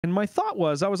And my thought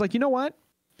was, I was like, you know what?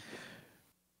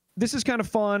 This is kind of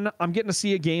fun. I'm getting to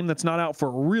see a game that's not out for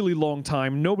a really long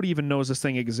time. Nobody even knows this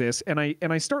thing exists. And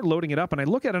I start loading it up and I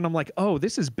look at it and I'm like, oh,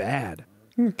 this is bad.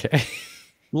 Okay.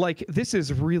 Like, this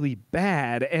is really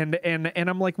bad. And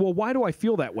I'm like, well, why do I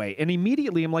feel that way? And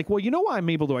immediately I'm like, well, you know why I'm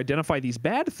able to identify these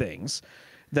bad things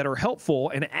that are helpful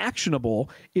and actionable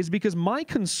is because my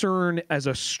concern as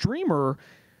a streamer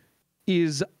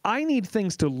is I need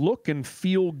things to look and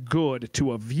feel good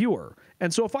to a viewer.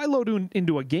 And so if I load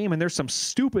into a game and there's some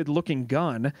stupid looking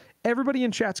gun, everybody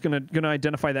in chat's gonna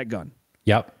identify that gun.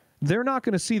 Yep. They're not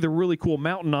going to see the really cool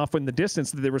mountain off in the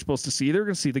distance that they were supposed to see. They're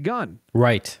going to see the gun.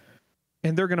 Right.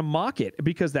 And they're going to mock it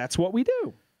because that's what we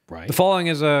do. Right. The following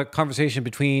is a conversation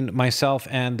between myself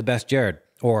and the best Jared,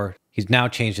 or he's now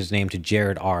changed his name to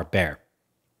JaredRBair.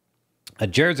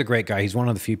 Jared's a great guy. He's one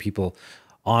of the few people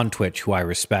on Twitch who I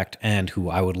respect and who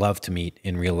I would love to meet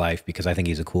in real life because I think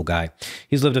he's a cool guy.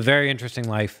 He's lived a very interesting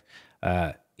life.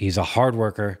 He's a hard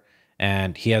worker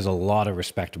and he has a lot of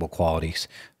respectable qualities.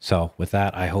 So with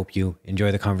that, I hope you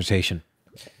enjoy the conversation.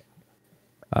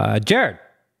 Jared,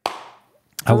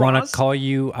 I want to call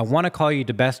you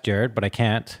DabesJared, but I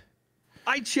can't.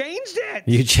 I changed it.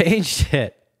 You changed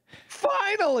it.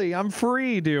 Finally, I'm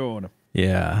free, dude.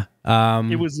 Yeah.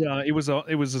 It was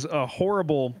a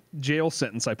horrible jail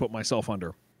sentence I put myself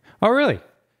under. Oh, really?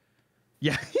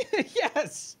 Yeah.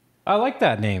 Yes. I like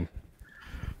that name.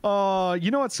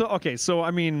 You know what? So that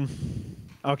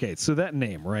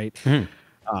name, right?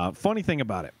 Mm-hmm. Funny thing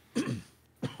about it.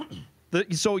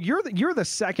 So you're the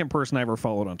second person I ever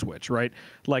followed on Twitch, right?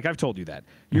 Like I've told you that.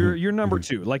 You're number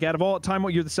two. Like out of all time,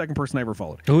 you're the second person I ever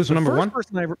followed. Who's the number one?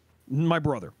 My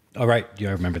brother. Oh, right. Yeah,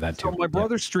 I remember that too. So my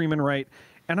brother's streaming, right?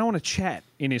 And I want to chat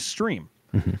in his stream.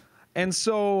 Mm-hmm. And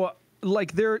so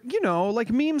like like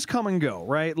memes come and go,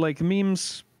 right? Like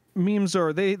memes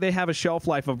are, they have a shelf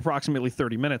life of approximately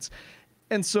 30 minutes.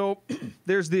 And so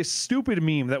there's this stupid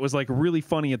meme that was like really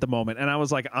funny at the moment. And I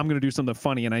was like, I'm going to do something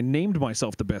funny. And I named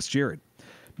myself DabesJared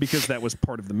because that was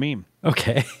part of the meme.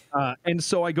 Okay. And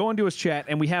so I go into his chat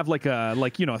and we have a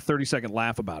 30-second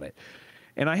laugh about it.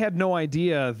 And I had no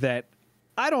idea that,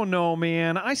 I don't know,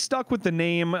 man. I stuck with the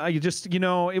name. I just,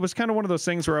 it was kind of one of those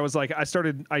things where I was like, I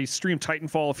streamed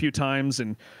Titanfall a few times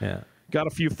and got a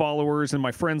few followers and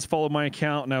my friends followed my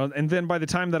account. And then by the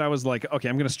time that I was like, okay,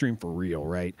 I'm going to stream for real,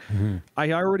 right? Mm-hmm. I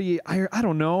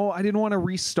don't know. I didn't want to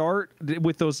restart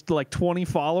with those like 20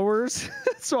 followers.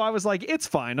 So I was like, it's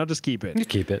fine. I'll just keep it. You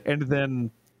keep it. And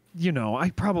then, I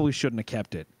probably shouldn't have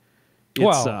kept it.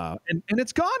 And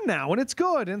it's gone now, and it's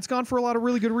good, and it's gone for a lot of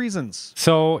really good reasons.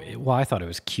 So, I thought it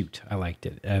was cute. I liked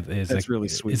it. That's really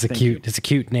sweet. It's a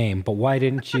cute name. But why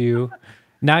didn't you?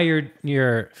 Now you're.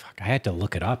 Fuck, I had to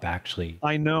look it up actually.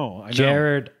 I know.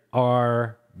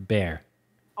 JaredRBair.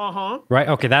 Right.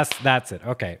 Okay. That's it.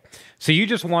 Okay. So you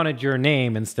just wanted your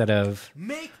name instead of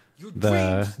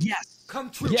the come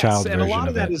true. Child and a lot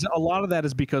of that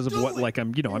is because of what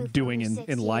I'm doing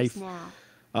in life.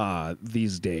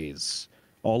 These days,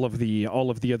 all of the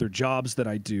other jobs that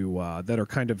I do that are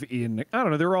kind of in, I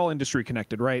don't know, they're all industry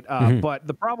connected, right? But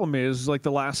the problem is, like,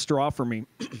 the last straw for me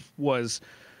was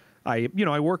I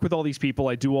work with all these people.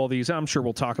 I do all these. I'm sure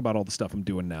we'll talk about all the stuff I'm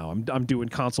doing now. I'm doing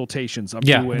consultations.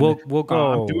 We'll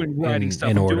go. I'm doing writing stuff.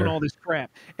 I'm doing all this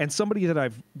crap. And somebody that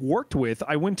I've worked with,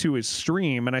 I went to his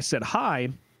stream and I said hi,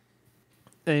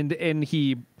 and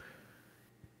he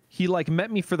like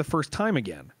met me for the first time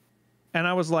again. And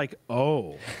I was like,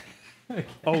 oh,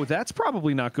 that's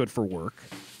probably not good for work.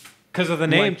 Because of the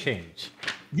name change.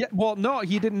 Yeah, well, no,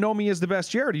 he didn't know me as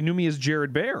DabesJared. He knew me as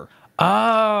JaredRBair.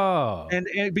 Oh.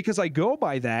 And because I go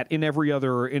by that in every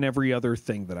other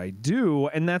thing that I do,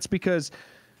 and that's because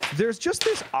there's just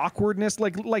this awkwardness,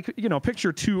 like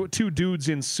picture two dudes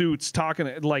in suits talking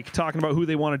about who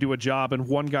they want to do a job, and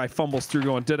one guy fumbles through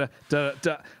going the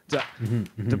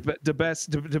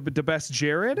best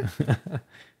Jared.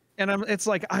 And I was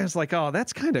like, oh,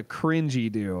 that's kind of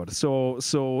cringy, dude. So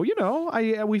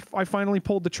I finally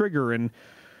pulled the trigger, and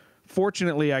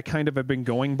fortunately, I kind of have been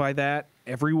going by that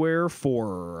everywhere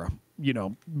for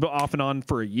off and on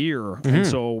for a year, and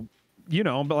so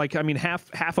but like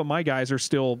half of my guys are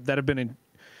still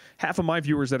half of my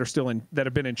viewers that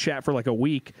have been in chat for like a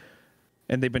week,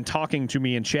 and they've been talking to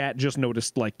me in chat. Just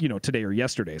noticed today or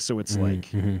yesterday, so it's like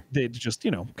they just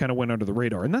kind of went under the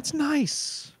radar, and that's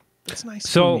nice. That's nice.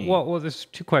 So, well, there's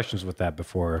two questions with that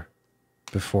before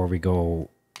we go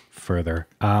further.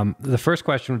 The first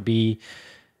question would be,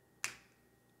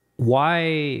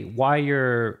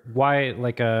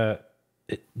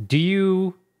 do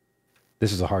you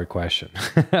This is a hard question.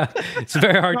 It's a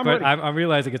very hard question. I'm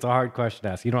realizing it's a hard question to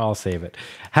ask. You know, I'll save it.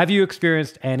 Have you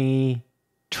experienced any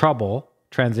trouble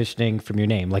transitioning from your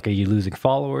name? Like, are you losing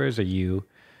followers? Are you...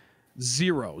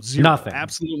 Zero. Nothing.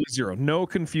 Absolutely zero. No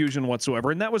confusion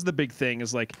whatsoever. And that was the big thing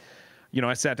is like, you know,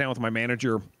 I sat down with my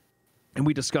manager and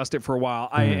we discussed it for a while.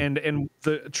 And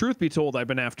the truth be told, I've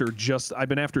been after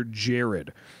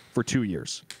Jared for 2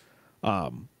 years.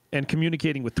 And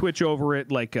communicating with Twitch over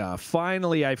it, like I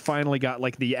finally got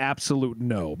like the absolute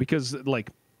no, because like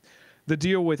the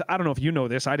deal with, I don't know if you know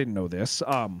this, I didn't know this,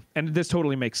 and this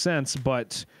totally makes sense,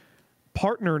 but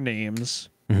partner names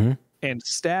and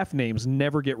staff names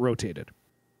never get rotated.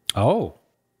 Oh.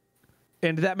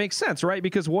 And that makes sense, right?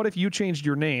 Because what if you changed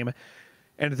your name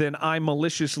and then I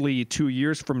maliciously 2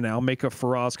 years from now make a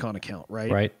Faraaz Khan account, right?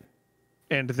 Right.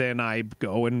 And then I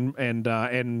go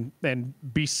and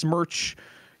besmirch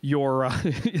your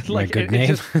like good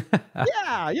name.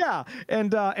 yeah.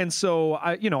 And so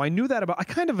I knew that I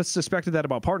kind of suspected that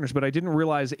about partners, but I didn't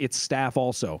realize it's staff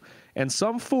also. And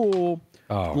some fool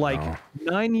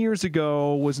 9 years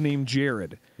ago was named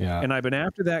Jared. Yeah. And I've been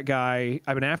after that guy.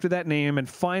 I've been after that name, and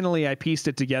finally I pieced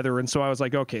it together. And so I was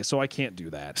like, okay, so I can't do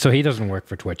that. So he doesn't work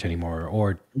for Twitch anymore,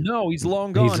 or no, he's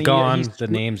long gone. He's gone. The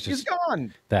name's just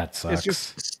gone. That sucks.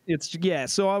 It's yeah.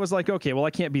 So I was like, okay, well I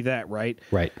can't be that, right?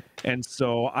 Right. And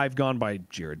so I've gone by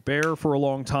JaredRBair for a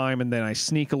long time, and then I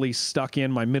sneakily stuck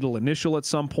in my middle initial at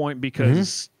some point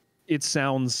because it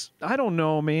sounds, I don't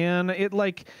know, man.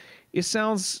 It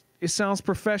sounds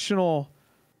professional.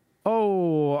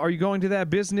 Oh, are you going to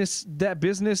that business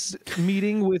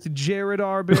meeting with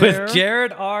JaredRBair? With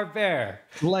JaredRBair.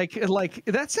 Like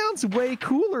that sounds way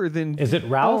cooler than. Is it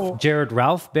Ralph?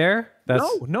 JaredRBair?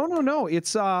 No.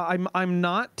 It's I'm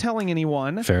not telling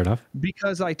anyone. Fair enough.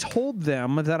 Because I told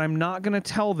them that I'm not going to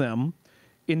tell them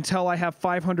until I have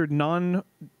 500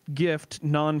 non-gift,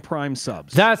 non-prime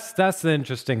subs. That's the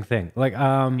interesting thing. Like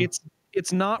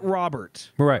it's not Robert.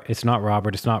 Right. It's not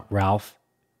Robert. It's not Ralph.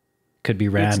 Could be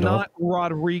Randall. It's not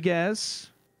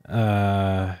Rodriguez.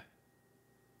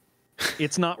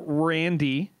 It's not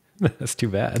Randy. That's too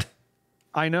bad.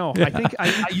 I know. I think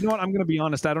you know what? I'm going to be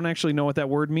honest. I don't actually know what that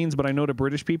word means, but I know to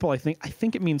British people, I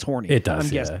think it means horny. It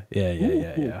does.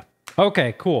 Yeah.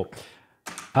 Okay, cool.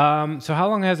 So how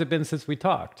long has it been since we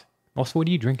talked? Also, what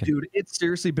are you drinking? Dude, it's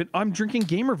seriously been. I'm drinking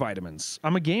gamer vitamins.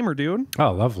 I'm a gamer, dude.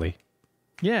 Oh, lovely.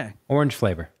 Yeah. Orange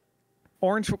flavor.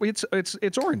 Orange. It's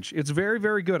orange. It's very,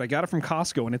 very good. I got it from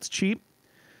Costco, and it's cheap.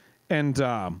 And do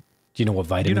you know what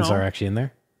vitamins are actually in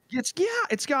there? It's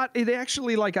got it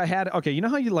actually, like I had. Okay, you know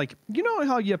how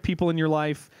you have people in your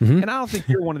life, and I don't think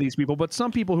you're one of these people, but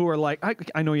some people who are like,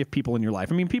 I know you have people in your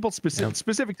life. I mean, people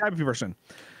specific type of person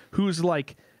who's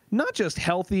like not just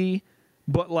healthy,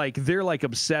 but like they're like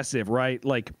obsessive, right?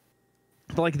 Like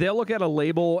they'll look at a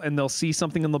label and they'll see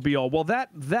something and they'll be all, well, that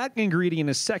ingredient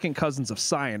is second cousins of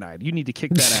cyanide. You need to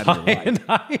kick that out of your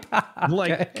life.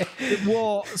 Like,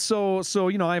 well, so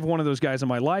I have one of those guys in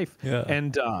my life,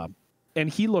 and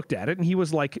he looked at it and he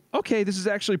was like, okay, this is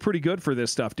actually pretty good for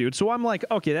this stuff, dude. So I'm like,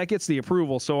 okay, that gets the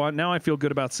approval. So now I feel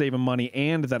good about saving money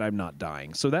and that I'm not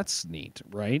dying. So that's neat,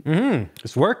 right?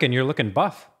 It's working. You're looking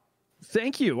buff.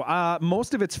 Thank you.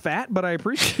 Most of it's fat, but I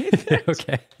appreciate it.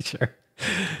 Okay, sure.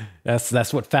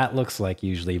 That's what fat looks like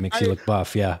usually. It makes you look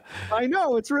buff. Yeah. I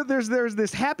know. It's there's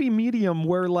this happy medium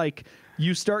where like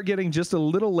you start getting just a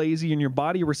little lazy and your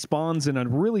body responds in a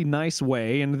really nice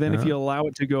way, and then if you allow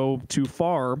it to go too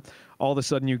far, all of a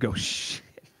sudden you go shit.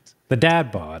 The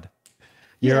dad bod.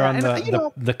 You're on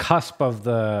the cusp of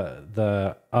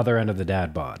the other end of the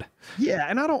dad bod. Yeah,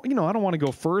 and I don't want to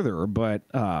go further, but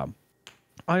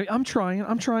I'm trying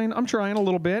a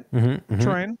little bit.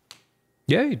 Trying.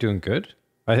 Yeah, you're doing good.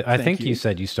 I think you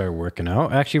said you started working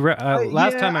out. Actually,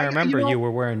 last time I remember you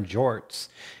were wearing jorts,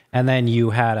 and then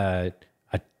you had a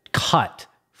cut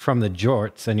from the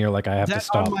jorts, and you're like, I have to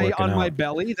stop working out. On my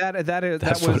belly.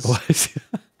 That's what it was.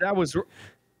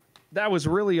 that was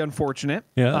really unfortunate.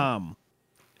 Yeah.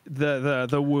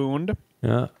 The wound.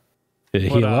 Yeah. Did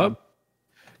it heal up?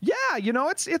 Yeah,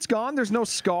 it's gone. There's no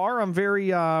scar. I'm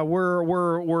very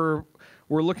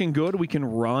we're looking good. We can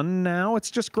run now.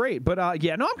 It's just great. But I'm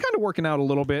kind of working out a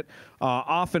little bit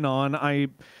off and on.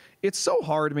 It's so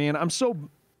hard, man. I'm so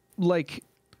like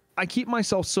I keep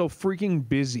myself so freaking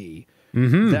busy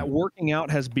that working out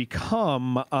has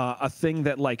become a thing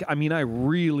that like I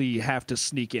really have to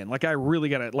sneak in. Like I really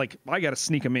gotta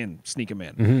sneak them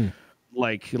in.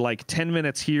 Like 10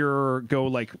 minutes here,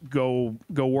 go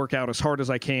work out as hard as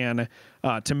I can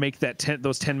to make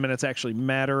those 10 minutes actually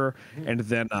matter, and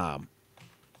then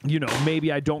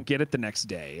maybe I don't get it the next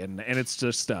day, and it's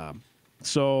just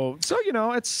So you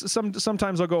know, it's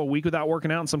sometimes I'll go a week without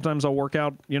working out, and sometimes I'll work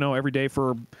out, you know, every day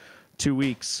for 2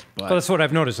 weeks. But Well, that's what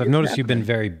I've noticed. I've noticed you've been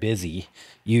very busy.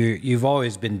 You've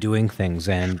always been doing things,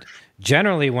 and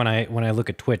generally when I look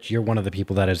at Twitch, you're one of the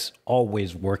people that is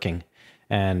always working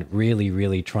and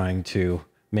really trying to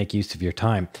make use of your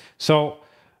time. So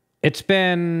it's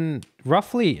been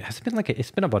roughly, it's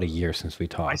been about a year since we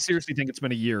talked. I seriously think it's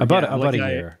been a year. About a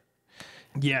year.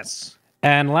 Yes.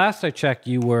 And last I checked,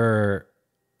 you were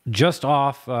just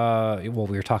off. Well,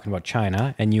 we were talking about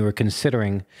China, and you were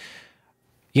considering,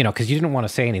 you know, because you didn't want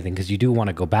to say anything because you do want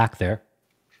to go back there.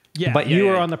 Yeah. But you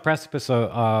were on the precipice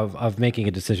of making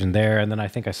a decision there, and then I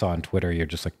think I saw on Twitter you're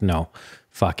just like, no,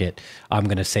 fuck it, I'm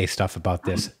gonna say stuff about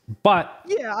this. But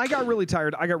yeah, I got really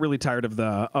tired. I got really tired of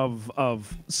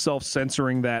of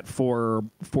self-censoring that for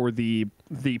the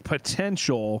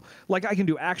potential. Like, I can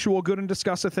do actual good and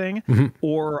discuss a thing,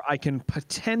 or I can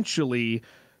potentially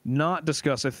not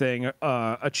discuss a thing,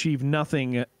 achieve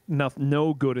nothing,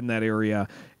 no good in that area,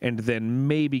 and then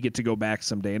maybe get to go back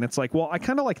someday. And it's like, well, I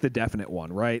kind of like the definite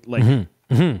one, right? Like,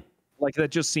 like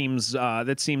that just seems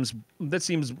that seems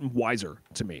wiser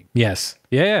to me. yes,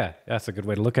 yeah, that's a good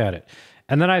way to look at it.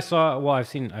 And then I saw, well,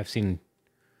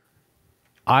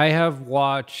 I have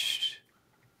watched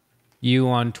you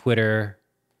on Twitter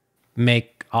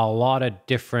make a lot of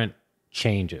different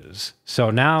changes. So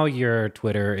now your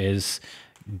Twitter is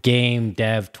game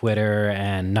dev Twitter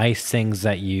and nice things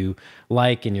that you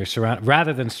like in your surround,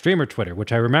 rather than streamer Twitter,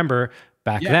 which I remember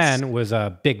back then was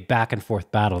a big back and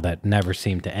forth battle that never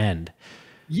seemed to end.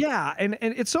 Yeah, and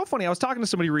it's so funny. I was talking to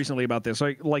somebody recently about this,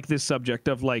 like this subject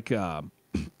of like,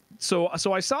 so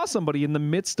I saw somebody in the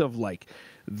midst of like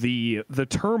the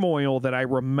turmoil that I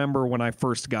remember when I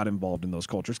first got involved in those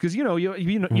cultures, because you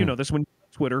know this, when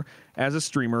Twitter as a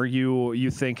streamer, you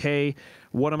think, hey,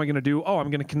 what am I going to do? Oh, I'm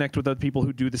going to connect with other people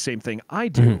who do the same thing I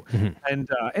do, and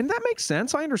that makes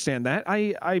sense. I understand that.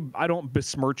 I don't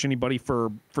besmirch anybody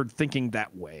for thinking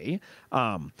that way,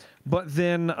 but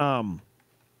then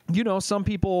you know, some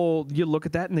people, you look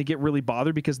at that and they get really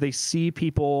bothered because they see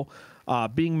people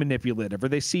being manipulative, or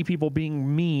they see people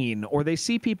being mean, or they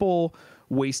see people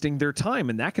wasting their time,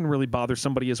 and that can really bother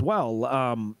somebody as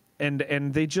well.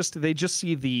 And they just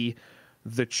see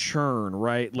the churn,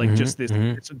 right? Like just these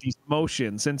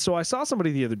emotions. And so I saw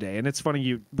somebody the other day, and it's funny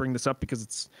you bring this up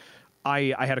because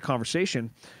I had a conversation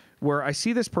where I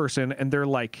see this person and they're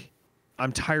like,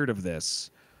 I'm tired of this.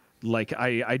 Like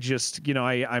I just, you know,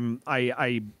 I'm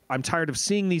tired of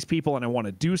seeing these people, and I want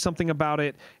to do something about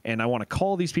it, and I want to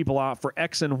call these people out for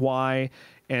X and Y,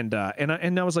 and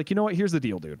I was like, you know what? Here's the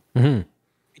deal, dude.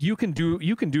 You can do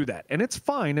that, and it's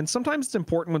fine. And sometimes it's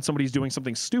important when somebody's doing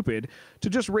something stupid to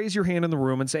just raise your hand in the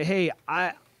room and say, hey,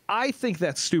 I think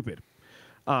that's stupid,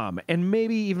 and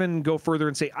maybe even go further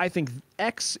and say, I think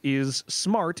X is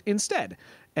smart instead,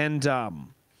 and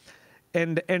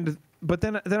but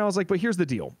then I was like, but here's the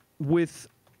deal. With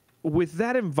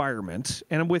that environment,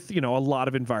 and with, you know, a lot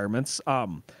of environments,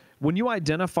 when you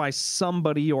identify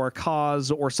somebody or a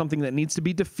cause or something that needs to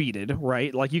be defeated,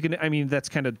 right? Like, you can, I mean, that's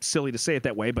kind of silly to say it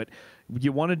that way, but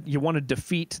you want to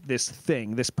defeat this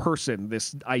thing, this person,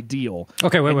 this ideal.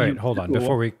 Okay, wait, hold on.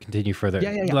 Before we continue further,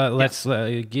 let's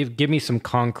give me some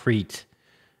concrete.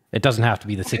 It doesn't have to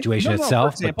be the situation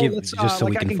itself, but just so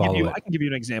we can follow it. I can give you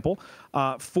an example.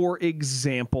 For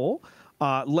example,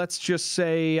 let's just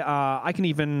say I can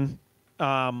even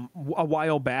a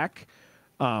while back,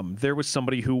 there was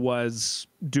somebody who was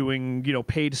doing, you know,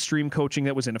 paid stream coaching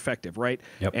that was ineffective, right?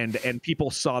 Yep. And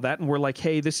people saw that and were like,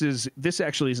 hey, this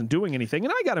actually isn't doing anything.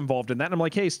 And I got involved in that. And I'm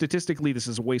like, hey, statistically, this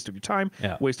is a waste of your time,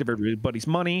 waste of everybody's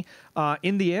money.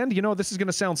 In the end, you know, this is going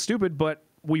to sound stupid, but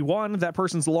we won. That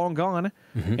person's long gone.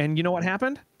 And you know what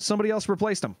happened? Somebody else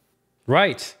replaced them.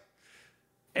 Right.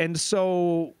 And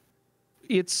so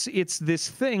it's this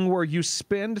thing where you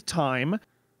spend time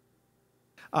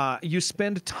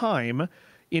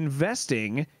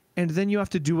investing, and then you have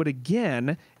to do it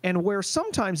again, and where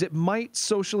sometimes it might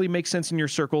socially make sense in your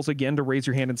circles, again, to raise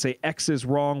your hand and say X is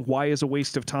wrong, Y is a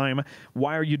waste of time,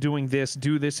 why are you doing this,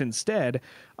 do this instead.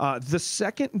 The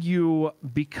second you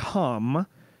become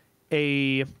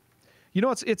you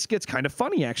know, it gets kind of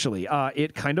funny, actually.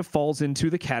 It kind of falls into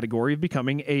the category of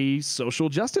becoming a social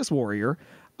justice warrior.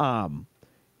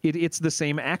 It's the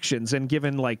same actions, and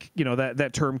given, like, you know,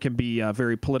 that term can be a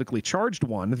very politically charged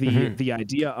one. The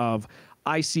idea of,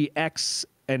 I see X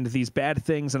and these bad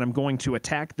things, and I'm going to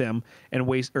attack them and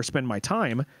waste or spend my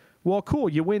time. Well, cool,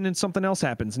 you win and something else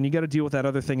happens, and you got to deal with that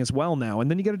other thing as well now,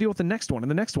 and then you got to deal with the next one and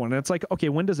the next one, and it's like, okay,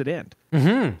 when does it end?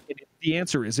 The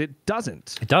answer is it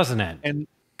doesn't. It doesn't end. And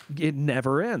it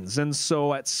never ends. And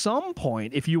so at some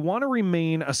point, if you want to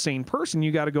remain a sane person,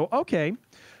 you got to go, okay,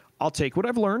 I'll take what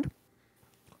I've learned.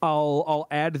 I'll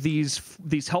add these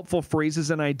helpful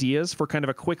phrases and ideas for kind of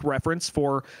a quick reference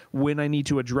for when I need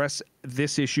to address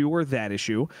this issue or that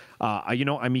issue.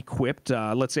 I'm equipped.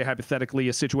 Let's say hypothetically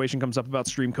a situation comes up about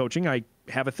stream coaching. I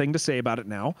have a thing to say about it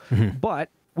now,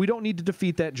 but we don't need to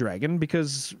defeat that dragon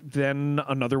because then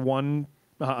another one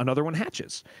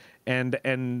hatches, and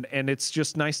it's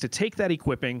just nice to take that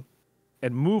equipping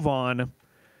and move on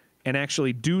and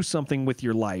actually do something with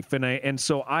your life. And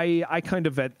so I kind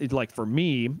of for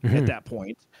me at that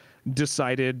point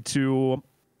decided to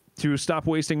stop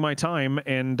wasting my time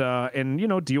and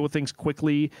deal with things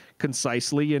quickly,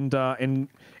 concisely, and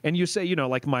you say,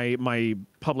 like my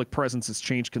public presence has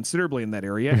changed considerably in that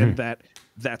area, and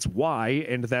that's why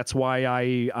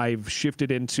I've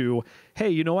shifted into, hey,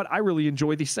 you know what? I really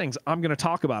enjoy these things. I'm going to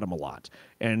talk about them a lot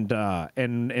and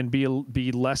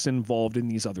be less involved in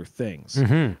these other things.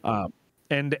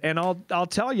 And I'll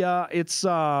tell you, it's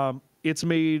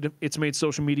made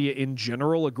social media in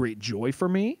general a great joy for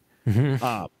me.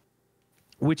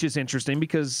 Which is interesting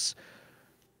because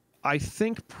I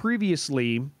think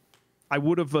previously I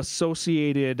would have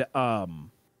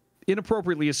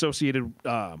inappropriately associated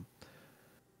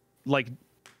like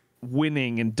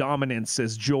winning and dominance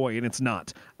as joy, and it's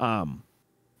not. And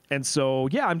so,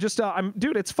 yeah,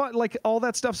 dude, it's fun. Like all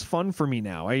that stuff's fun for me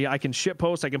now. I can shit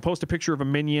post. I can post a picture of a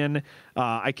minion.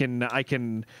 I can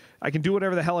do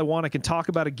whatever the hell I want. I can talk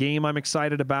about a game I'm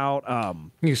excited about.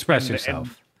 You express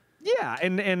yourself. Yeah,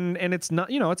 and it's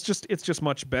not, it's just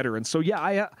much better. And so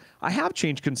yeah, I have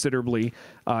changed considerably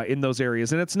in those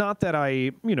areas. And it's not that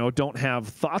I don't have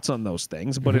thoughts on those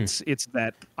things, but it's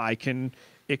that I can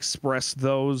express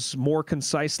those more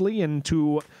concisely and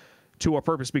to a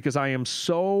purpose, because I am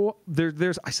so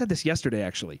I said this yesterday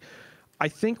actually. I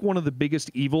think one of the biggest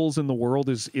evils in the world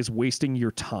is wasting your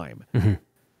time.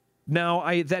 Now,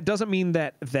 that doesn't mean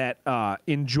that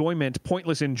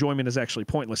pointless enjoyment is actually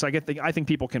pointless. I think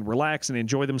people can relax and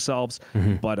enjoy themselves,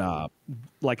 but I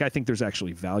think there's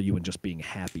actually value in just being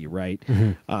happy, right?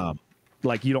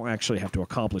 Like you don't actually have to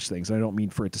accomplish things. I don't mean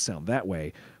for it to sound that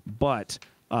way, but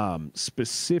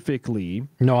specifically,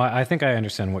 no, I think I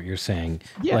understand what you're saying.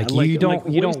 Yeah, you don't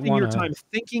want your time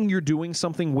thinking you're doing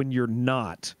something when you're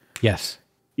not. Yes,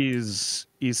 is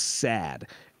sad,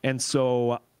 and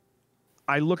so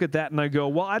I look at that and I go,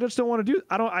 well, I just don't want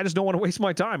to waste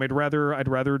my time. I'd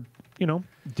rather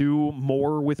do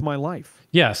more with my life.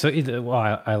 Yeah. So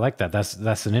I like that.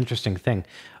 That's an interesting thing.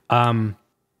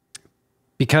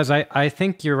 Because I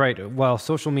think you're right. Well,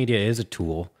 social media is a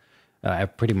tool.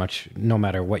 Pretty much no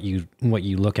matter what you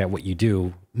look at, what you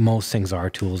do, most things are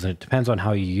tools, and it depends on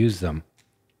how you use them.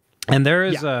 And there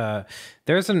is an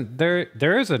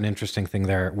interesting thing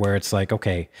there where it's like,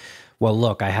 okay, well,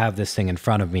 look, I have this thing in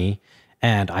front of me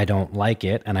and I don't like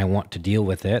it and I want to deal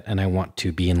with it and I want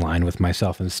to be in line with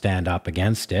myself and stand up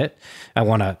against it. I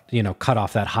want to, cut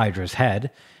off that Hydra's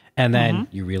head. And then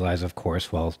you realize, of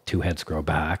course, well, two heads grow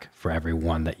back for every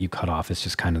one that you cut off. It's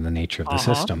just kind of the nature of the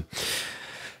system.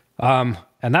 And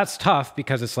that's tough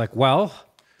because it's like, well,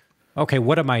 okay,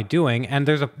 what am I doing? And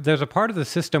there's a part of the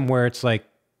system where it's like,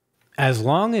 as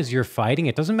long as you're fighting,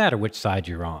 it doesn't matter which side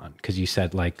you're on. Because you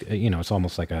said it's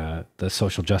almost like the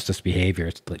social justice behavior.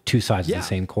 It's like two sides of the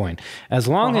same coin. As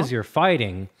long as you're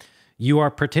fighting, you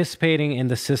are participating in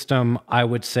the system, I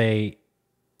would say,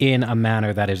 in a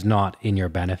manner that is not in your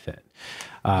benefit.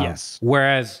 Yes.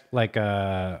 Whereas,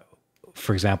 for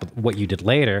example, what you did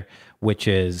later, which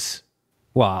is,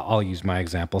 well, I'll use my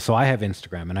example. So I have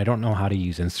Instagram, and I don't know how to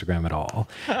use Instagram at all.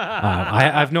 I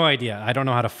have no idea. I don't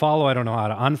know how to follow. I don't know how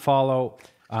to unfollow.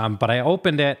 But I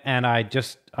opened it, and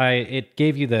it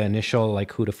gave you the initial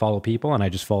who to follow people, and I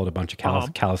just followed a bunch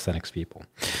of calisthenics people.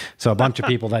 So a bunch of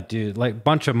people that do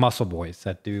bunch of muscle boys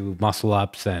that do muscle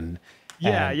ups and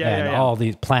all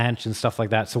these planches and stuff like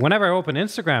that. So whenever I open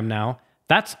Instagram now,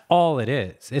 that's all it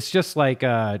is. It's just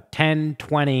 10,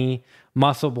 20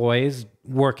 muscle boys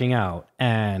working out,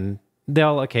 and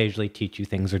they'll occasionally teach you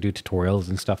things or do tutorials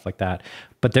and stuff like that.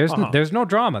 But there's no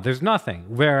drama. There's nothing.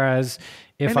 Whereas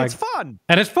it's fun.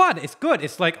 And it's fun. It's good.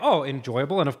 It's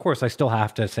enjoyable. And of course, I still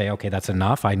have to say, okay, that's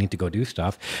enough. I need to go do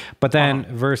stuff. But then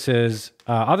versus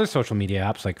other social media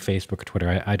apps like Facebook or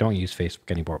Twitter, I don't use Facebook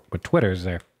anymore, but Twitter's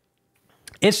there.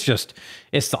 It's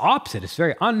the opposite. It's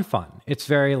very unfun. It's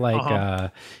very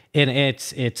and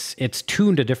it's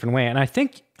tuned a different way. And I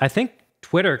think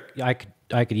Twitter, I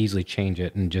could easily change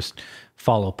it and just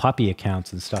follow puppy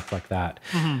accounts and stuff like that.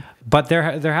 But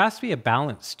there has to be a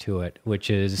balance to it,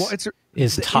 which is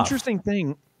tough. Interesting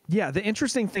thing. Yeah, the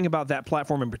interesting thing about that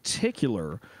platform in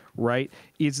particular, right,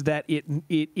 is that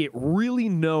it really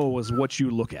knows what you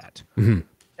look at.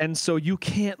 And so you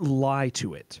can't lie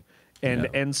to it.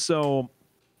 And so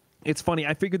it's funny.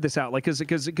 I figured this out, like,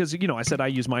 because you know, I said I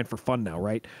use mine for fun now,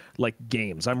 right? Like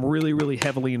games. I'm really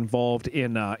heavily involved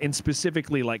in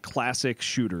specifically like classic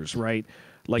shooters, right?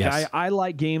 Like I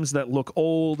like games that look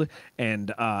old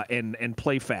and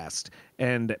play fast.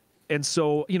 And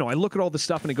so, you know, I look at all this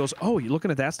stuff and it goes, oh, you're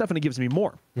looking at that stuff, and it gives me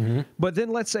more. But then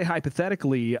let's say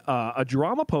hypothetically, a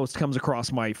drama post comes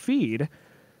across my feed.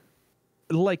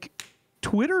 Like,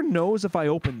 Twitter knows if I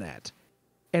open that.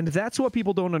 And that's what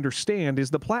people don't understand is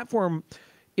the platform.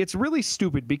 It's really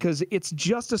stupid because it's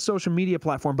just a social media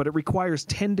platform, but it requires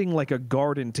tending like a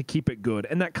garden to keep it good.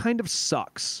 And that kind of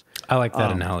sucks. I like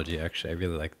that analogy, actually. I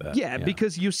really like that. Yeah,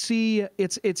 because you see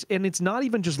it's not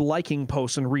even just liking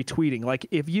posts and retweeting. Like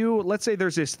if you, let's say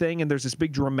there's this thing and there's this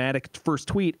big dramatic first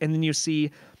tweet and then you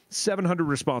see 700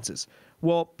 responses.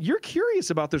 Well, you're curious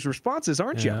about those responses,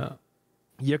 aren't you?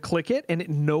 You click it and it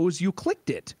knows you clicked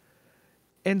it.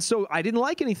 And so I didn't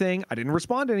like anything. I didn't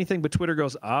respond to anything, but Twitter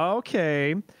goes,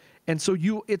 okay. And so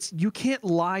you can't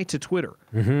lie to Twitter.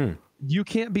 You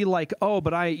can't be like, oh,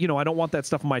 but I don't want that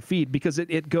stuff in my feed, because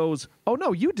it goes, oh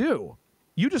no, you do.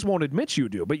 You just won't admit you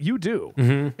do, but you do.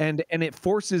 And it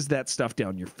forces that stuff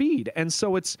down your feed. And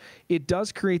so it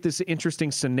does create this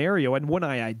interesting scenario. And when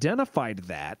I identified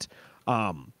that,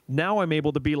 now I'm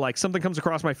able to be like, something comes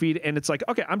across my feed and it's like,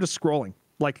 okay, I'm just scrolling.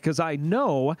 Like, because I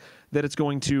know that it's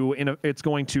going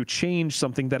to change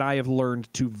something that I have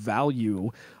learned to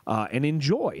value and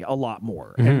enjoy a lot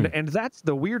more. And that's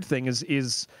the weird thing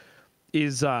is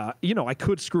you know, I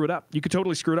could screw it up. You could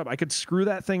totally screw it up. I could screw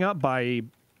that thing up by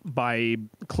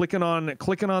clicking on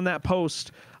that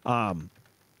post.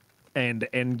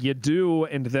 And you do,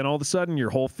 and then all of a sudden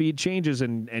your whole feed changes,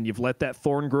 and you've let that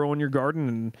thorn grow in your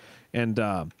garden, and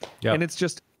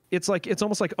it's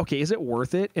almost like, okay, is it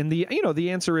worth it? And the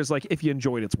answer is like, if you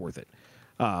enjoy it, it's worth it.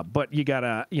 But you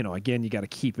gotta, again, you gotta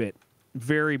keep it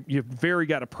you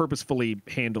gotta purposefully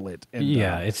handle it. And,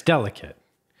 it's delicate.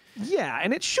 Yeah,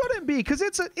 and it shouldn't be, because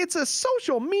it's a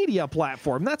social media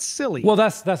platform. That's silly. Well,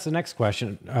 that's the next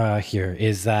question here,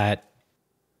 is that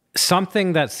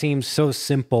something that seems so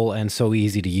simple and so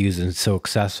easy to use and so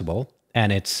accessible,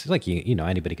 and it's like, you know,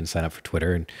 anybody can sign up for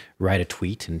Twitter and write a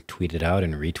tweet and tweet it out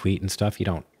and retweet and stuff. You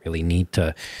don't really need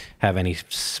to have any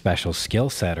special skill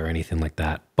set or anything like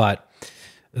that. But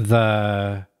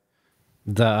the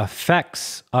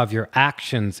effects of your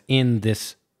actions in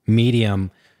this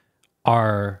medium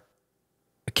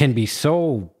can be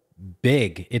so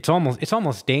big. It's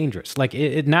almost dangerous. Like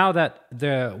now that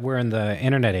we're in the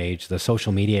internet age, the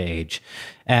social media age,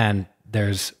 and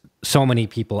there's so many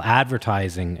people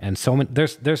advertising, and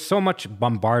there's so much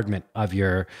bombardment of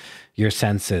your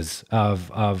senses of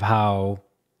how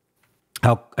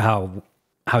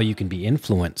you can be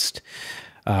influenced.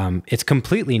 It's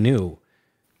completely new,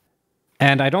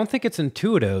 and I don't think it's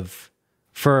intuitive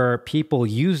for people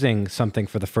using something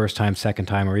for the first time, second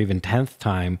time, or even 10th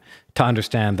time to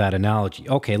understand that analogy.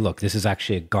 Okay, look, this is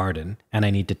actually a garden and I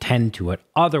need to tend to it.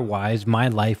 Otherwise, my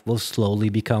life will slowly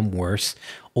become worse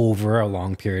over a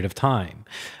long period of time.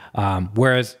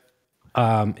 Whereas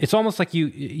it's almost like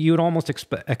you would almost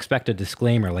expect a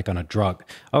disclaimer, like on a drug.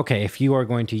 Okay, if you are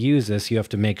going to use this, you have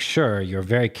to make sure you're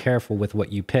very careful with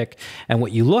what you pick and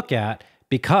what you look at,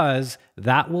 because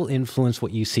that will influence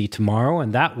what you see tomorrow,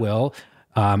 and that will,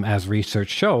 as research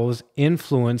shows,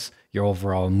 influence your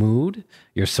overall mood,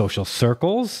 your social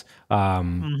circles,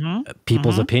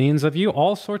 people's opinions of you,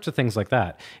 all sorts of things like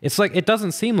that. It's like, it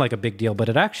doesn't seem like a big deal, but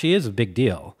it actually is a big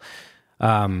deal.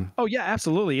 Oh yeah,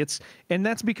 absolutely. And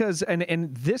that's because,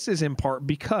 and this is in part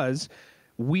because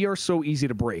we are so easy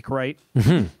to break, right?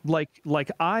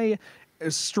 Like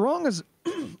as strong as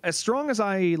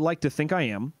I like to think I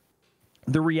am,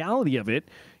 the reality of it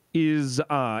is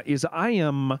I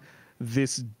am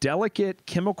this delicate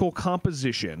chemical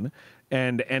composition,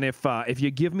 and if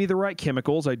you give me the right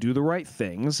chemicals, I do the right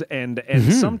things, and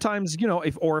sometimes, you know,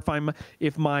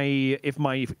 if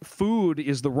my food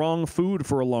is the wrong food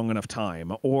for a long enough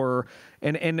time, or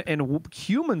and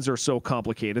humans are so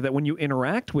complicated that when you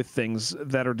interact with things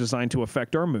that are designed to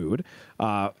affect our mood,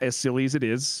 as silly as it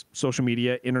is, social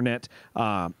media, internet,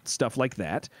 stuff like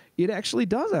that, it actually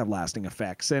does have lasting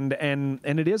effects, and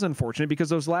it is unfortunate because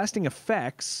those lasting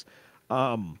effects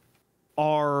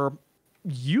are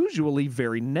usually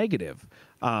very negative.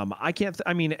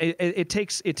 It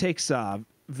takes a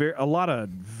lot of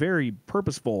very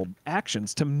purposeful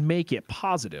actions to make it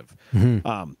positive.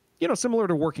 Similar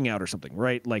to working out or something,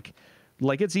 right? Like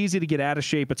it's easy to get out of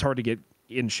shape. It's hard to get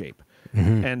in shape.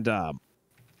 And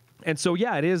so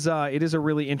yeah, it is a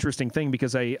really interesting thing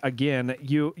because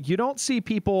you don't see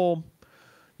people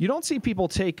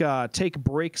take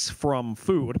breaks from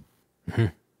food.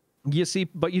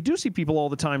 But you do see people all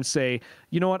the time say,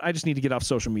 you know what, I just need to get off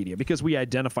social media, because we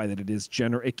identify that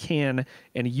it can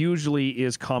and usually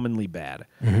is commonly bad.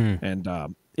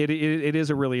 And it is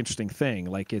a really interesting thing.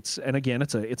 Like it's an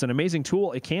amazing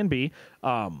tool. It can be,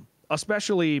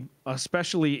 especially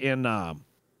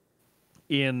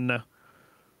in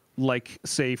like,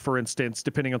 say, for instance,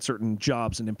 depending on certain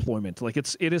jobs and employment, like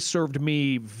it has served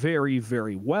me very,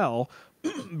 very well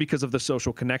because of the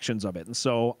social connections of it. And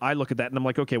so I look at that and I'm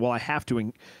like, okay, well, I have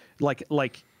to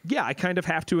I kind of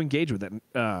have to engage with it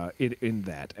in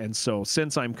that. And so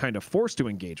since I'm kind of forced to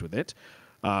engage with it,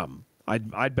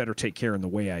 I'd better take care in the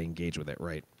way I engage with it.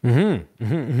 Right.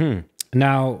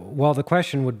 Now, well, the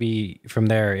question would be from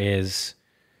there is,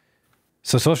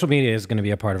 so social media is going to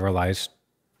be a part of our lives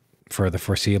for the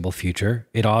foreseeable future.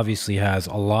 It obviously has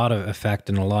a lot of effect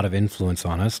and a lot of influence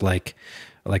on us.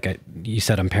 You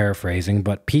said, I'm paraphrasing,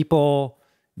 but people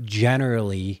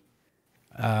generally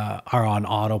are on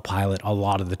autopilot a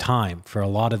lot of the time for a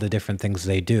lot of the different things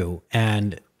they do.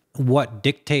 And what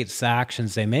dictates the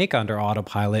actions they make under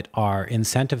autopilot are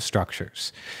incentive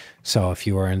structures. So if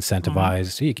you are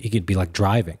incentivized, it could be like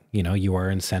driving, you are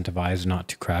incentivized not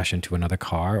to crash into another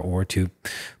car or to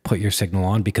put your signal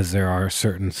on, because there are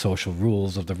certain social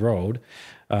rules of the road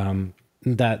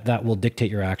that will dictate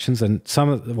your actions. And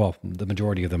the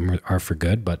majority of them are for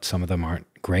good, but some of them aren't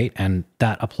great. And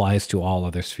that applies to all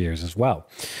other spheres as well.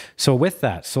 So with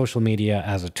that, social media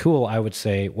as a tool, I would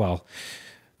say, well,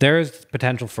 there is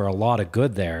potential for a lot of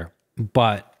good there,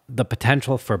 but the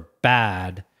potential for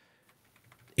bad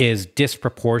is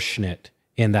disproportionate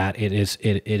in that it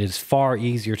is far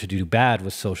easier to do bad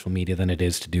with social media than it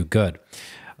is to do good.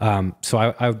 So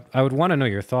I would want to know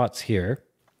your thoughts here.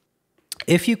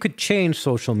 If you could change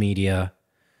social media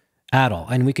at all,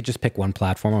 and we could just pick one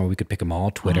platform, or we could pick them all,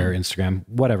 Twitter, Instagram,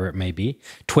 whatever it may be,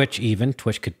 Twitch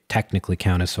could technically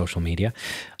count as social media.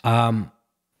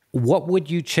 What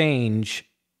would you change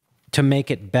to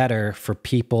make it better for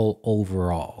people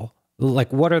overall?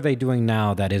 Like, what are they doing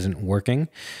now that isn't working?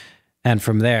 And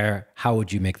from there, how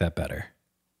would you make that better?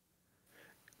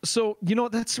 So,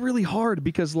 that's really hard,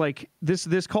 because like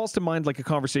this calls to mind like a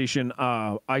conversation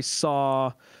I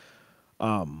saw.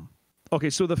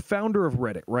 Okay, so the founder of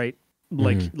Reddit, right?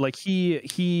 Like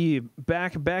he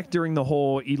back during the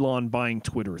whole Elon buying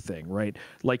Twitter thing, right?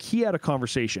 Like he had a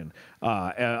conversation,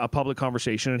 a public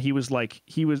conversation, and he was like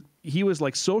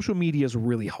social media is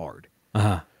really hard.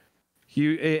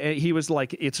 He was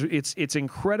like, it's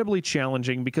incredibly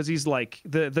challenging, because he's like,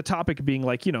 the topic being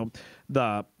like,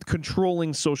 the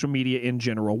controlling social media in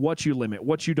general, what you limit,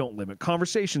 what you don't limit,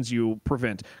 conversations you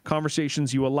prevent,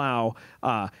 conversations you allow.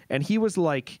 And he was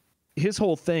like, his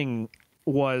whole thing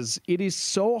was, it is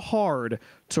so hard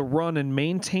to run and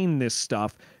maintain this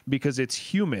stuff because it's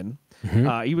human.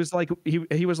 He was like,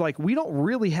 we don't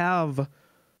really have...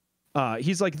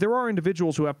 he's like, there are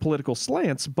individuals who have political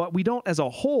slants, but we don't as a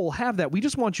whole have that. We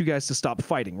just want you guys to stop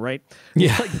fighting, right?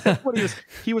 Yeah. Like, that's what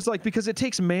he was like, because it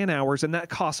takes man hours and that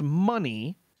costs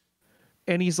money.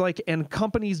 And he's like, and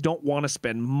companies don't want to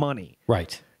spend money.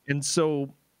 Right. And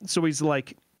so he's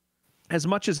like, as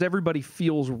much as everybody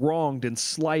feels wronged and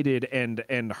slighted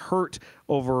and hurt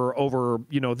over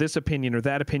this opinion or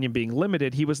that opinion being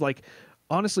limited, he was like,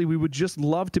 honestly, we would just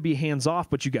love to be hands off,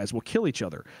 but you guys will kill each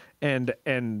other, and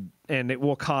it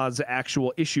will cause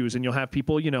actual issues, and you'll have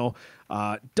people,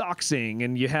 doxing,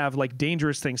 and you have like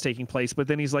dangerous things taking place. But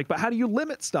then he's like, but how do you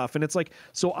limit stuff? And it's like,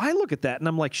 so I look at that and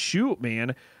I'm like, shoot,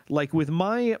 man, like with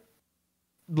my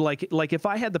like if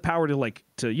I had the power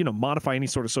to modify any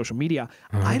sort of social media,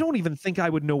 I don't even think I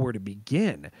would know where to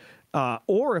begin,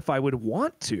 or if I would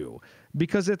want to,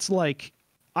 because it's like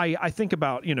I think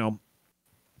about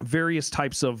various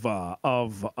types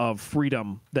of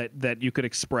freedom that you could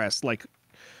express. Like,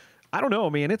 I don't know,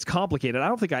 man, it's complicated. I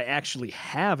don't think I actually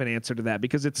have an answer to that,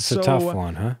 because it's so a tough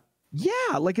one, huh?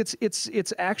 Yeah, like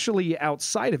it's actually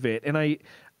outside of it, and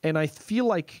I feel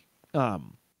like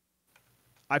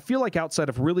outside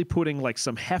of really putting like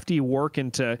some hefty work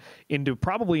into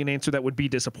probably an answer that would be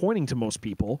disappointing to most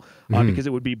people, because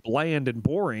it would be bland and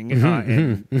boring.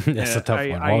 That's a tough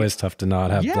one. Always tough to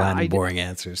not have bland and boring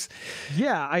answers.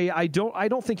 Yeah, I don't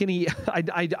think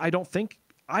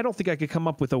I could come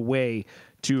up with a way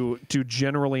to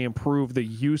generally improve the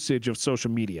usage of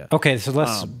social media. Okay, so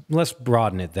let's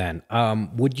broaden it then.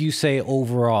 Would you say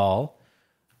overall,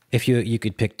 if you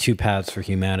could pick two paths for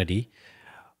humanity,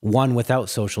 one without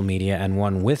social media and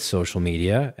one with social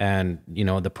media, and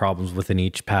the problems within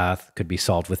each path could be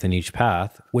solved within each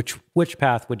path. Which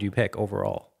path would you pick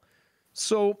overall?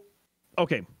 So,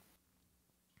 okay,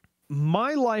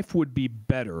 my life would be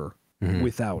better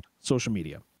without social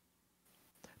media.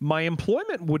 My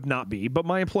employment would not be, but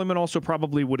my employment also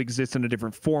probably would exist in a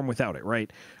different form without it,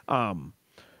 right?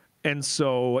 And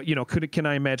so, can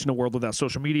I imagine a world without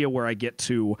social media where I get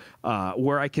to,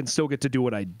 where I can still get to do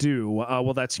what I do?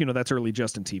 Well, that's early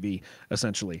Justin TV,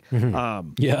 essentially.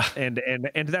 Yeah.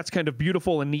 And that's kind of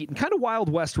beautiful and neat and kind of Wild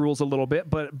West rules a little bit,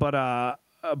 but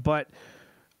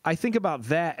I think about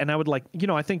that and I would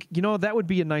I think, that would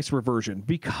be a nice reversion,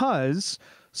 because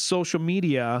social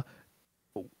media,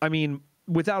 I mean,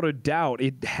 without a doubt,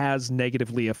 it has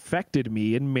negatively affected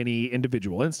me in many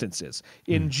individual instances.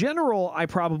 In general, I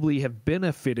probably have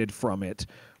benefited from it,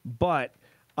 but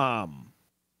I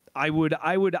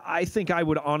think I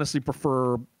would honestly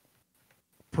prefer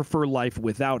life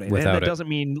without it. That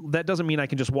doesn't mean I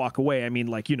can just walk away. I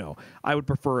mean, I would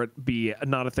prefer it be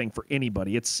not a thing for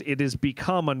anybody. It has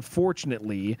become,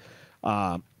 unfortunately,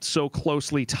 so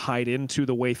closely tied into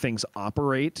the way things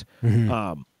operate.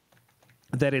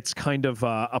 That it's kind of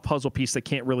a puzzle piece that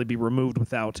can't really be removed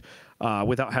without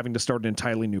having to start an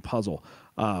entirely new puzzle.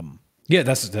 Yeah,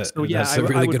 that's a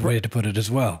really good way to put it as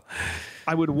well.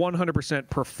 I would 100%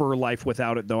 prefer life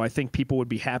without it, though. I think people would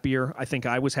be happier. I think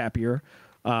I was happier.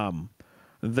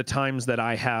 The times that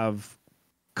I have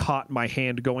caught my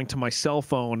hand going to my cell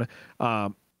phone,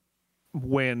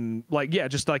 when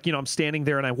I'm standing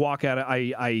there and I walk out,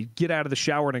 I get out of the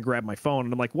shower and I grab my phone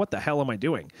and I'm like, what the hell am I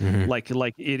doing?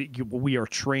 We are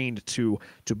trained to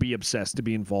be obsessed, to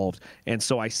be involved. And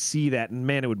so I see that, and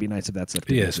man, it would be nice if that's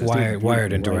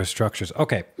wired into our structures.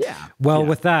 Okay. Yeah. Well,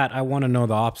 with that, I want to know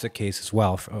the opposite case as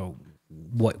well.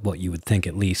 What you would think,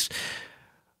 at least.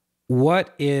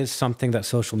 What is something that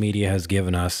social media has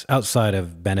given us outside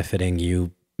of benefiting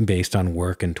you based on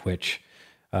work and Twitch?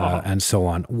 And so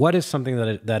on. What is something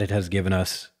that it has given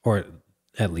us, or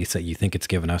at least that you think it's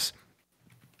given us,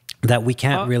 that we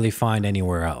can't really find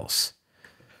anywhere else?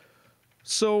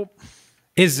 So,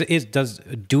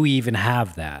 do we even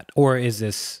have that, or is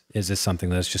this something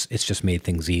that's just made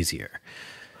things easier?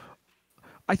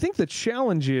 I think the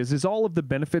challenge is all of the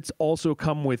benefits also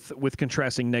come with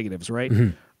contrasting negatives, right?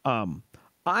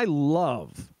 I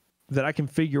love that I can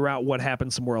figure out what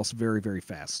happened somewhere else very, very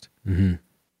fast.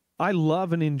 I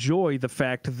love and enjoy the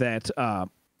fact that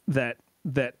that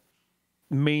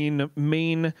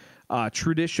main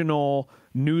traditional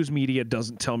news media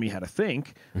doesn't tell me how to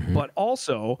think, but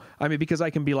also, I mean, because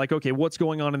I can be like, okay, what's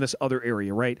going on in this other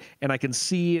area, right? And I can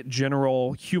see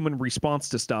general human response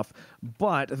to stuff,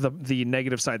 but the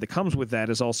negative side that comes with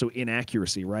that is also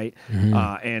inaccuracy, right?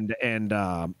 And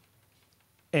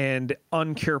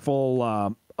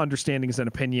uncareful understandings and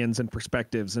opinions and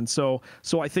perspectives. And so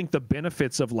I think the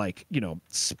benefits of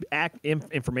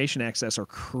information access are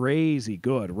crazy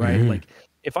good, right? Like,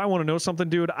 if I want to know something,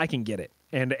 dude, I can get it.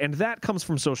 And that comes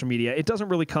from social media. It doesn't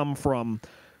really come from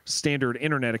standard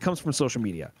internet. It comes from social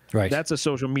media. Right. That's a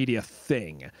social media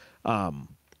thing.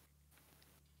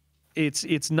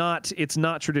 It's not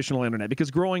traditional internet,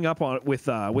 because growing up with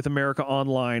America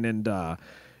Online and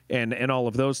all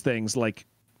of those things, like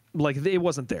it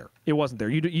wasn't there. It wasn't there.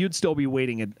 You'd still be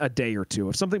waiting a day or two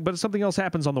if something else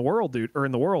happens in the world,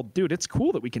 dude. It's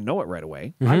cool that we can know it right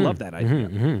away. I love that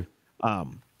idea.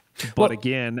 But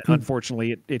again,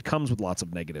 unfortunately, it comes with lots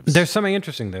of negatives. There's something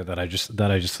interesting there that I just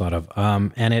thought of,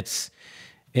 and it's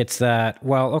that,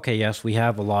 well, okay, yes, we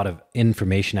have a lot of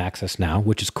information access now,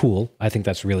 which is cool. I think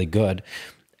that's really good,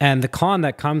 and the con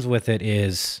that comes with it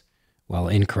is, well,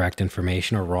 incorrect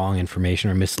information or wrong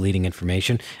information or misleading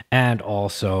information, and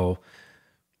also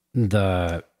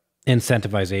the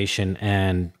incentivization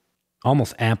and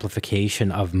almost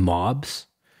amplification of mobs.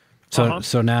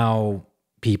 So now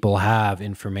people have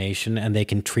information and they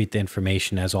can treat the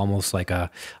information as almost like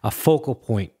a focal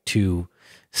point to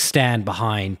stand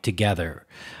behind together.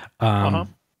 And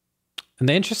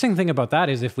the interesting thing about that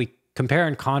is, if we compare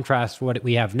and contrast what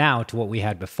we have now to what we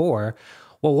had before,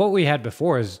 well, what we had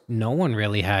before is no one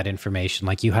really had information.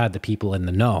 Like, you had the people in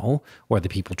the know, or the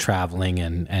people traveling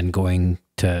and going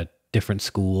to different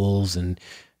schools and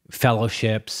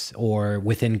fellowships, or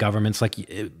within governments. Like,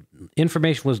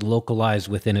 information was localized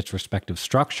within its respective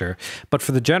structure. But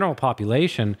for the general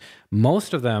population,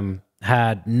 most of them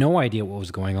had no idea what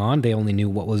was going on. They only knew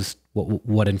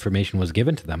what information was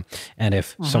given to them. And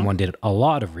if someone did a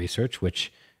lot of research,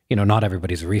 which, not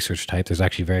everybody's a research type. There's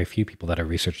actually very few people that are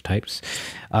research types.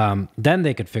 Then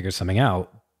they could figure something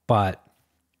out. But,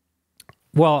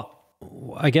 well,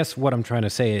 I guess what I'm trying to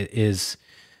say is,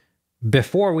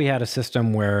 before we had a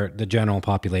system where the general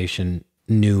population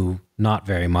knew not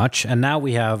very much, and now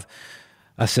we have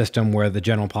a system where the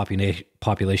general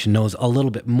population knows a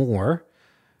little bit more.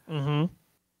 Mm-hmm.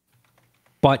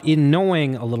 But in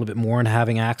knowing a little bit more and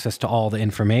having access to all the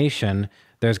information,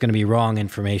 there's going to be wrong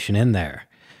information in there.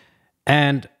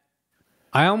 And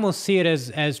I almost see it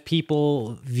as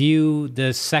people view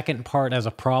the second part as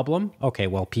a problem. Okay,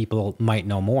 well, people might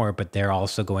know more, but they're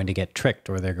also going to get tricked,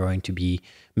 or they're going to be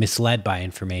misled by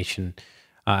information,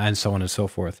 and so on and so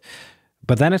forth.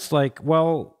 But then it's like,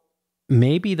 well,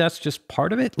 maybe that's just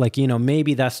part of it. Like,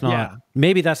 maybe that's not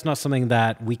something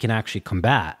that we can actually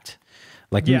combat.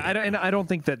 Like, I don't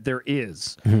think that there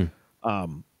is. Mm-hmm.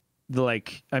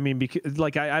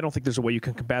 I don't think there's a way you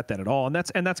can combat that at all. And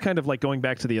that's kind of like going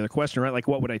back to the other question, right? Like,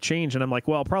 what would I change? And I'm like,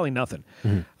 well, probably nothing,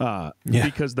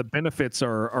 because the benefits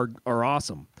are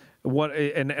awesome.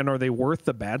 And are they worth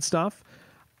the bad stuff?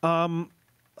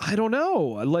 I don't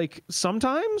know. Like,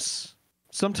 sometimes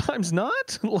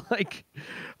not.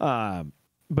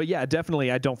 But yeah, definitely,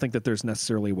 I don't think that there's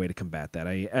necessarily a way to combat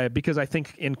that. Because I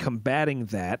think in combating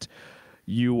that,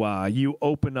 you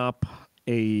open up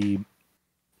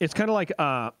it's kind of like,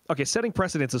 okay, setting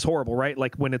precedents is horrible, right?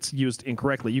 Like, when it's used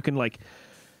incorrectly, you can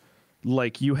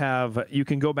you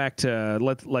can go back to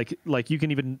you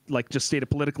can even just state it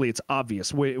politically. It's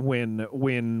obvious when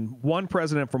one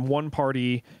president from one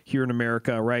party here in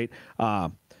America, right,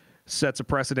 sets a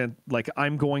precedent, like,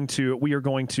 we are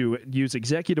going to use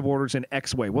executive orders in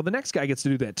X way. Well, the next guy gets to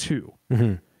do that too.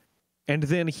 Mm-hmm. And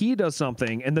then he does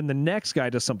something, and then the next guy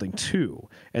does something too,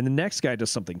 and the next guy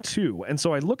does something too. And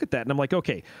so I look at that and I'm like,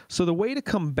 okay, so the way to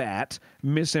combat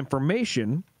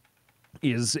misinformation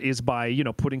is by,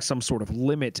 putting some sort of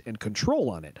limit and control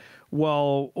on it.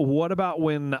 Well, what about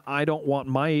when I don't want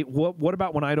what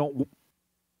about when I don't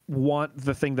want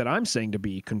the thing that I'm saying to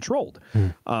be controlled?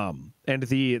 And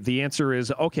the answer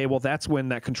is, okay, well, that's when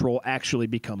that control actually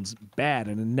becomes bad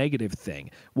and a negative thing.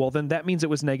 Well, then that means it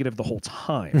was negative the whole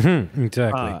time. Mm-hmm.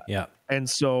 Exactly. Yeah. And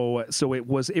so it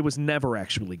was never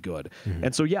actually good. Mm-hmm.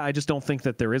 And so, yeah, I just don't think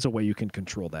that there is a way you can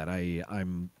control that.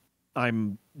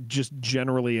 I'm just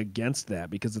generally against that,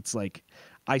 because it's like,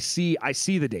 I see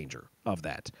the danger of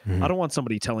that. Mm-hmm. I don't want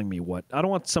somebody telling me what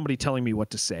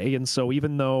to say. And so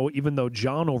even though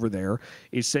John over there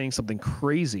is saying something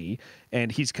crazy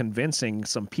and he's convincing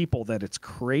some people that it's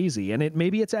crazy, and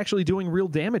maybe it's actually doing real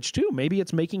damage too. Maybe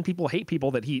it's making people hate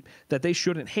people that they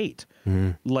shouldn't hate.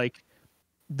 Mm-hmm. Like,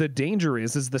 the danger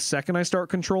is the second I start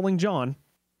controlling John,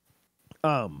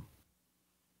 well,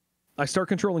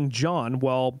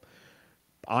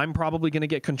 I'm probably going to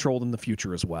get controlled in the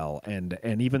future as well, and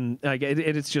even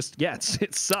it's just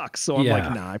it sucks. So I'm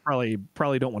like, nah, I probably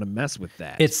don't want to mess with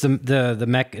that. It's it's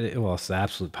the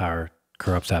absolute power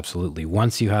corrupts absolutely.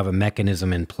 Once you have a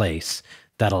mechanism in place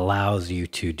that allows you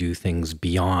to do things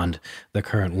beyond the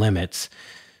current limits,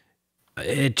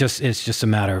 it's just a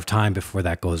matter of time before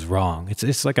that goes wrong.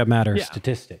 It's like a matter of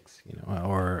statistics,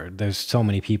 or there's so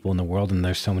many people in the world, and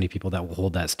there's so many people that will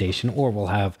hold that station or will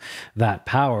have that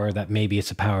power, that maybe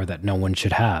it's a power that no one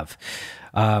should have.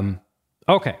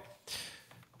 Okay.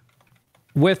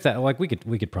 With that, like, we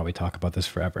could probably talk about this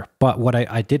forever, but what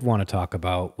I did want to talk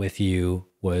about with you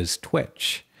was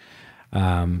Twitch,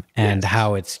 and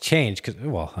how it's changed. Because,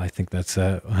 well, I think that's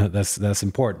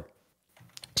important.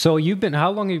 So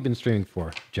how long have you been streaming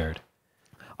for, Jared?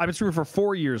 I've been streaming for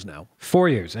 4 years now. 4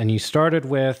 years, and you started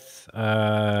with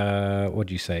what'd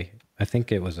you say? I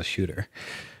think it was a shooter.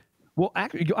 Well,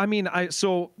 I mean,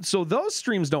 so those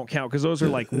streams don't count, because those are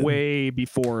like way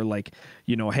before, like,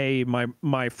 hey,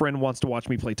 my friend wants to watch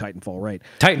me play Titanfall, right?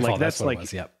 Titanfall, like, that's what it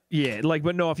was. Yep. Yeah, like,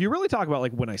 but no, if you really talk about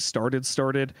like when I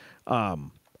started,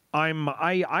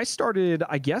 I started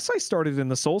in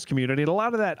the Souls community, and a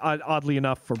lot of that, oddly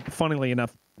enough, or funnily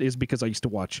enough, is because I used to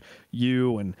watch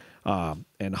you and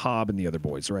Hob and the other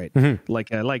boys, right?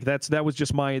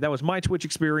 Mm-hmm. That was my Twitch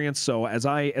experience. So as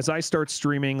I start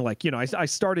streaming, like, I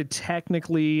started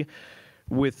technically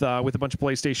with a bunch of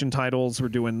PlayStation titles. We're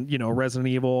doing, Resident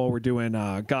Evil. We're doing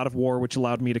God of War, which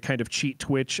allowed me to kind of cheat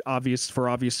Twitch, for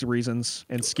obvious reasons,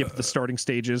 and skip the starting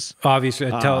stages. Obviously,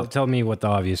 tell me what the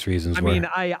obvious reasons were. I mean,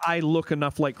 I look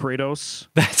enough like Kratos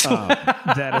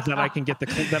that I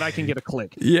can get a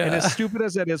click. Yeah. And as stupid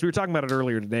as that is, we were talking about it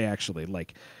earlier today, actually.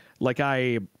 Like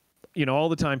I, all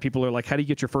the time people are like, "How do you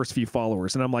get your first few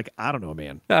followers?" And I'm like, I don't know,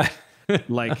 man.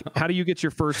 Like, how do you get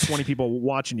your first 20 people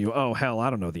watching you? Oh, hell, I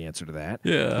don't know the answer to that.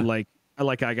 Yeah. Like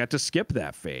I got to skip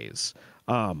that phase.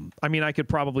 I mean, I could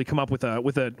probably come up with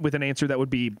an answer that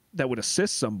would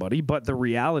assist somebody, but the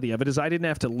reality of it is I didn't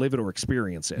have to live it or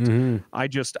experience it. I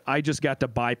just got to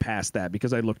bypass that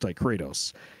because I looked like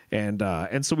Kratos,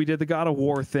 and so we did the God of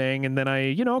War thing, and then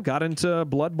I got into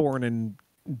Bloodborne and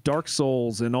Dark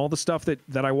Souls and all the stuff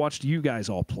that I watched you guys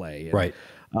all play. And, right.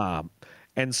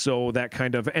 And so that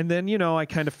kind of, and then I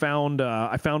kind of found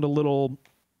a little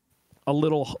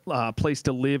place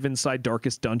to live inside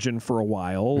Darkest Dungeon for a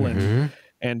while,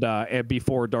 and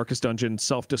before Darkest Dungeon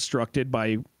self-destructed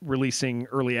by releasing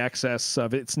early access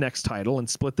of its next title and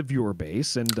split the viewer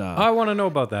base. And I want to know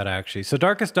about that actually. So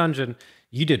Darkest Dungeon,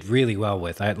 you did really well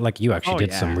with. You actually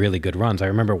did some really good runs. I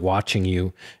remember watching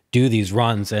you do these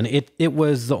runs, and it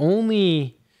was the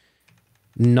only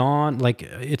it's an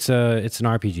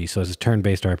RPG, so it's a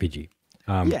turn-based RPG.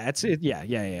 It's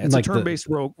like a turn-based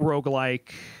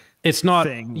roguelike. It's not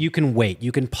thing. You can wait,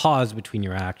 you can pause between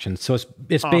your actions. So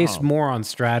it's based more on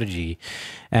strategy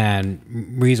and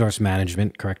resource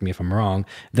management, correct me if I'm wrong,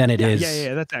 than it is.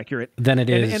 Yeah, that's accurate. Than it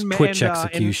is quick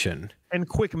execution. And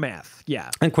quick math, yeah.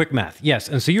 And quick math, yes.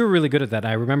 And so you were really good at that.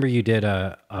 I remember you did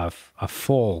a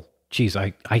full. Geez,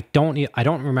 I don't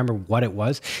remember what it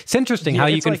was. It's interesting how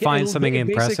you can find something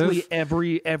impressive.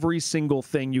 Basically, every single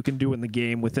thing you can do in the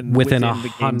game within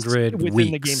 100 weeks.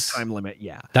 Within the game's time limit.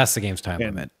 Yeah, that's the game's time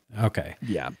limit. Okay.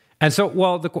 Yeah. And so,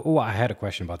 I had a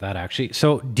question about that actually.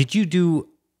 So, did you do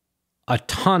a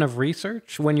ton of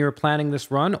research when you were planning this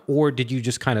run, or did you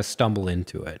just kind of stumble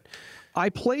into it? I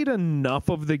played enough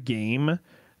of the game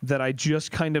that I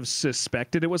just kind of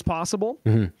suspected it was possible.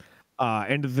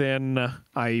 And then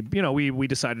we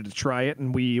decided to try it,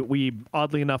 and we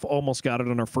oddly enough almost got it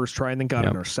on our first try and then got it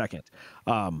on our second.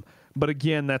 But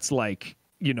again, that's like,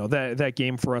 that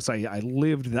game for us, I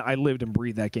lived and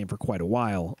breathed that game for quite a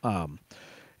while,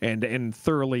 and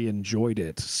thoroughly enjoyed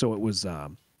it. So it was,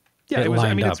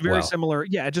 it's very similar.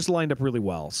 Yeah, it just lined up really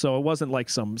well. So it wasn't like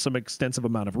some extensive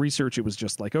amount of research. It was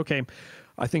just like, okay,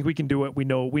 I think we can do it. We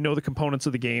know the components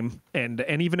of the game, and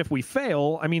even if we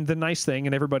fail, I mean, the nice thing,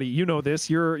 and everybody, this,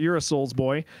 you're a Souls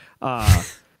boy.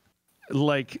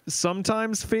 Like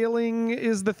sometimes failing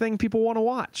is the thing people want to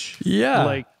watch. Yeah.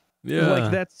 Like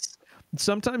that's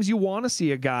sometimes you want to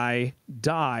see a guy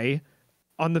die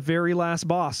on the very last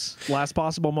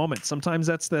possible moment. Sometimes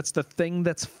that's the thing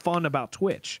that's fun about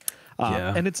Twitch.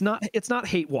 And it's not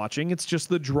hate watching. It's just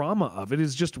the drama of it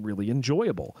is just really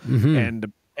enjoyable.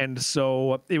 And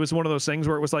so it was one of those things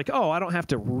where it was like, oh, I don't have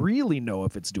to really know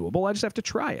if it's doable. I just have to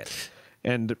try it.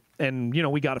 And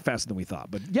we got it faster than we thought.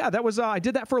 But yeah, that was I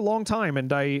did that for a long time,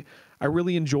 and I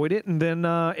really enjoyed it. And then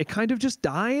it kind of just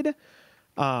died.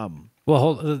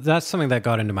 Well, that's something that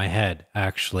got into my head,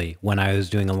 actually, when I was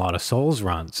doing a lot of Souls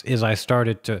runs, is I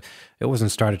started to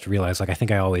realize, like, I think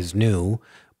I always knew,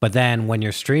 but then when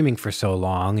you're streaming for so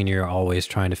long and you're always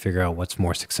trying to figure out what's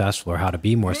more successful or how to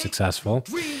be more successful,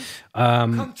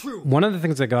 one of the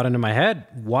things that got into my head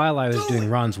while I was doing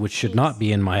runs, which should not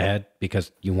be in my head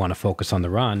because you want to focus on the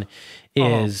run,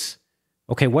 is,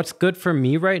 okay, what's good for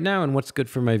me right now and what's good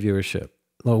for my viewership?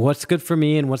 Well, what's good for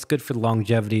me and what's good for the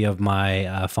longevity of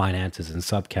my finances and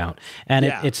sub count. And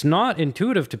it's not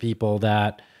intuitive to people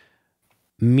that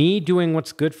me doing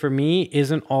what's good for me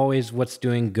isn't always what's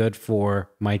doing good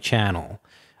for my channel.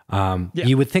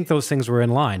 You would think those things were in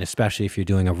line, especially if you're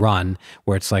doing a run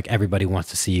where it's like everybody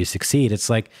wants to see you succeed. It's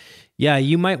like, yeah,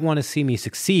 you might want to see me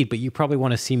succeed, but you probably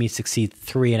want to see me succeed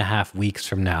 3.5 weeks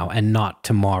from now and not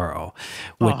tomorrow,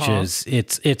 which is,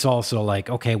 it's also like,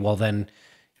 okay, well then,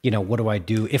 what do I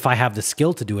do if I have the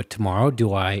skill to do it tomorrow?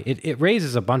 It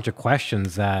raises a bunch of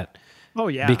questions that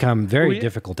become very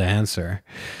difficult to answer.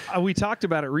 We talked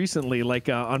about it recently, like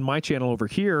on my channel over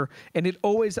here, and it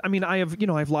always, I mean, I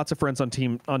have lots of friends on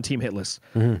Team Hitless.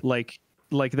 Like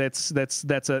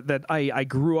I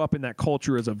grew up in that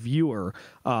culture as a viewer,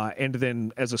 and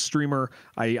then as a streamer,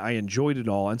 I enjoyed it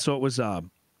all. And so it was,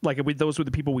 those were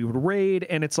the people we would raid,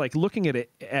 and it's like looking at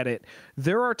it.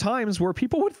 There are times where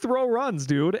people would throw runs,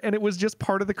 dude, and it was just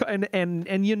part of the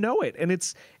and you know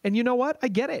what? I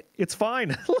get it. It's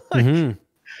fine.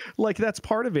 Like that's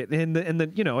part of it, and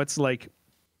then it's like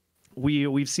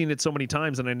we've seen it so many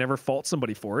times, and I never fault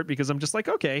somebody for it because I'm just like,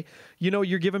 okay,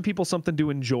 you're giving people something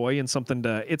to enjoy and something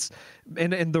to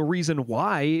and the reason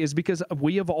why is because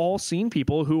we have all seen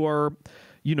people who are.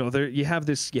 You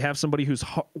have somebody who's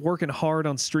working hard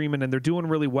on streaming and they're doing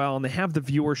really well and they have the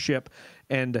viewership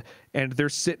and they're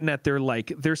sitting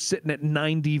at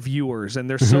 90 viewers and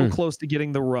they're so close to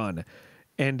getting the run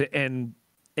and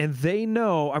they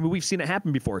know, I mean, we've seen it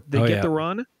happen before. They get the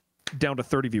run down to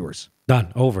 30 viewers.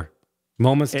 Done. Over.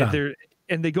 Moment's done.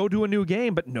 And they go do a new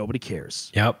game, but nobody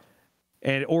cares. Yep.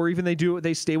 And or even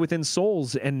they stay within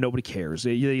souls and nobody cares.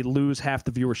 They lose half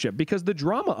the viewership because the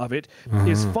drama of it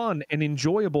is fun and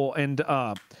enjoyable,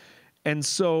 and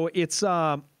so it's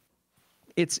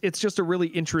just a really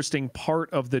interesting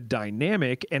part of the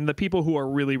dynamic, and the people who are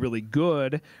really, really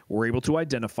good were able to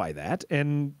identify that.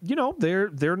 And, you know,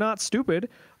 they're not stupid.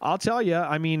 I'll tell you,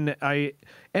 I mean,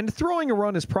 and throwing a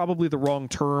run is probably the wrong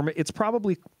term. It's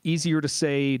probably easier to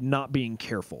say not being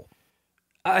careful.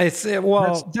 That's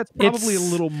probably a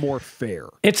little more fair.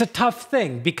 It's a tough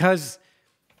thing because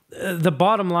the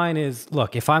bottom line is,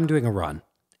 look, if I'm doing a run,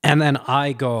 and then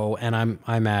I go and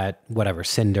I'm at whatever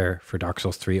Cinder for Dark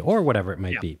Souls 3 or whatever it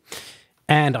might be.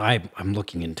 And I'm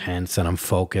looking intense and I'm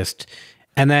focused.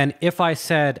 And then if I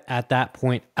said at that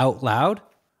point out loud,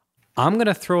 I'm going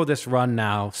to throw this run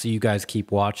now so you guys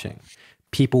keep watching,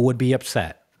 people would be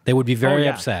upset. They would be very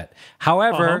upset.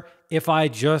 However, if I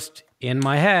just in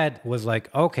my head was like,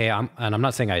 okay, and I'm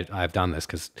not saying I've done this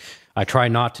because I try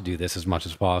not to do this as much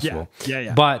as possible.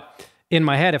 But in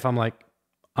my head, if I'm like,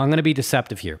 I'm going to be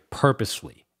deceptive here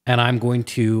purposefully, and I'm going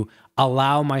to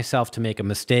allow myself to make a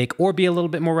mistake or be a little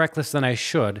bit more reckless than I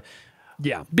should.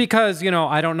 Yeah. Because, you know,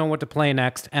 I don't know what to play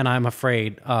next and I'm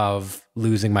afraid of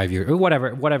losing my viewer or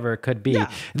whatever it could be. Yeah.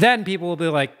 Then people will be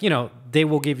like, you know, they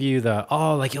will give you the,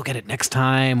 oh, like you'll get it next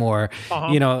time, or,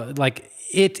 you know, like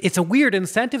it's a weird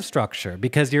incentive structure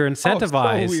because you're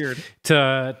incentivized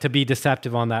to be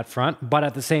deceptive on that front. But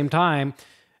at the same time,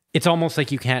 it's almost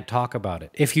like you can't talk about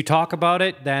it. If you talk about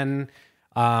it, then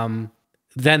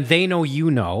they know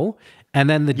you know, and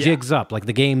then the jig's up, like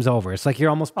the game's over. It's like you're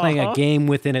almost playing a game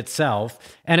within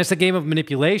itself, and it's a game of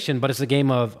manipulation, but it's a game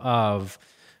of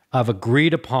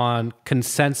agreed upon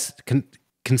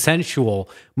consensual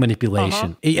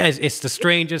manipulation. It's the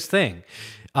strangest thing.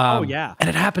 And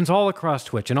it happens all across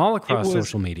Twitch and all across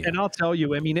social media. And I'll tell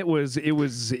you, I mean, it was.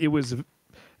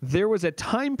 There was a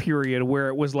time period where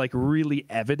it was like really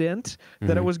evident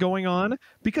that it was going on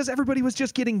because everybody was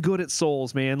just getting good at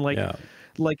Souls, man. Like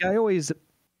I always,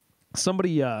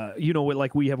 somebody, you know,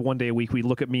 like we have one day a week, we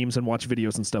look at memes and watch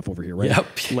videos and stuff over here, right?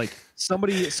 Yep. Like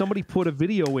somebody put a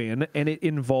video in and it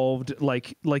involved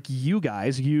like you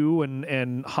guys, you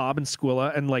and Hob and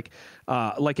Squilla and like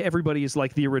everybody is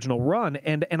like the original run.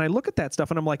 And I look at that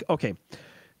stuff and I'm like, okay,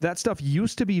 that stuff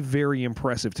used to be very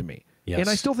impressive to me. Yes. And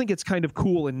I still think it's kind of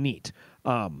cool and neat,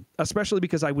 especially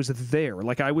because I was there.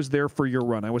 Like, I was there for your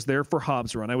run. I was there for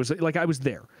Hobbs' run. I was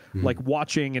there, like,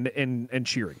 watching and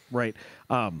cheering, right?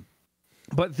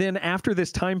 But then after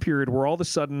this time period where all of a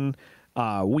sudden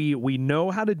we know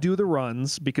how to do the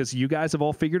runs because you guys have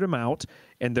all figured them out,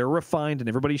 and they're refined, and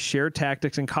everybody shared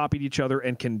tactics and copied each other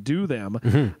and can do them,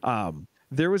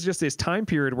 there was just this time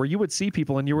period where you would see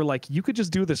people and you were like, you could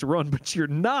just do this run, but you're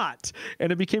not. And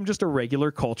it became just a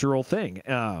regular cultural thing.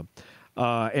 And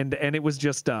it was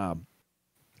just,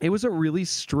 it was a really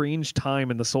strange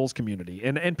time in the Souls community.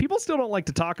 And people still don't like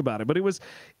to talk about it, but it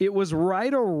was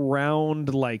right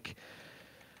around like,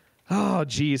 oh,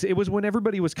 geez. It was when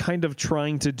everybody was kind of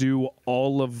trying to do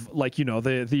all of, like, you know,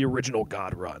 the original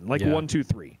God run, like 1, 2,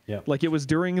 3. Yeah. Like it was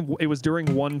during 1,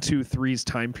 2, 3's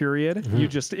time period.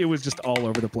 It was just all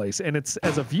over the place. And it's,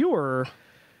 as a viewer,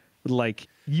 like,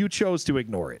 you chose to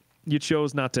ignore it. You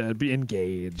chose not to be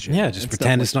engaged. Yeah, just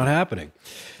pretend it's not happening.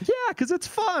 Yeah, because it's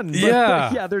fun. But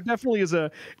yeah, there definitely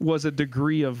was a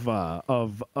degree of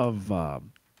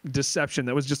deception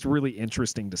that was just really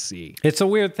interesting to see. It's a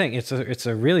weird thing. It's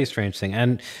a really strange thing,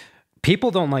 and people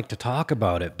don't like to talk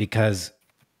about it because,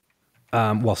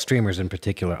 well, streamers in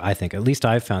particular, I think, at least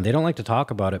I've found, they don't like to talk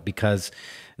about it because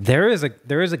there is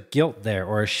a guilt there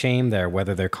or a shame there,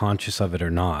 whether they're conscious of it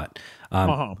or not.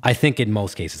 I think in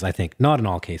most cases, I think not in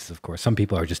all cases, of course. Some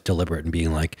people are just deliberate and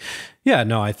being like, yeah,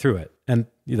 no, I threw it, and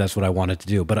that's what I wanted to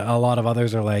do. But a lot of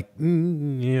others are like,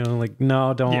 you know, like,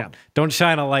 no, don't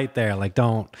shine a light there. Like,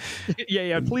 don't.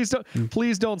 Yeah. Please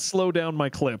don't slow down my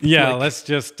clip. Yeah. Like, let's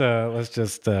just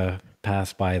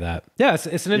pass by that. Yeah.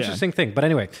 It's an interesting thing. But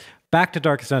anyway, back to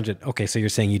Darkest Dungeon. Okay. So you're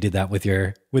saying you did that with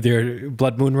your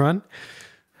Blood Moon run?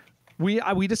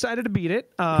 We decided to beat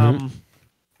it.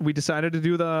 We decided to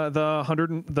do the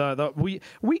 100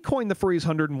 we coined the phrase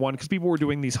 101 because people were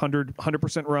doing these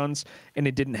 100% runs and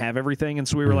it didn't have everything, and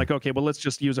so we were like, okay, well, let's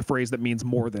just use a phrase that means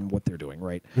more than what they're doing,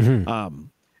 right?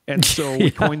 And so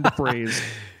we coined the phrase.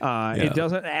 It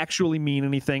doesn't actually mean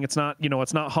anything. It's not, you know,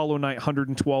 it's not Hollow Knight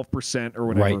 112% or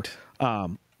whatever.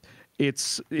 Right.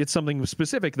 It's something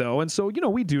specific though, and so, you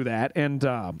know, we do that, and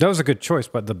that was a good choice.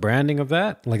 But the branding of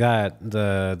that, like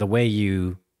the way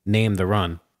you name the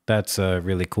run, that's a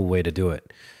really cool way to do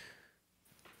it.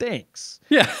 thanks.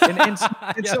 Yeah. And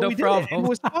Yeah, so no we did problem. it. It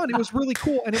was fun. It was really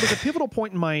cool. And it was a pivotal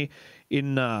point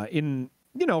in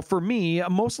for me,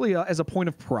 mostly as a point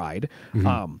of pride.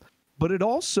 But it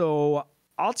also,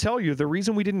 I'll tell you, the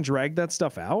reason we didn't drag that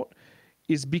stuff out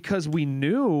is because we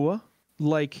knew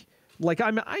I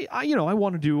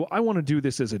want to do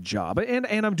this as a job,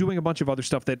 and I'm doing a bunch of other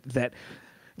stuff that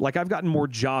like I've gotten more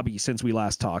jobby since we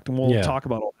last talked, and we'll talk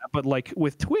about all that. But like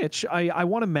with Twitch, I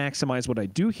want to maximize what I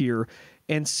do here,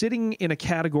 and sitting in a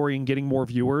category and getting more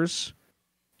viewers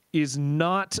is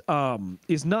not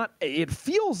it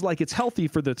feels like it's healthy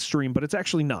for the stream, but it's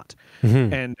actually not.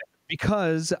 And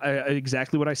because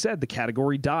exactly what I said, the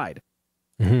category died.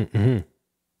 And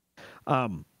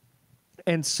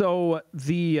so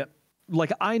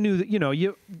I knew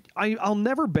that, I'll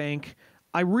never bank.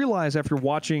 I realize after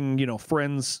watching,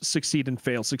 friends succeed and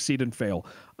fail,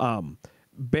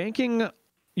 banking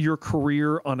your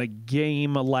career on a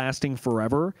game lasting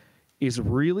forever is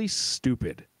really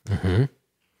stupid.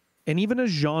 And even a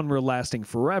genre lasting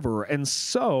forever. And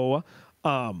so,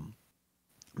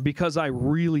 because I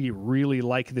really, really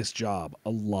like this job a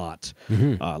lot,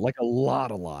 like a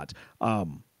lot,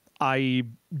 I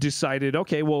decided,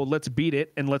 okay, well, let's beat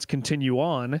it and let's continue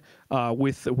on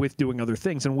with doing other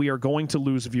things. And we are going to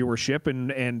lose viewership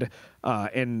and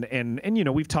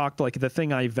we've talked, like, the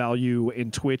thing I value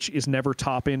in Twitch is never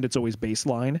top end, it's always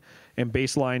baseline. And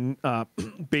baseline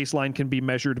can be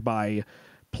measured by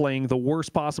playing the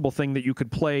worst possible thing that you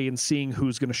could play and seeing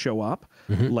who's going to show up.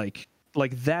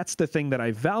 Like that's the thing that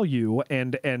I value,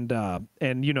 and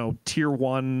tier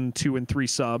 1, 2, and 3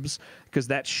 subs, because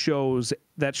that shows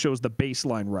the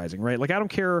baseline rising, right? Like I don't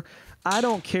care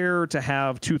to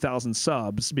have 2,000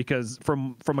 subs because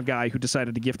from a guy who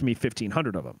decided to gift me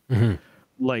 1,500 of them,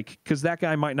 like, because that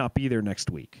guy might not be there next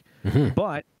week.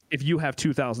 But if you have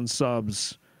 2,000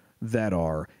 subs that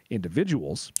are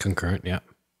individuals, concurrent,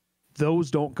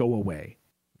 those don't go away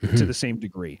to the same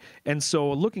degree. And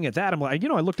so looking at that, I'm like,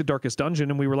 I looked at Darkest Dungeon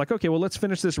and we were like, okay, well, let's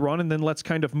finish this run and then let's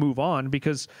kind of move on,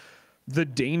 because the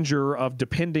danger of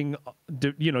depending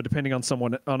on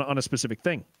someone on a specific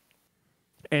thing.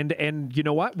 And you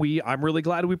know what? I'm really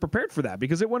glad we prepared for that,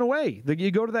 because it went away.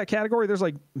 You go to that category, there's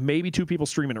like maybe 2 people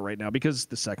streaming it right now, because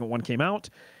the second one came out.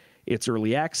 It's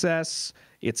early access.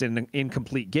 It's an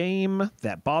incomplete game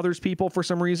that bothers people for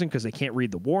some reason because they can't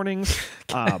read the warnings.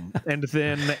 And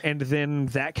then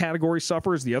that category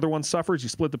suffers. The other one suffers. You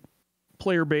split the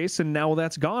player base, and now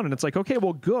that's gone. And it's like, okay,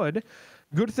 well, good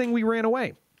thing we ran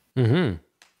away.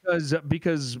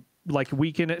 Because like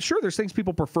we can, sure, there's things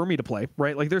people prefer me to play,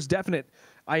 right? Like there's definite.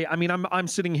 I mean, I'm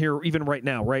sitting here even right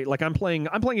now, right? Like I'm playing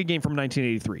a game from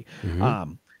 1983.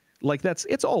 Like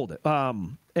it's old.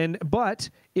 But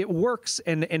it works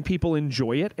and people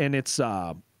enjoy it, and it's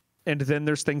and then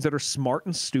there's things that are smart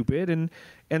and stupid,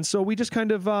 and so we just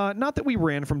kind of not that we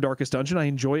ran from Darkest Dungeon. I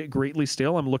enjoy it greatly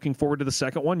still. I'm looking forward to the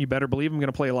second one. You better believe I'm going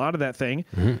to play a lot of that thing.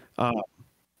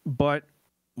 But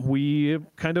we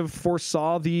kind of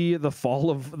foresaw the fall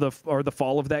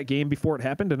of that game before it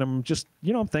happened, and I'm just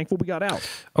I'm thankful we got out.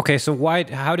 Okay, so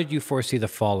how did you foresee the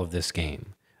fall of this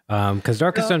game? Because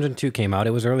Darkest Dungeon 2 came out. It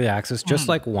was early access, just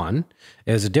like 1.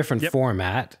 It was a different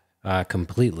format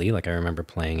completely. Like I remember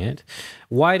playing it.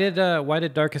 Why did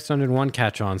Darkest Dungeon 1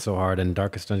 catch on so hard and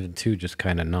Darkest Dungeon 2 just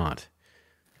kind of not?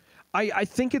 I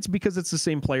think it's because it's the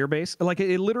same player base. Like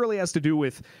it literally has to do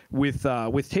with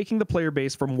taking the player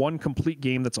base from one complete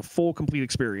game that's a full complete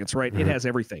experience, right? It has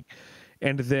everything,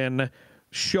 and then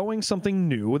showing something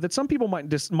new that some people might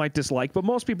dislike, but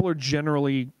most people are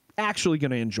generally actually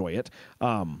going to enjoy it.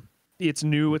 It's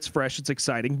new, it's fresh, it's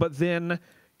exciting, but then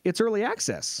it's early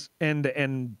access,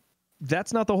 and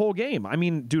that's not the whole game. I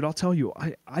mean, dude, I'll tell you,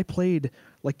 I played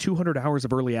like 200 hours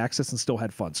of early access and still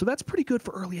had fun. So that's pretty good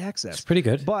for early access. It's pretty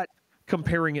good. But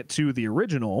comparing it to the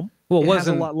original, well, it has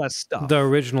a lot less stuff. The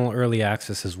original early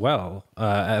access as well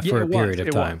for a period of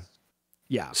time.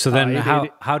 Yeah. So then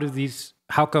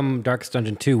how come Darkest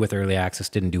Dungeon 2 with early access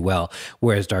didn't do well,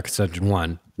 whereas Darkest Dungeon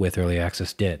 1 with early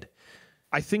access did?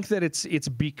 I think that it's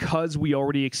because we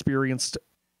already experienced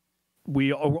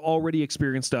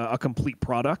a complete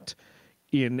product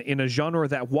in a genre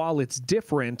that, while it's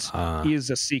different, is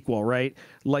a sequel, right?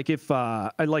 Like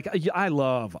I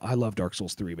love Dark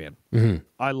Souls 3, man.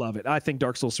 I love it. I think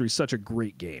Dark Souls 3 is such a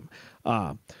great game.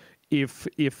 If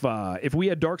we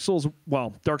had Dark Souls,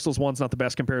 well, Dark Souls 1's not the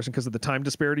best comparison because of the time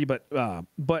disparity, but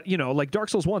like Dark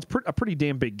Souls 1's a pretty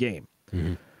damn big game.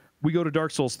 We go to Dark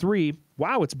Souls 3.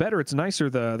 Wow, it's better. It's nicer.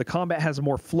 The combat has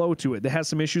more flow to it. It has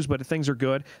some issues, but things are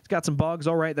good. It's got some bugs.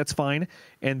 All right, that's fine.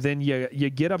 And then you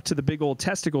get up to the big old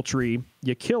testicle tree.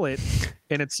 You kill it,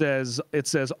 and it says,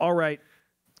 all right,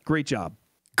 great job.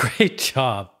 Great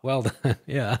job. Well done.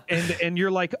 Yeah. And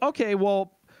you're like, okay,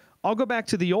 well, I'll go back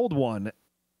to the old one.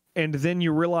 And then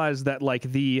you realize that like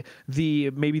the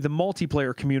maybe the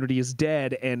multiplayer community is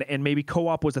dead, and maybe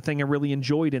co-op was a thing I really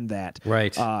enjoyed in that.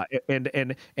 Right.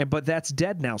 And but that's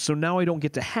dead now. So now I don't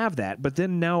get to have that. But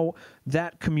then now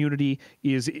that community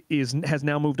has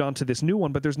now moved on to this new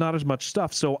one, but there's not as much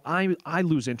stuff. So I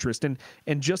lose interest, and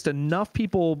just enough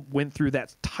people went through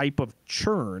that type of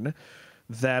churn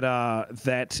that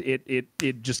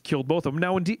it just killed both of them.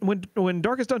 Now when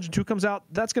Darkest Dungeon 2 comes out,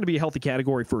 that's going to be a healthy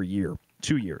category for a year,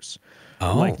 2 years.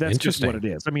 Oh, like that's just interesting. what it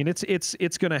is. I mean,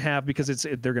 it's going to have, because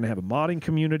they're going to have a modding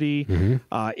community.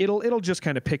 It'll just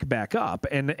kind of pick back up,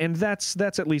 and that's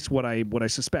at least what I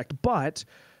suspect. But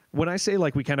when I say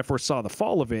like we kind of foresaw the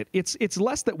fall of it, it's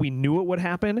less that we knew it would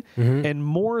happen, and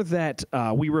more that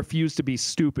we refused to be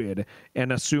stupid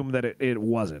and assume that it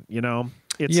wasn't. You know,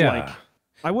 it's like.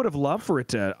 I would have loved for it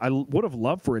to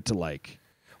like.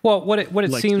 Well, what it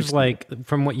like seems like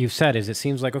from what you've said is it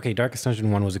seems like, okay, Darkest Dungeon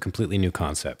 1 was a completely new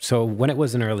concept. So when it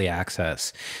was in early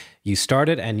access, you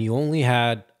started and you only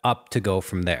had up to go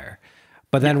from there.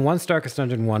 But then once Darkest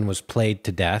Dungeon 1 was played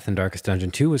to death and Darkest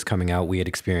Dungeon 2 was coming out, we had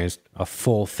experienced a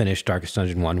full finished Darkest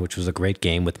Dungeon 1, which was a great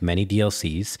game with many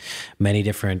DLCs, many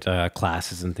different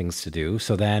classes and things to do.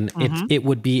 So then it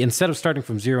would be, instead of starting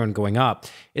from 0 and going up,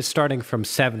 it's starting from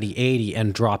 70, 80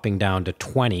 and dropping down to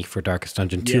 20 for Darkest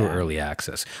Dungeon 2 early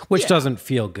access, which doesn't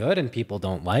feel good and people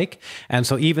don't like. And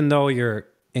so even though you're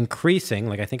increasing,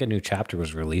 like I think a new chapter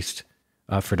was released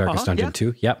for Darkest Dungeon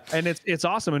 2. Yep. And it's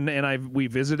awesome. And we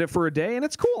visited it for a day, and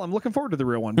it's cool. I'm looking forward to the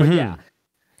real one. But yeah.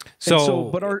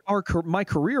 But my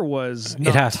career was not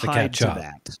it has to tied catch up.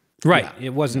 That. Right. Yeah.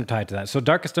 It wasn't tied to that. So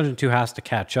Darkest Dungeon 2 has to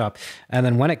catch up. And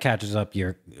then when it catches up,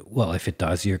 if it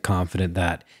does, you're confident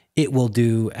that it will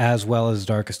do as well as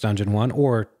Darkest Dungeon 1,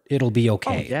 or it'll be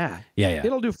okay. Oh, yeah. Yeah.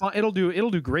 It'll do fine. It'll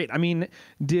do great. I mean,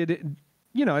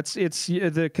 it's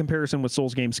the comparison with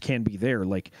Souls games can be there.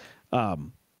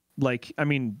 I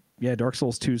mean, yeah, Dark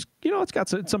Souls 2's, it's got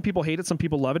some people hate it, some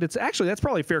people love it. It's actually, that's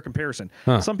probably a fair comparison.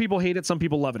 Some people hate it, some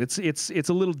people love it. It's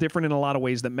a little different in a lot of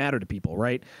ways that matter to people,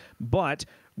 right? But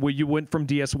when you went from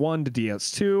DS1 to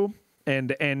DS2,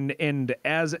 and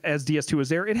as DS2 was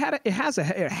there, it had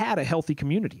a healthy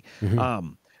community.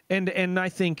 And I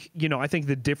think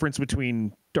the difference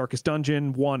between Darkest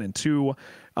Dungeon 1 and 2,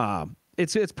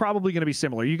 it's probably going to be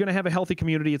similar. You're going to have a healthy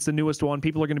community. It's the newest one.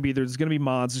 People are going to be there. There's going to be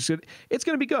mods. It's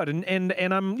going to be good.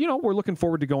 And I'm, we're looking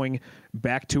forward to going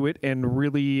back to it and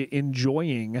really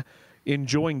enjoying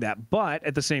that. But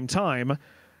at the same time,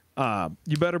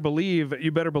 you better believe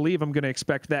I'm going to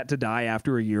expect that to die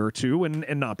after a year or two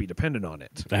and not be dependent on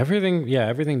it.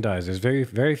 Everything dies. There's very,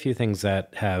 very few things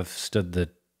that have stood the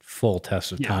full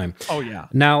test of time. Oh yeah.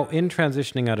 Now, in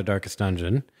transitioning out of Darkest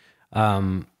Dungeon,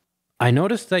 I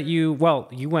noticed that you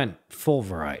went full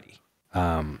variety.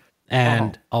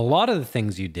 And a lot of the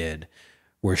things you did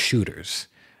were shooters.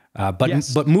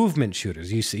 But movement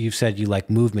shooters. You've said you like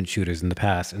movement shooters in the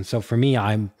past. And so for me,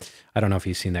 I don't know if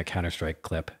you've seen that Counter-Strike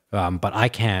clip, but I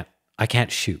can't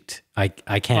shoot. I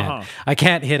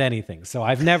can't hit anything. So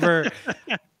I've never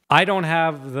I don't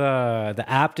have the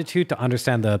aptitude to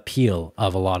understand the appeal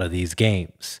of a lot of these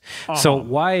games. So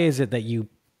why is it that you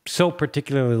so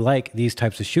particularly like these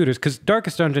types of shooters? Because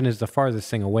Darkest Dungeon is the farthest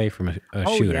thing away from a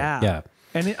shooter. Yeah.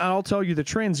 And I'll tell you, the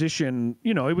transition,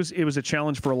 it was a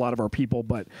challenge for a lot of our people,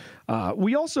 but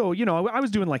we also, I was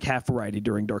doing like half variety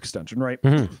during Darkest Dungeon, right?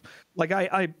 Like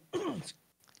I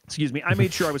excuse me, I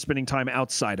made sure I was spending time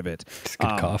outside of it. It's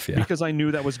good cough, yeah. Because I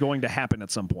knew that was going to happen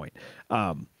at some point.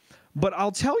 But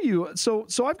I'll tell you, so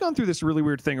I've gone through this really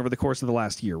weird thing over the course of the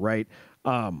last year, right?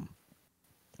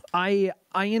 I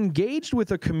engaged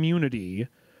with a community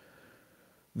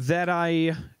that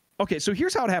okay, so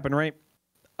here's how it happened, right?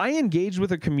 I engaged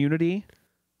with a community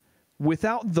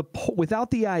without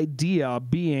the idea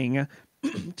being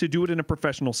to do it in a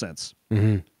professional sense.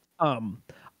 I'm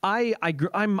I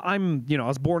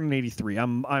was born in '83.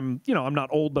 I'm not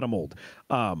old, but I'm old.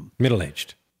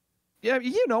 Middle-aged. Yeah,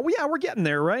 we're getting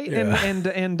there, right?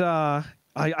 Yeah.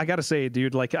 I gotta say,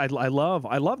 dude, like I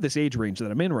love this age range that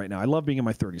I'm in right now. I love being in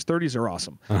my 30s. 30s are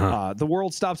awesome. The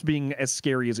world stops being as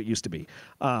scary as it used to be.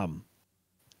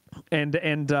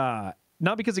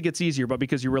 Not because it gets easier, but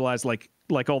because you realize like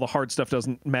all the hard stuff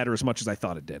doesn't matter as much as I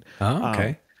thought it did. Oh,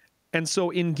 okay. And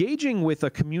so engaging with a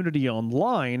community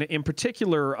online, in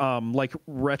particular, like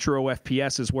retro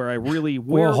FPS, is where I really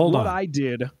I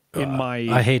did in my.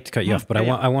 I hate to cut you off, but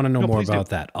I want to know more about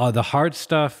that. The hard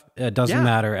stuff doesn't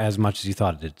matter as much as you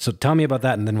thought it did. So tell me about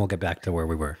that, and then we'll get back to where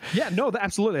we were. Yeah, no,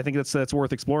 absolutely. I think that's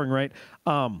worth exploring, right?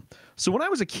 So when I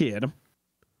was a kid,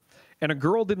 and a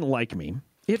girl didn't like me,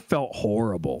 it felt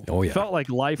horrible. Oh, yeah. It felt like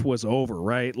life was over,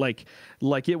 right? Like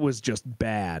it was just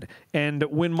bad. And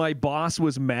when my boss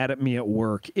was mad at me at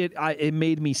work, it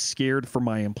made me scared for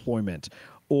my employment.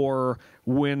 Or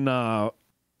when I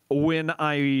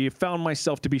found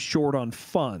myself to be short on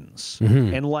funds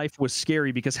and life was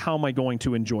scary because how am I going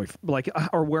to enjoy,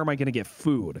 or where am I going to get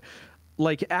food?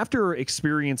 Like, after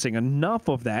experiencing enough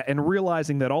of that and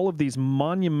realizing that all of these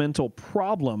monumental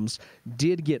problems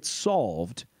did get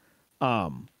solved,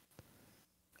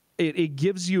 it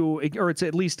gives you, or it's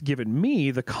at least given me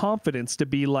the confidence to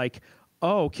be like,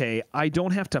 oh, okay, I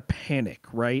don't have to panic,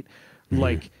 right?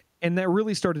 Like, and that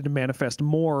really started to manifest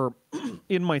more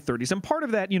in my 30s. And part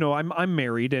of that, I'm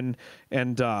married, and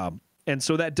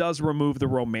so that does remove the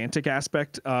romantic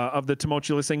aspect of the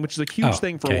tumultuous thing, which is a huge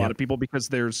thing for a lot of people, because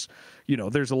there's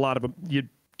a lot of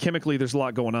chemically, there's a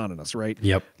lot going on in us, right?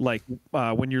 Yep. Like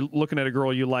when you're looking at a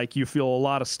girl you like, you feel a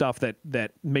lot of stuff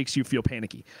that makes you feel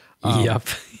panicky. Yep.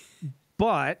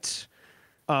 But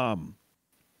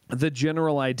the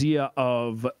general idea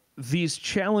of these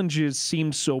challenges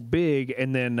seem so big,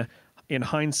 and then in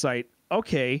hindsight,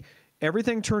 okay,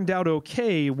 everything turned out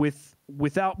okay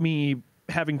without me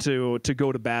having to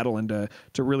go to battle and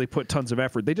to really put tons of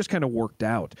effort. They just kind of worked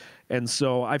out. And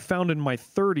so I found in my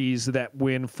 30s that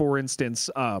when, for instance,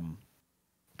 I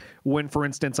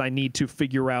need to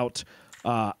figure out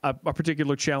a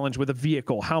particular challenge with a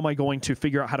vehicle, how am I going to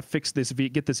figure out how to fix this,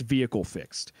 get this vehicle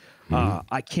fixed?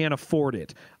 I can't afford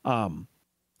it.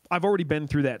 I've already been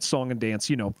through that song and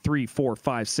dance, 3, 4,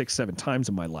 5, 6, 7 times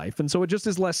in my life. And so it just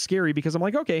is less scary because I'm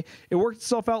like, okay, it worked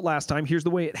itself out last time. Here's the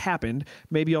way it happened.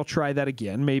 Maybe I'll try that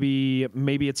again. Maybe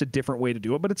it's a different way to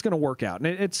do it, but it's going to work out. And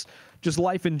it's just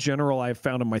life in general, I've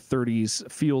found in my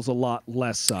 30s feels a lot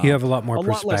less. You have a lot more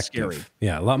perspective. Lot less scary.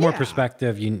 Yeah, a lot more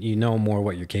perspective. You know more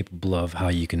what you're capable of, how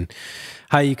you can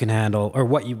handle, or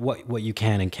what you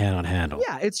can and cannot handle.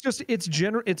 Yeah, it's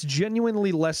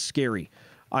genuinely less scary.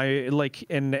 It's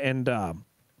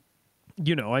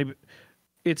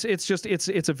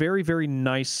a very, very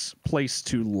nice place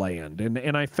to land.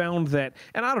 And I found that,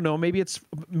 and I don't know, maybe it's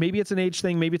an age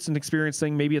thing, maybe it's an experience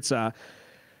thing, maybe it's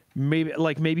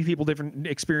maybe people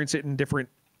experience it in different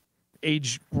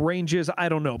age ranges. I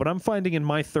don't know, but I'm finding in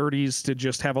my 30s to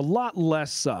just have a lot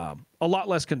less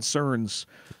concerns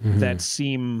that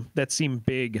seem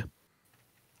big.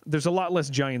 There's a lot less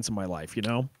giants in my life,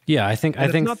 Yeah, I think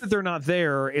it's not that they're not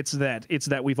there. It's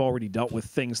that we've already dealt with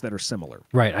things that are similar.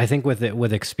 Right. I think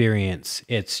with experience,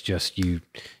 it's just you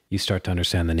start to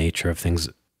understand the nature of things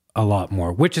a lot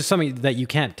more, which is something that you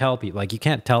can't tell people. Like, you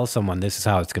can't tell someone this is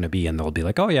how it's going to be, and they'll be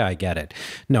like, "Oh yeah, I get it."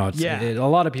 No, a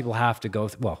lot of people have to go.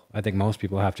 I think most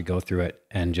people have to go through it,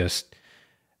 and just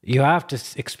you have to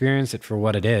experience it for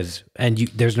what it is, and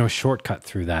there's no shortcut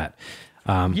through that.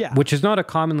 Which is not a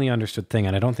commonly understood thing,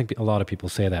 and I don't think a lot of people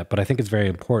say that, but I think it's very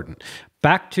important.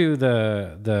 Back to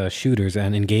the shooters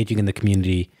and engaging in the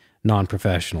community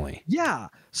non-professionally. Yeah.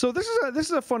 So this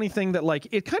is a funny thing that, like,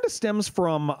 it kind of stems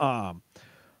from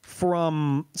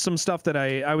some stuff that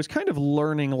I was kind of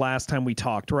learning last time we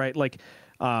talked, right? Like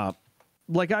I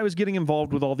was getting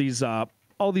involved with all these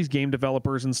game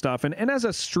developers and stuff. And as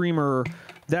a streamer,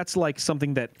 that's like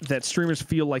something that streamers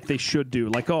feel like they should do.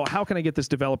 Like, oh, how can I get this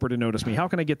developer to notice me? How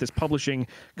can I get this publishing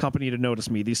company to notice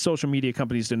me? These social media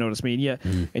companies to notice me?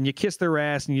 And you kiss their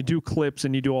ass and you do clips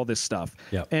and you do all this stuff.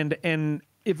 Yep. And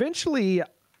eventually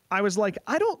I was like,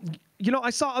 I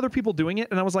saw other people doing it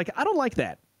and I was like, I don't like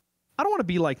that. I don't want to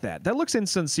be like that. That looks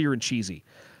insincere and cheesy.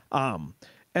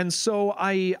 And so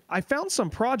I found some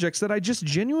projects that I just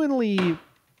genuinely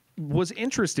was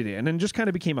interested in and just kind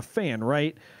of became a fan,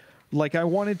 right? Like, I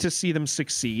wanted to see them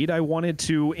succeed. I wanted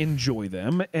to enjoy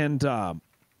them. And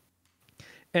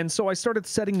so I started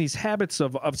setting these habits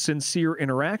of sincere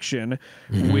interaction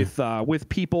with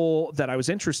people that I was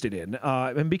interested in,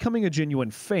 and becoming a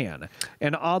genuine fan.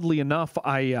 And oddly enough,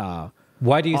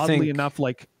 why do you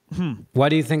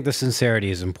think the sincerity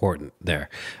is important there?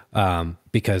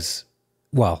 Because,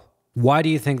 why do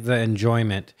you think the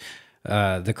enjoyment,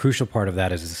 the crucial part of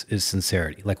that is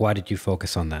sincerity? Like, why did you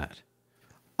focus on that?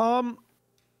 I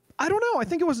don't know. I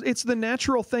think it's the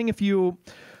natural thing. If you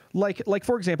like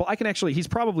for example, he's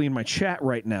probably in my chat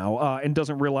right now, and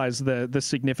doesn't realize the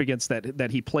significance that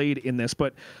he played in this.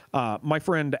 But my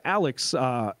friend Alex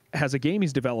has a game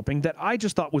he's developing that I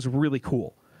just thought was really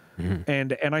cool.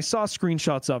 And I saw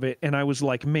screenshots of it and I was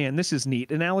like, man, this is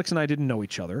neat. And Alex and I didn't know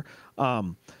each other.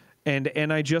 And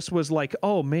I just was like,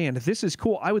 oh man, this is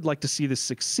cool. I would like to see this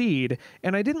succeed.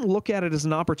 And I didn't look at it as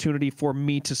an opportunity for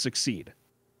me to succeed.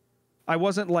 I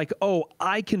wasn't like, oh,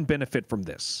 I can benefit from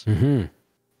this.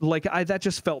 like that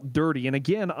just felt dirty. And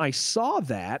again, I saw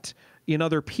that in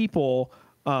other people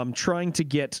trying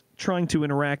to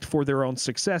interact for their own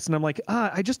success. And I'm like,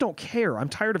 I just don't care. I'm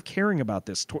tired of caring about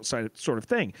this sort of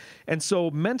thing. And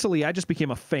so mentally, I just became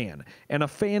a fan, and a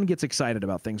fan gets excited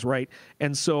about things, right?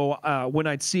 And so when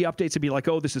I'd see updates and be like,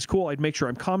 oh, this is cool, I'd make sure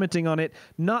I'm commenting on it,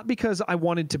 not because I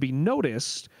wanted to be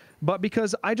noticed, but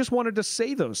because I just wanted to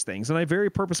say those things. And I very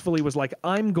purposefully was like,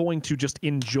 I'm going to just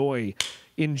enjoy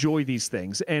these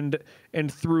things. And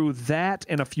through that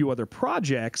and a few other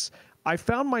projects, I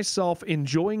found myself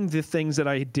enjoying the things that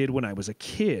I did when I was a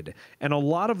kid. And a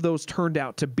lot of those turned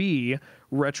out to be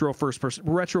retro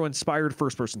inspired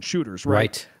first person shooters,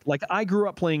 right? Like I grew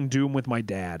up playing Doom with my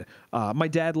dad. My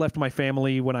dad left my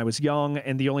family when I was young,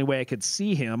 and the only way I could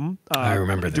see him I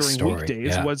remember this during story.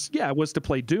 weekdays was to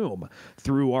play Doom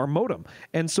through our modem.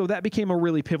 And so that became a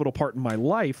really pivotal part in my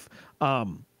life.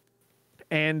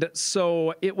 And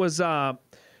so it was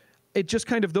it just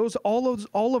kind of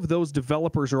all of those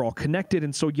developers are all connected,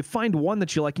 and so you find one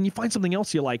that you like and you find something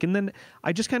else you like. And then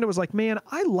I just kind of was like, man,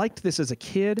 I liked this as a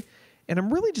kid, and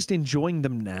I'm really just enjoying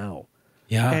them now.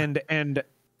 Yeah.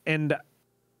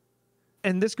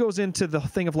 And this goes into the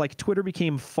thing of like Twitter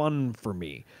became fun for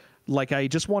me. Like I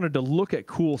just wanted to look at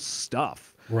cool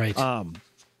stuff. Right. And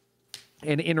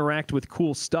interact with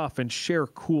cool stuff and share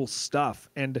cool stuff.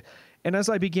 And as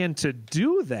I began to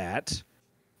do that,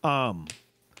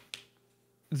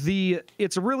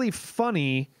 it's really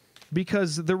funny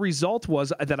because the result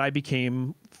was that I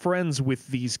became friends with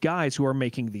these guys who are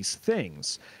making these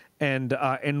things, and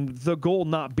the goal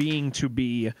not being to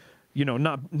be,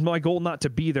 not my goal not to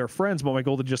be their friends, but my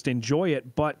goal to just enjoy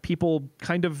it. But people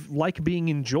kind of like being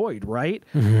enjoyed, right?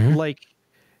 Mm-hmm. Like,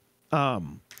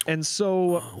 and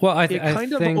so it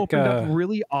kind of opened up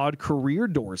really odd career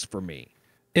doors for me.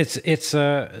 There's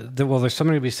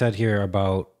something to be said here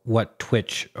about what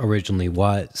Twitch originally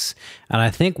was. And I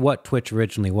think what Twitch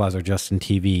originally was, or Justin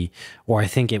TV, or I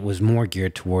think it was more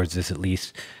geared towards this at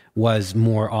least, was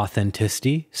more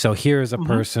authenticity. So here's a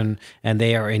person and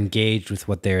they are engaged with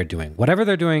what they're doing. Whatever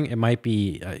they're doing, it might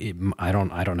be, I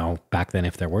don't know back then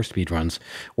if there were speedruns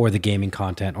or the gaming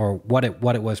content or what it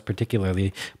was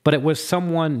particularly, but it was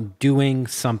someone doing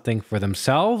something for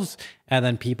themselves, and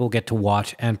then people get to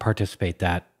watch and participate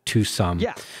that to some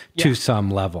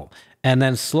level. And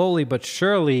then slowly but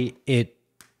surely it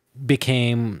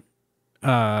became,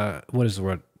 what is the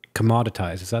word?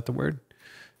 Commoditized. Is that the word?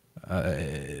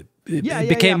 It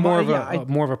became more of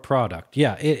a product.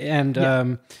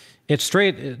 It's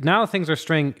straight. Now things are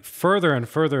straying further and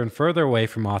further and further away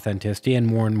from authenticity and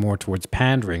more towards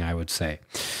pandering, I would say.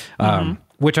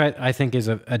 Which I think is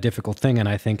a difficult thing. And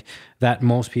I think that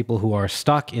most people who are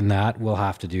stuck in that will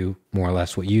have to do more or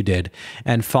less what you did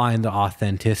and find the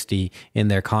authenticity in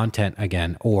their content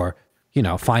again, or,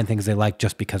 find things they like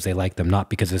just because they like them, not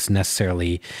because it's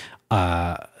necessarily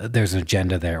there's an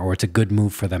agenda there or it's a good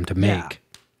move for them to make.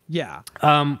 Yeah.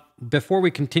 Before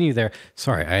we continue there,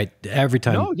 sorry, every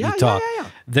time you talk,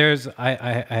 there's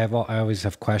I always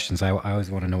have questions. I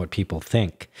always want to know what people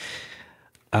think.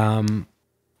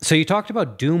 So you talked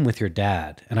about Doom with your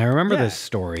dad, and I remember this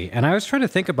story, and I was trying to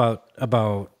think about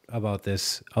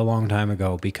this a long time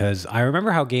ago, because I remember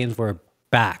how games were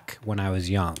back when I was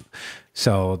young.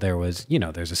 So there was,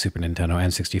 there's a Super Nintendo,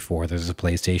 N64, there's a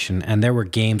PlayStation, and there were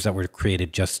games that were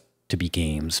created just to be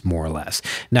games, more or less.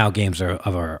 Now games are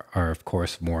of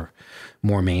course more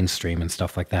mainstream and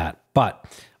stuff like that. But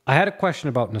I had a question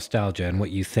about nostalgia and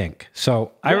what you think.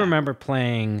 So I remember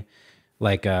playing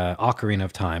like Ocarina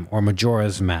of Time or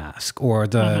Majora's Mask or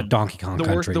the Donkey Kong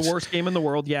Country. The worst game in the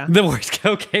world, yeah. The worst,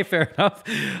 okay, fair enough.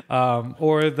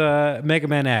 Or the Mega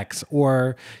Man X,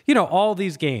 or, all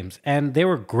these games. And they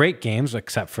were great games,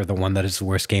 except for the one that is the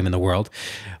worst game in the world.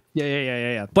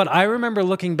 Yeah. But I remember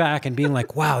looking back and being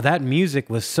like, wow, that music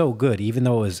was so good, even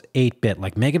though it was 8-bit.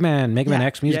 Like Mega Man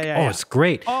X music, it's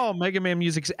great. Oh, Mega Man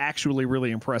music's actually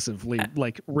really impressively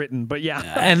written, but yeah.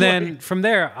 And then from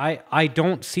there, I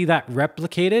don't see that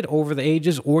replicated over the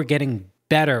ages or getting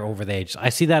better over the ages. I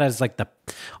see that as like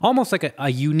almost like a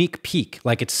unique peak,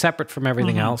 like it's separate from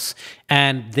everything else,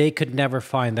 and they could never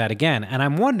find that again. And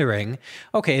I'm wondering,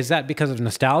 okay, is that because of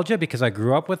nostalgia, because I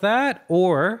grew up with that,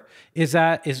 or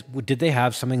did they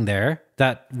have something there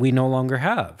that we no longer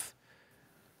have?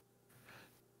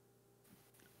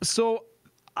 This is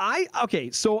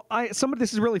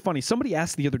really funny. Somebody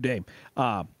asked the other day,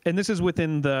 and this is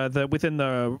within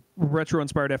the retro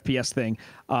inspired FPS thing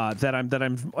that I'm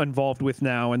involved with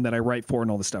now and that I write for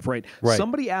and all this stuff, right?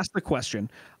 Somebody asked the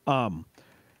question, do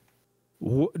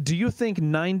you think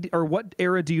what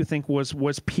era do you think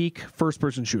was peak first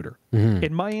person shooter?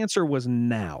 And my answer was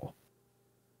now.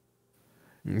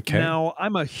 Okay. Now,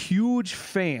 I'm a huge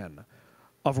fan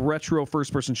of retro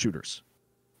first-person shooters.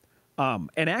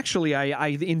 And actually, I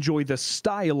enjoy the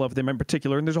style of them in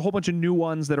particular. And there's a whole bunch of new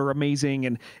ones that are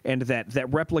amazing and that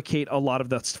replicate a lot of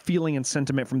the feeling and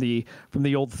sentiment from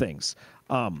the old things.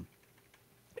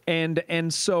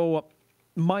 And so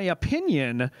my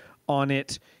opinion on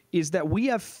it is that we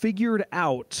have figured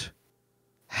out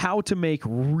how to make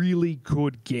really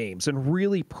good games and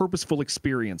really purposeful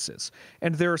experiences.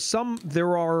 And there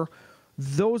are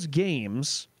those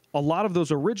games, a lot of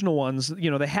those original ones, you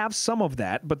know, they have some of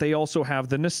that, but they also have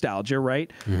the nostalgia,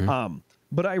 right?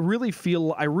 But I really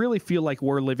feel like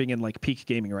we're living in like peak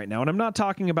gaming right now. And I'm not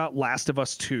talking about Last of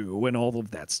Us 2 and all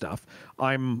of that stuff.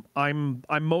 I'm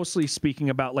mostly speaking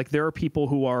about like there are people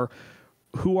who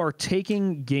are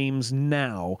taking games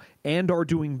now and are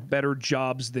doing better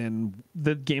jobs than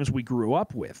the games we grew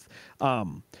up with.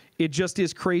 It just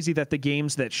is crazy that the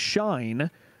games that shine,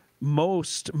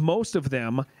 most of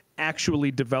them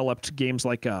actually developed games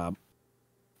like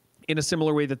in a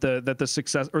similar way that the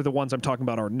success or the ones I'm talking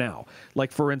about are now.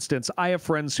 Like for instance, I have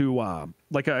friends who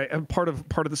part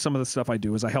of some of the stuff I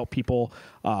do is I help people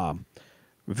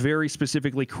very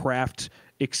specifically craft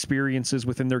experiences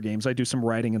within their games. I do some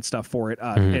writing and stuff for it,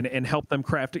 and help them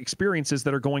craft experiences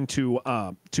that are going to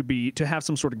have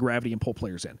some sort of gravity and pull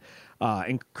players in,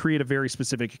 and create a very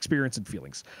specific experience and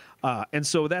feelings. And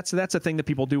so that's a thing that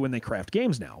people do when they craft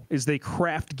games now, is they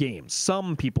craft games.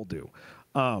 Some people do.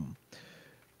 And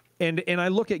I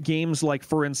look at games like,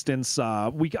 for instance,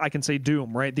 I can say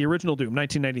Doom, right? The original Doom,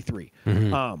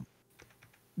 1993.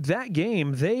 That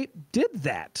game, they did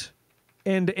that.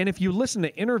 And if you listen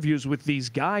to interviews with these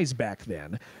guys back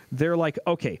then, they're like,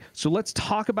 okay, so let's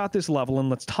talk about this level, and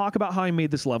let's talk about how I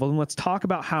made this level, and let's talk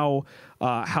about how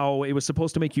it was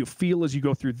supposed to make you feel as you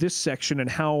go through this section, and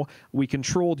how we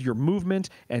controlled your movement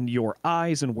and your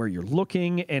eyes and where you're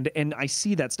looking, and I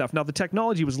see that stuff. Now, the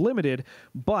technology was limited,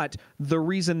 but the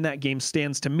reason that game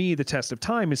stands to me the test of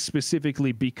time is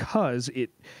specifically because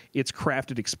it's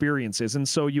crafted experiences. And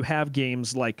so you have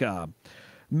games like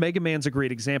Mega Man's a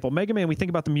great example. Mega Man, we think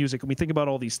about the music and we think about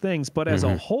all these things, but as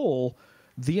a whole,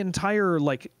 the entire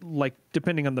like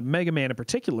depending on the Mega Man in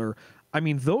particular, I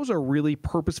mean, those are really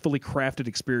purposefully crafted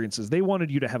experiences. They wanted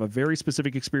you to have a very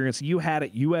specific experience. You had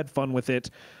it. You had fun with it.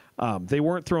 They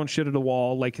weren't throwing shit at a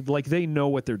wall. Like they know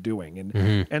what they're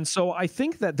doing. And so I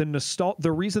think that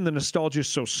the reason the nostalgia is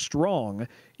so strong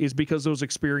is because those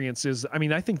experiences, I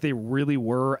mean, I think they really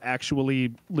were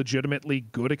actually legitimately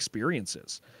good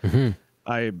experiences.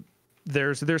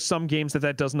 There's some games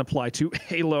that doesn't apply to,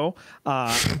 Halo,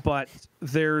 but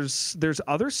there's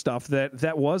other stuff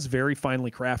that was very finely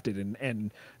crafted,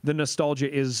 and the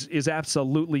nostalgia is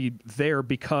absolutely there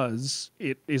because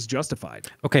it is justified.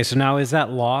 Okay, so now is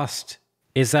that lost?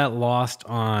 Is that lost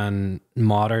on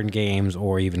modern games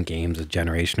or even games a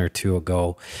generation or two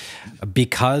ago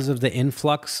because of the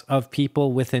influx of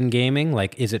people within gaming?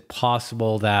 Like, is it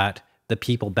possible that the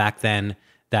people back then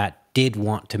that did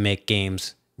want to make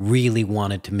games really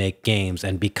wanted to make games,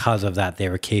 and because of that they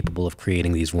were capable of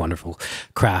creating these wonderful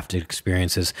crafted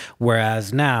experiences,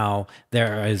 whereas now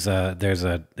there's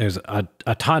a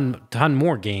ton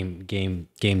more game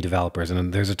developers,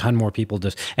 and there's a ton more people.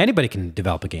 Just anybody can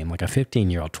develop a game. Like a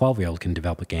 15-year-old 12-year-old can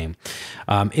develop a game.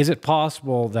 Is it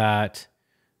possible that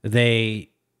they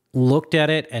looked at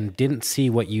it and didn't see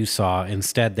what you saw?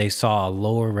 Instead, they saw a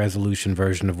lower resolution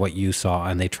version of what you saw,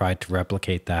 and they tried to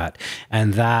replicate that.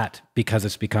 And that, because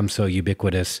it's become so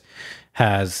ubiquitous,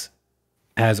 has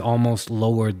almost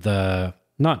lowered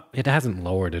it hasn't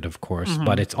lowered it, of course,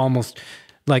 but it's almost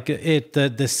like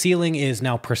the ceiling is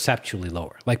now perceptually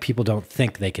lower. Like people don't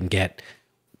think they can get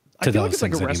to those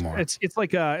things anymore. It's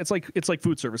like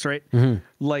food service, right?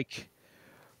 Like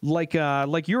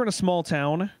you're in a small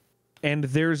town, and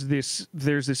there's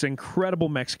this incredible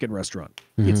Mexican restaurant.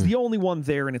 It's the only one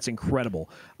there, and it's incredible.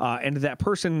 And that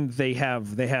person, they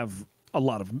have a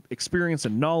lot of experience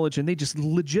and knowledge, and they just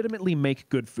legitimately make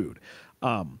good food.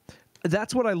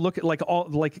 That's what I look at. Like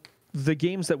the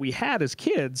games that we had as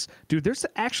kids, dude. There's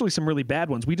actually some really bad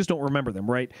ones. We just don't remember them,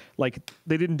 right? Like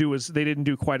they didn't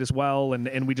do quite as well,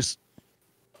 and we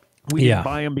didn't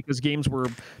buy them because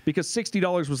because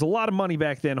 $60 was a lot of money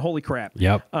back then. Holy crap.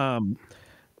 Yep.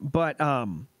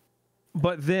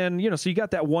 But then, you know, so you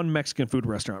got that one Mexican food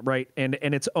restaurant, right? And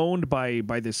it's owned by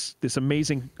this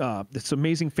amazing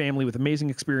family with amazing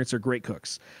experience. They're great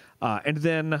cooks. And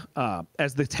then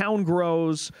as the town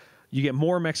grows, you get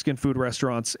more Mexican food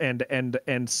restaurants, and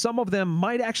some of them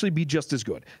might actually be just as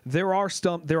good. There are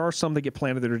some that get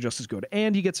planted that are just as good,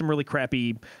 and you get some really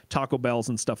crappy Taco Bells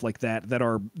and stuff like that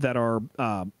are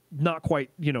not quite,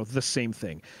 you know, the same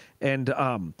thing. And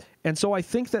so I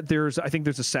think that there's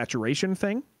a saturation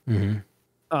thing.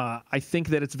 I think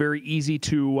that it's very easy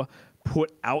to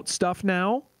put out stuff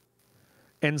now.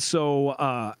 And so,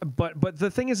 but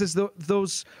the thing is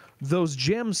those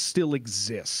gems still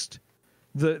exist.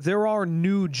 There are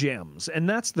new gems, and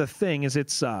that's the thing. Is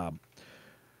it's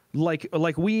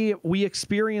like we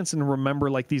experience and remember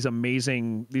like these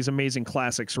amazing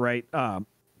classics, right?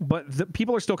 But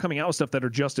people are still coming out with stuff that are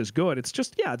just as good. It's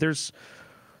just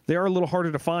they are a little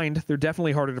harder to find. They're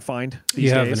definitely harder to find these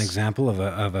days. You have an example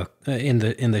of a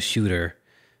in the shooter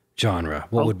genre.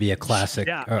 What would be a classic,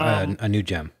 a new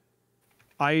gem?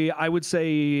 I would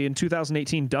say in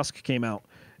 2018, Dusk came out,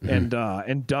 and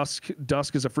Dusk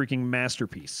is a freaking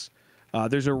masterpiece.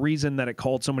 There's a reason that it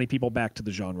called so many people back to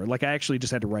the genre. Like I actually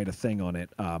just had to write a thing on it,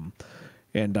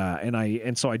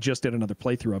 and so I just did another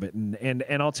playthrough of it,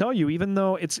 and I'll tell you, even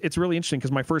though it's really interesting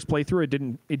because my first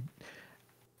playthrough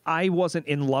I wasn't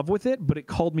in love with it, but it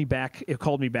called me back. It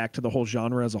called me back to the whole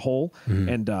genre as a whole,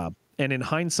 and in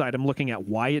hindsight, I'm looking at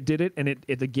why it did it, and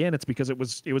it again, it's because it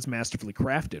was masterfully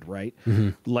crafted, right?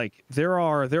 Like there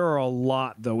are a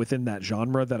lot though within that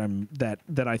genre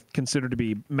that I consider to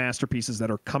be masterpieces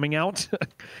that are coming out.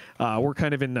 We're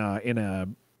kind of in a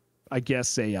I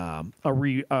guess a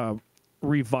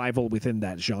revival within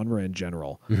that genre in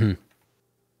general,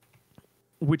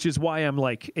 which is why I'm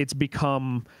like it's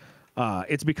become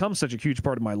such a huge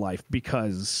part of my life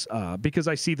because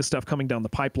I see the stuff coming down the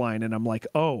pipeline and I'm like,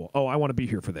 oh, I want to be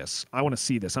here for this. I want to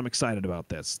see this. I'm excited about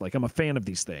this. Like I'm a fan of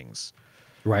these things.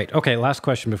 Right. Okay. Last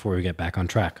question before we get back on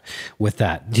track with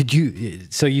that.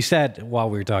 So you said while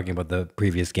we were talking about the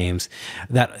previous games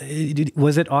that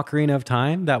was it Ocarina of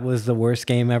Time that was the worst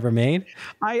game ever made?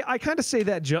 I kind of say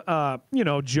that,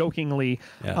 jokingly.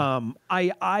 Yeah.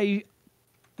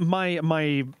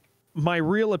 My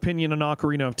real opinion on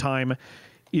Ocarina of Time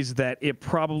is that it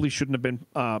probably shouldn't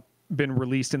have been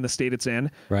released in the state it's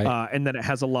in, right? And that it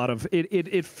has a lot of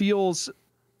it feels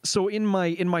so in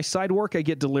my side work I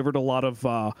get delivered a lot of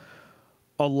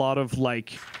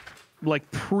like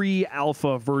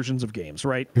pre-alpha versions of games,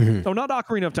 right? Oh, not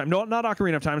Ocarina of Time. No, not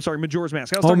Ocarina of Time. Sorry, Majora's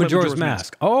Mask. Majora's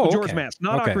Mask. Oh, Majora's Mask.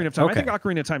 Not Ocarina of Time. I think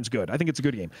Ocarina of Time's good. I think it's a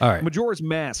good game. All right. Majora's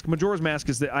Mask. Majora's Mask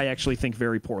is that I actually think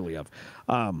very poorly of.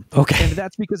 Okay. And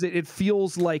that's because it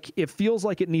feels like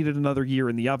it needed another year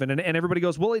in the oven. And everybody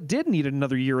goes, well, it did need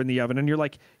another year in the oven. And you're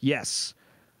like, yes,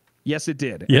 it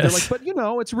did. Yes. And they're like, but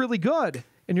it's really good.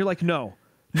 And you're like, no.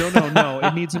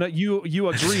 It needs you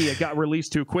agree it got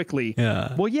released too quickly.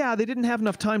 Yeah. Well, yeah, they didn't have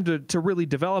enough time to really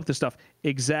develop this stuff.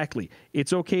 Exactly.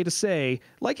 It's okay to say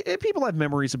like people have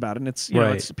memories about it, and it's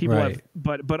it's people have.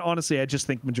 But honestly, I just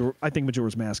think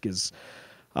Majora's Mask is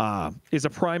a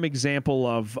prime example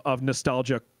of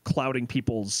nostalgia clouding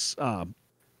people's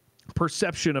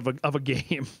perception of a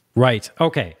game. Right.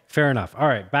 Okay. Fair enough. All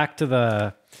right. Back to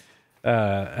the.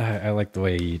 I like the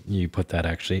way you put that,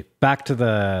 actually. Back to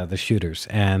the shooters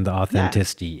and the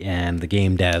authenticity and the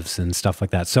game devs and stuff like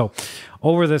that. So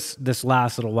over this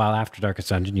last little while after Darkest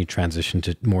Dungeon, you transitioned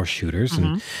to more shooters,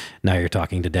 and now you're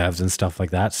talking to devs and stuff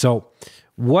like that. So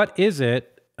what is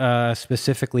it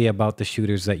specifically about the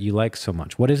shooters that you like so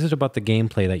much? What is it about the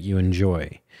gameplay that you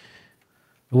enjoy?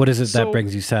 What is it that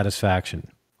brings you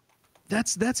satisfaction?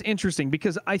 That's interesting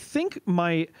because I think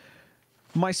my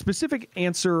specific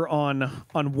answer on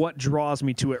what draws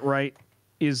me to it, right,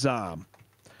 is I'm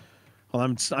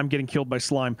getting killed by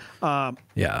slime. I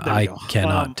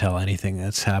cannot tell anything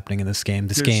that's happening in this game.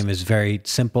 This game is very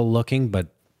simple looking, but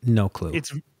no clue.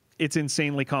 It's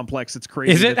insanely complex. It's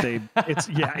crazy. Is it?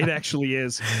 It actually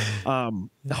is.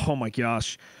 Oh my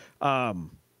gosh.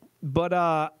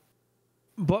 But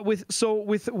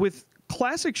with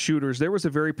classic shooters, there was a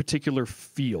very particular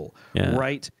feel,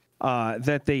 right?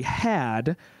 That they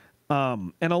had,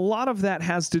 and a lot of that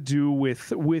has to do with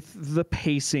the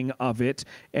pacing of it,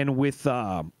 and with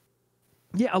a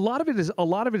lot of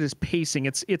it is pacing.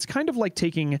 It's kind of like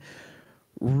taking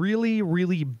really,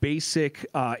 really basic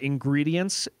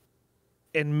ingredients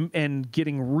and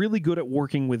getting really good at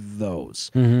working with those.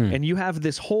 And you have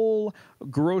this whole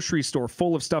grocery store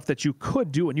full of stuff that you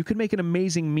could do, and you could make an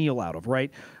amazing meal out of, right?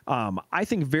 I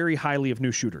think very highly of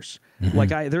new shooters.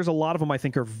 There's a lot of them I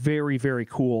think are very, very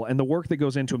cool, and the work that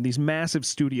goes into them, these massive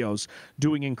studios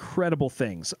doing incredible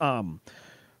things. I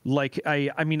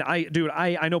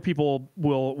know people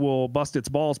will bust its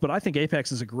balls, but I think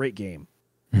Apex is a great game.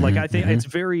 I think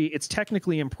it's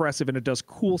technically impressive, and it does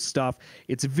cool stuff.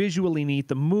 It's visually neat.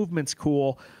 The movement's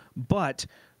cool. But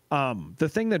the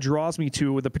thing that draws me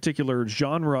to the particular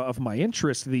genre of my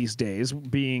interest these days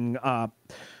being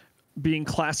being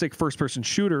classic first-person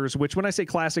shooters, which when I say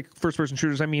classic first-person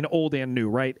shooters, I mean old and new,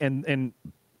 right? And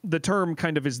the term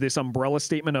kind of is this umbrella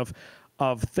statement of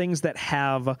things that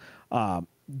have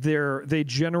they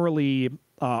generally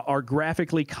are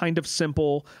graphically kind of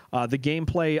simple. The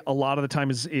gameplay a lot of the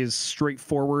time is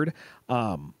straightforward.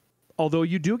 Although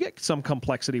you do get some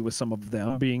complexity with some of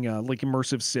them being like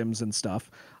immersive sims and stuff.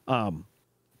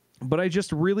 But I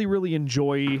just really, really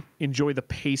enjoy the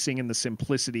pacing and the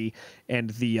simplicity and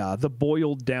the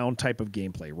boiled down type of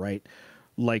gameplay, right?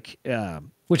 Like,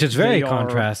 which is very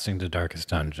contrasting to Darkest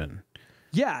Dungeon.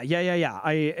 Yeah.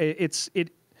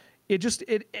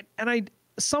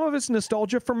 Some of it's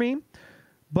nostalgia for me,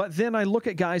 but then I look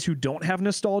at guys who don't have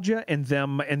nostalgia and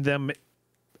them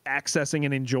accessing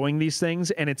and enjoying these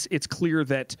things, and it's clear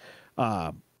that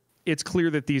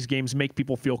these games make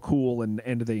people feel cool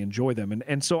and they enjoy them.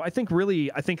 And so I think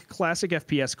classic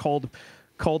FPS called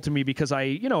to me because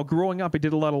growing up, I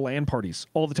did a lot of LAN parties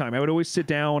all the time. I would always sit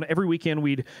down every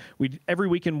weekend. Every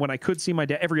weekend when I could see my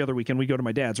dad, every other weekend we'd go to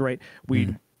my dad's, right?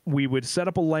 We would set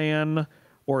up a LAN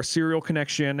or a serial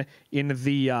connection in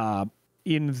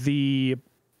the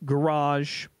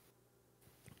garage,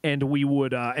 and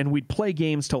we'd play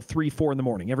games till 3-4 in the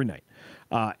morning every night.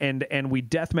 And we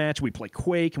deathmatch, we play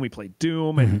Quake, and we play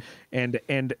Doom,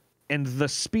 and the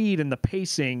speed and the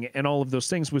pacing and all of those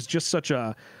things was just such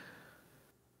a.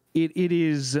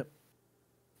 It's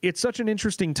such an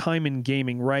interesting time in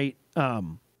gaming, right?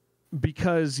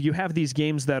 Because you have these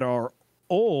games that are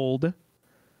old,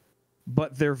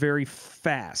 but they're very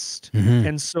fast,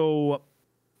 and so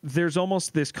there's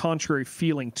almost this contrary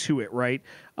feeling to it, right?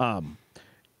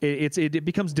 It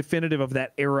becomes definitive of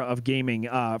that era of gaming.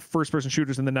 First-person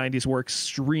shooters in the 90s were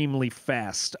extremely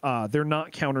fast. They're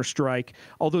not Counter-Strike,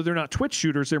 although they're not Twitch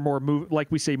shooters. They're more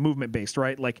like we say movement-based,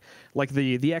 right? Like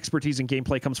the expertise in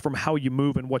gameplay comes from how you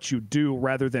move and what you do,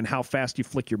 rather than how fast you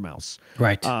flick your mouse.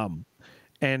 Right.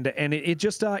 And it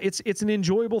just it's an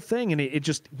enjoyable thing, and it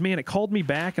just, man, it called me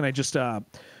back, and I just.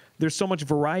 There's so much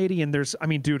variety, and there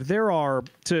are,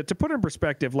 to put it in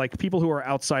perspective, like people who are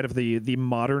outside of the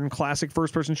modern classic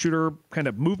first-person shooter kind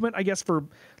of movement, I guess, for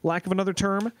lack of another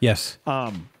term. Yes.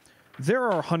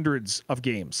 There are hundreds of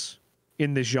games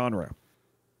in this genre.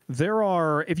 There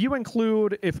are, if you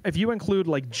include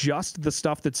like just the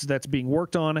stuff that's being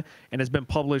worked on and has been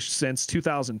published since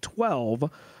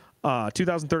 2012,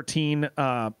 2013,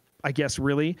 I guess,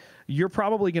 really, you're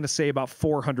probably going to say about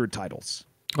 400 titles.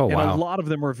 Oh, and wow. a lot of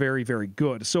them are very, very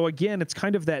good. So again, it's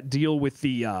kind of that deal with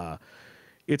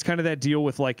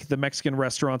like the Mexican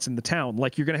restaurants in the town.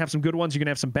 Like, you're going to have some good ones, you're going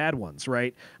to have some bad ones,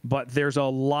 right? But there's a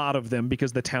lot of them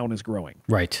because the town is growing.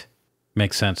 Right.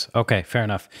 Makes sense. Okay, fair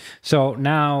enough. So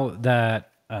now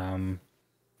that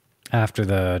after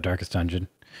the Darkest Dungeon,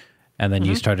 and then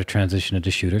you started to transition into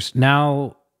shooters,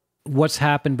 now what's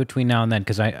happened between now and then?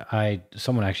 Because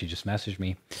someone actually just messaged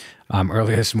me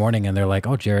earlier this morning, and they're like,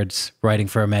 "Oh, Jared's writing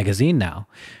for a magazine now,"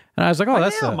 and I was like, "Oh,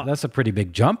 that's a pretty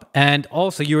big jump." And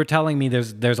also, you were telling me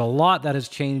there's a lot that has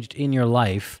changed in your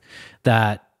life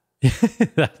that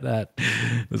that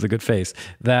was a good face.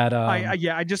 That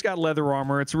I just got leather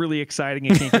armor. It's really exciting.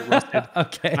 It can't get rusted.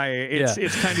 Okay,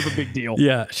 it's kind of a big deal.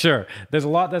 Yeah, sure. There's a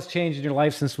lot that's changed in your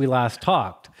life since we last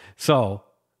talked. So,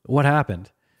 what happened?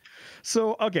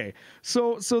 So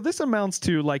this amounts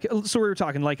to like, so we were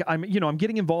talking like I'm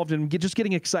getting involved and just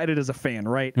getting excited as a fan,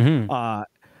 right?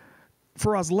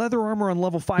 Faraaz, leather armor on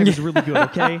level 5 is really good.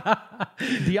 Okay,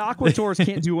 the Aqua Taurs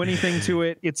can't do anything to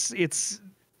it. It's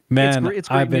man, it's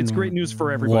great. It's great news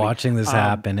for everybody. Watching this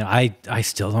happen, I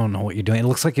still don't know what you're doing. It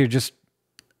looks like you're just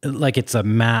like it's a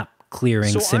map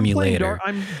clearing simulator.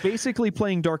 I'm basically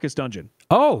playing Darkest Dungeon.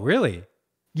 Oh, really?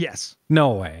 Yes.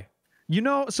 No way. You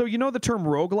know the term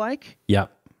roguelike?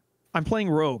 Yep. I'm playing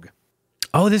Rogue.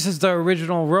 Oh, this is the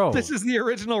original Rogue. This is the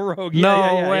original Rogue.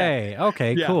 No way. Yeah.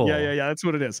 Okay, cool. Yeah. That's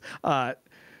what it is.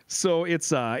 So it's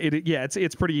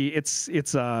pretty.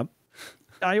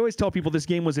 I always tell people this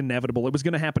game was inevitable. It was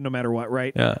going to happen no matter what,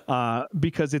 right? Yeah.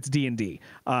 Because it's D&D.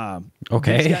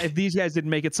 Okay. If these guys didn't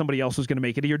make it, somebody else was going to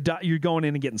make it. You're going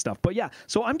in and getting stuff. But yeah,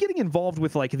 so I'm getting involved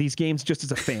with like these games just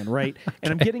as a fan, right?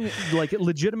 And I'm getting like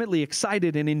legitimately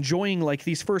excited and enjoying like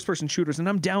these first-person shooters, and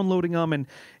I'm downloading them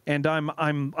and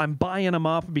I'm buying them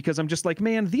up because I'm just like,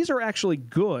 man, these are actually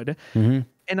good. And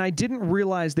I didn't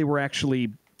realize they were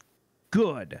actually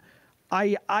good.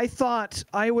 I thought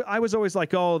I was always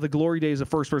like, oh, the glory days of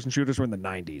first-person shooters were in the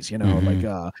 90s,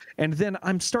 like, and then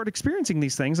I'm start experiencing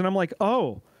these things, and I'm like,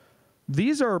 oh,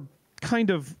 these are kind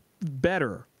of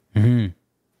better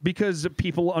because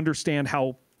people understand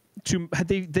how to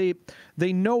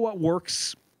they know what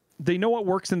works. They know what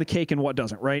works in the cake and what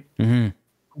doesn't, right?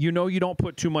 you don't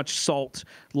put too much salt,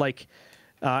 like,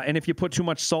 and if you put too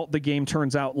much salt, the game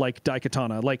turns out like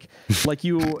Daikatana. Like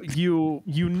you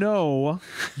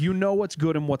know what's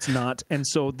good and what's not, and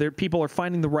so people are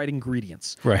finding the right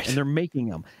ingredients, right, and they're making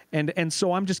them, and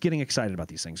so I'm just getting excited about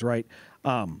these things, right?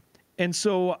 And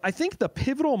so I think the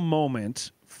pivotal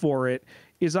moment for it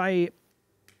is there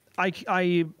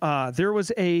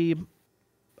was a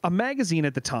magazine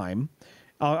at the time.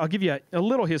 I'll give you a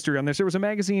little history on this. There was a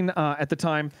magazine at the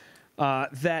time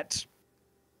that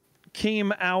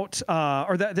came out,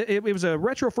 it was a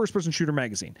retro first-person shooter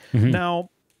magazine. Now,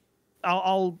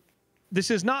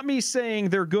 this is not me saying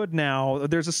they're good now.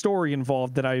 There's a story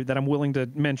involved that I'm willing to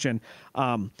mention.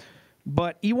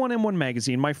 But E1M1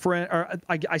 magazine, my friend, or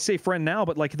I say friend now,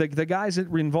 but like the guys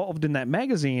that were involved in that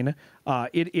magazine,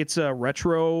 it's a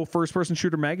retro first-person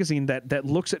shooter magazine that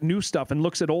looks at new stuff and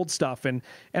looks at old stuff, and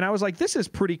I was like, this is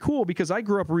pretty cool, because I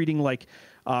grew up reading like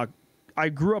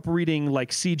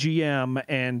CGM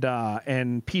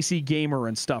and PC Gamer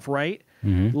and stuff, right?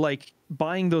 Like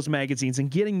buying those magazines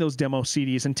and getting those demo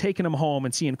CDs and taking them home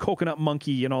and seeing Coconut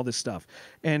Monkey and all this stuff,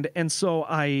 and so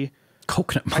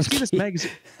Coconut Monkey. I see this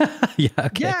magazine. Yeah.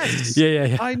 Okay. Yes.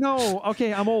 Yeah. I know.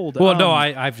 Okay, I'm old. Well, no,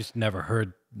 I've just never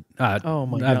heard. Oh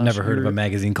my gosh, I've never heard of a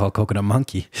magazine called Coconut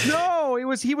Monkey. No, he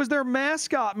was their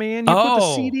mascot, man. You put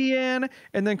the CD in,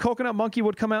 and then Coconut Monkey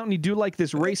would come out and he'd do like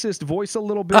this racist voice a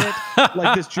little bit,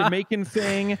 like this Jamaican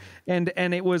thing, and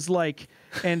it was like,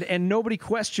 and nobody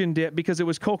questioned it because it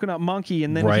was Coconut Monkey,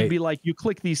 and then he'd be like, you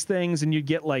click these things and you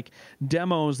get like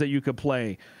demos that you could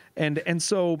play. And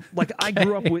so like I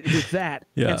grew up with that.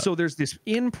 And so there's this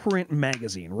in-print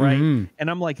magazine, right? And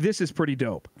I'm like, this is pretty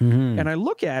dope. And I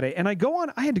look at it and I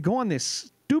had to go on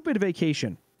this stupid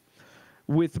vacation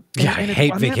with I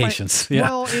hate vacations.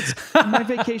 Well, it's my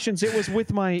vacations. It was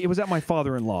at my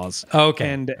father-in-law's. Okay.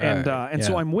 And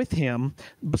so I'm with him.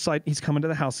 He's coming to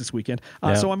the house this weekend.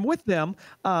 So I'm with them,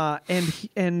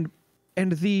 and I'm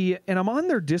on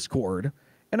their Discord.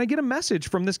 And I get a message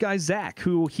from this guy, Zach,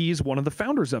 who he's one of the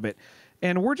founders of it.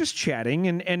 And we're just chatting,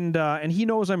 and he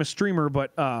knows I'm a streamer,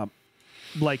 but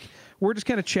like we're just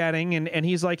kind of chatting, and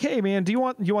he's like, hey man, do you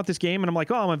want this game? And I'm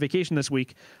like, oh, I'm on vacation this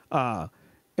week.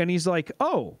 And he's like,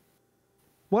 oh,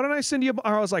 why don't I send you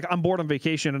or I was like, I'm bored on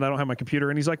vacation and I don't have my computer.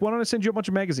 And he's like, why don't I send you a bunch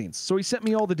of magazines? So he sent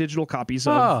me all the digital copies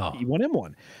of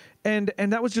E1M1. And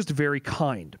that was just very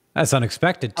kind. That's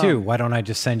unexpected too. Why don't I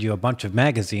just send you a bunch of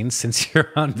magazines since you're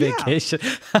on vacation?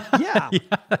 Yeah,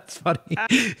 that's funny.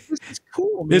 It's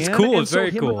cool, man. It's cool. And it's so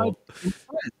very him and I cool. became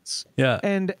friends. Yeah.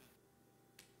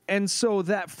 And so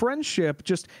that friendship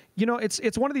just,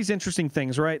 it's one of these interesting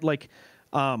things, right? Like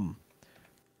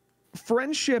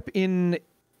friendship in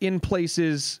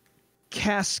places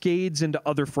cascades into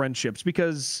other friendships,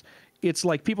 because it's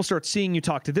like people start seeing you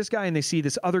talk to this guy and they see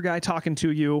this other guy talking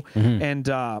to you. And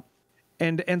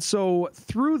so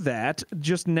through that,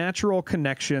 just natural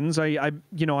connections,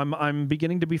 I'm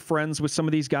beginning to be friends with some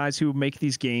of these guys who make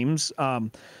these games.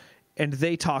 And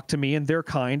they talk to me and they're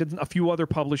kind, and a few other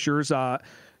publishers,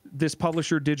 this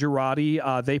publisher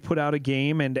Digerati, they put out a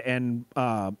game, and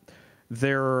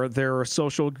their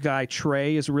social guy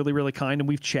Trey is really, really kind, and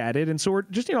we've chatted, and so we're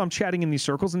just I'm chatting in these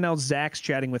circles, and now Zach's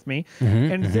chatting with me,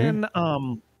 and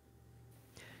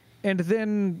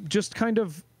then just kind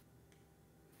of,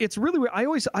 it's really weird. I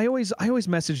always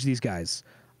message these guys,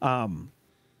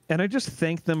 and I just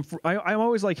thank them for. I'm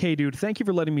always like, hey dude, thank you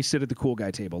for letting me sit at the cool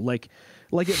guy table. Like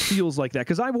it feels like that,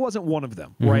 because I wasn't one of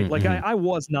them, right? Like I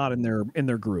was not in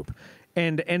their group,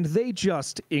 and they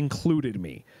just included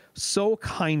me so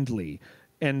kindly,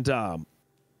 and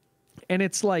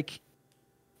it's like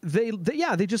they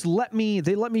just let me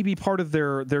be part of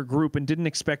their group and didn't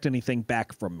expect anything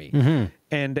back from me,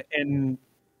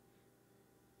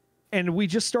 and we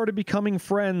just started becoming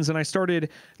friends, and I started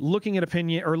looking at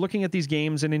these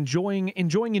games and enjoying,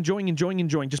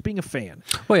 just being a fan.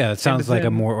 Well, yeah, it sounds like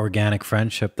a more organic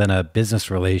friendship than a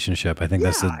business relationship. I think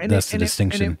that's the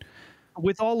distinction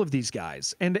with all of these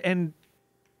guys, and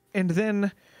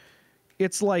then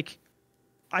it's like,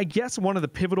 I guess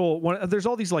there's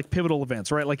all these like pivotal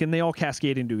events, right? Like, and they all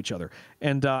cascade into each other.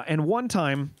 And one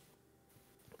time,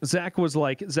 Zach was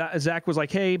like,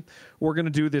 hey, we're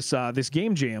gonna do this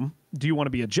game jam. Do you want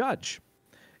to be a judge?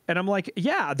 And I'm like,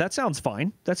 yeah, that sounds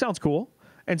fine. That sounds cool.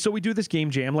 And so we do this game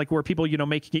jam, like where people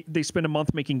they spend a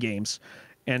month making games,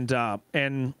 and I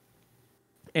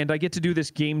get to do this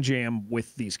game jam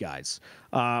with these guys,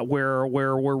 where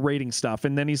we're rating stuff.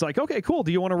 And then he's like, okay, cool.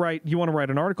 Do you want to write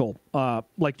an article,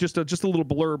 like just a little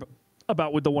blurb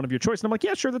about with the one of your choice? And I'm like,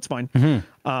 yeah, sure, that's fine.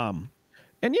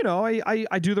 you know,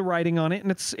 I do the writing on it,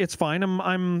 and it's fine.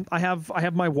 I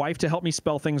have my wife to help me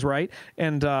spell things right,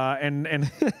 and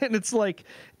and it's like,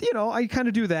 you know, I kind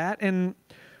of do that, and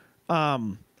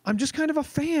I'm just kind of a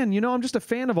fan, you know. I'm just a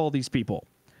fan of all these people,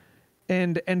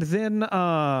 and then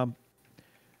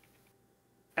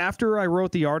after I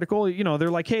wrote the article, you know, they're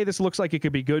like, hey, this looks like it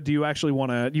could be good. Do you actually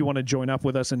want to join up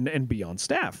with us and be on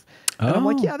staff? And I'm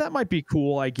like, yeah, that might be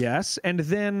cool, I guess. And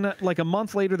then like a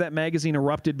month later, that magazine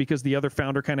erupted because the other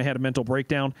founder kind of had a mental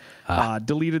breakdown,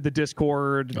 deleted the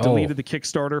Discord, deleted the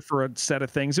Kickstarter for a set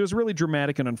of things. It was really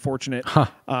dramatic and unfortunate.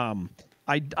 I'm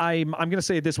going to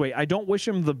say it this way. I don't wish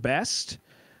him the best.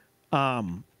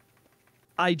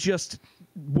 I just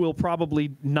will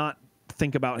probably not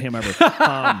think about him ever.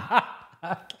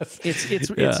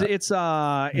 It's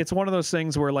one of those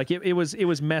things where like it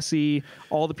was messy.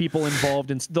 All the people involved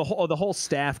and the whole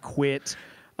staff quit.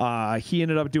 He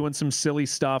ended up doing some silly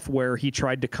stuff where he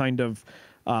tried to kind of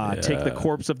take the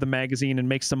corpse of the magazine and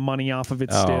make some money off of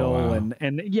it still. Wow.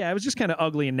 And yeah, it was just kind of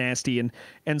ugly and nasty.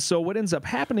 And so what ends up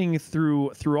happening through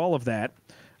all of that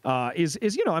is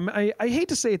you know, I hate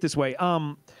to say it this way.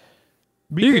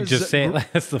 Because, you could just say it.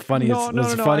 That's the funniest. No.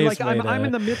 Funniest like, way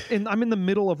I'm in the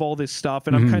middle of all this stuff,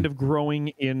 and I'm kind of growing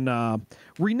in.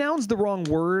 Renown's the wrong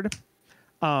word.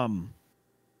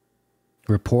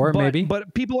 Rapport, maybe.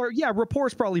 But people are rapport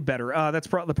is probably better. That's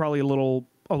probably a little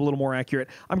more accurate.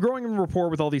 I'm growing in rapport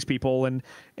with all these people, and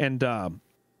I'm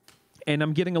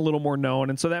getting a little more known,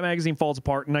 and so that magazine falls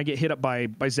apart, and I get hit up by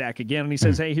Zach again, and he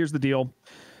says, "Hey, here's the deal.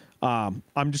 I'm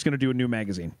just going to do a new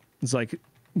magazine." It's like,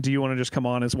 do you want to just come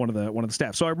on as one of the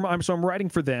staff? So I'm writing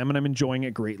for them, and I'm enjoying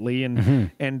it greatly.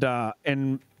 And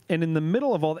and in the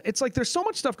middle of all, it's like there's so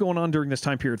much stuff going on during this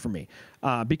time period for me,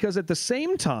 because at the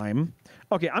same time,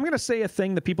 okay, I'm going to say a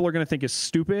thing that people are going to think is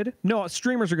stupid. No,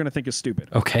 streamers are going to think is stupid.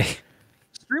 Okay,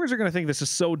 streamers are going to think this is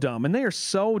so dumb, and they are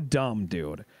so dumb,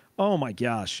 dude. Oh my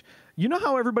gosh, you know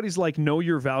how everybody's like, know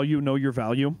your value, know your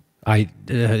value.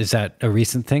 Is that a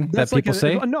recent thing that people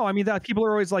say? No, I mean that people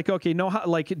are always like, okay, no,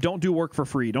 like don't do work for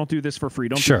free, don't do this for free,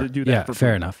 don't do that for free.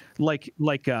 Fair enough. Like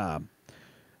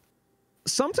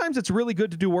sometimes it's really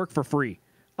good to do work for free,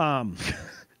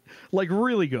 like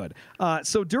really good.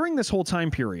 So during this whole time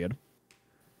period,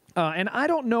 and I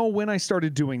don't know when I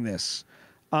started doing this.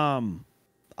 I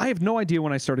have no idea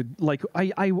when I started. Like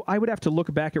I would have to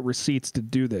look back at receipts to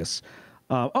do this.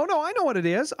 Oh, no, I know what it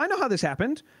is. I know how this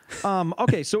happened.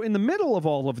 Okay, so in the middle of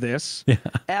all of this,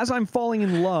 as I'm falling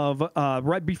in love,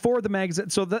 right before the magazine,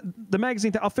 so the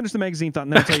magazine, I'll finish the magazine thought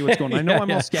and then I'll tell you what's going on. I know I'm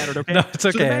all scattered, okay? No, it's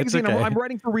okay. So the magazine, it's okay. I'm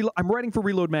writing for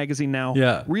Reload Magazine now.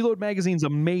 Yeah. Reload Magazine's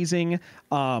amazing.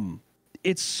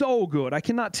 It's so good. I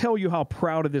cannot tell you how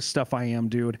proud of this stuff I am,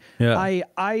 dude. Yeah.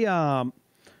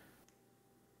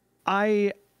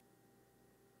 I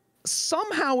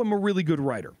somehow am a really good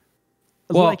writer.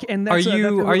 Well, like, and that's a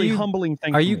really humbling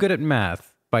thing. Are you good at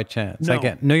math by chance?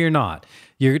 No. No, you're not.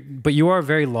 But you are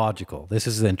very logical. This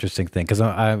is the interesting thing because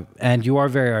and you are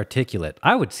very articulate.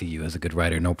 I would see you as a good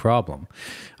writer, no problem.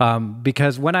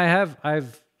 Because when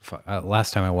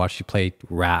last time I watched you play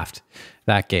Raft,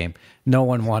 that game, no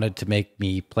one wanted to make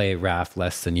me play Raft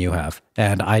less than you have.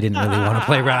 And I didn't really want to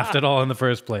play Raft at all in the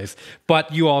first place.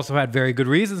 But you also had very good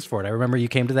reasons for it. I remember you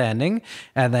came to the ending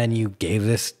and then you gave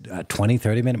this 20,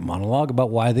 30-minute monologue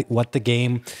about what the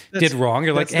game did wrong.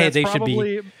 You're like, hey, they should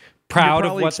be proud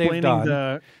of what they've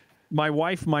done. My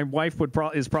wife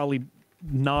is probably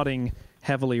nodding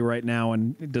heavily right now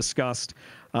in disgust.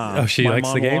 She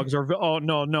likes the game?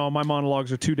 No, my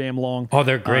monologues are too damn long. Oh,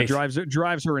 they're great.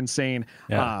 Drives her insane.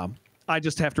 Yeah. I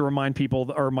just have to remind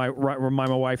people, or remind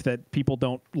my wife that people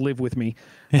don't live with me.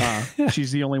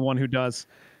 She's the only one who does.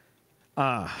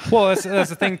 Well, that's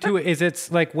the thing too. Is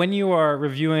it's like when you are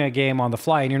reviewing a game on the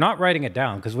fly and you're not writing it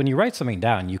down, because when you write something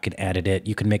down, you can edit it,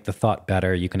 you can make the thought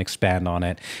better, you can expand on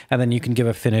it, and then you can give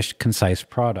a finished, concise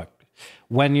product.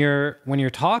 When you're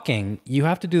talking, you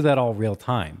have to do that all real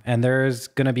time, and there's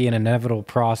going to be an inevitable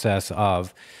process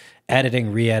of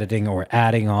editing, re-editing, or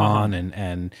adding on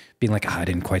and being like, I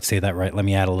didn't quite say that right. Let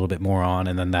me add a little bit more on,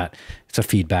 and then it's a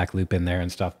feedback loop in there and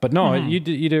stuff. But no, you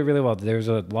did it really well. There's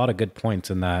a lot of good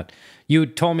points in that. You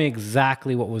told me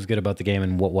exactly what was good about the game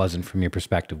and what wasn't from your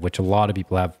perspective, which a lot of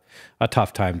people have a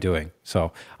tough time doing.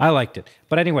 So I liked it.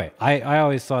 But anyway, I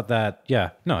always thought that,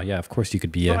 of course you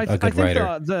could be a good writer.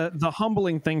 I think the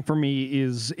humbling thing for me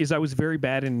is I was very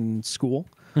bad in school.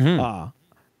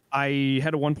 I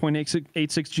had a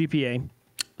 1.86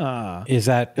 GPA. Is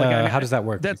that how does that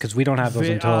work? Because we don't have those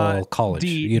until college,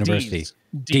 university.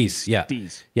 D's,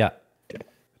 yeah.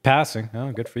 Passing.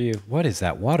 Oh, good for you. What is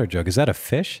that water jug? Is that a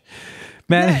fish?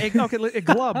 Man. Yeah, it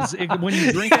glubs. When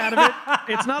you drink out of it,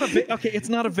 it's not a it's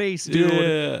not a vase, dude.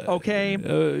 Yeah. Okay,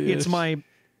 it's my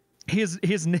his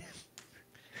name.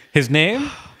 His name?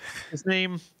 His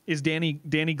name is Danny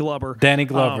Glubber. Danny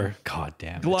Glover. God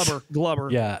damn it. Glubber.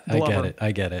 Yeah, Glubber.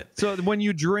 I get it. So when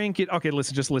you drink it, okay,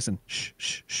 just listen. Shh,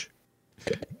 shh, shh.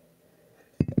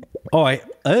 Oh,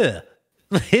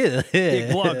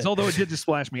 It glubs, although it did just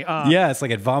splash me. Yeah, it's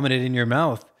like it vomited in your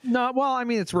mouth. No, well, I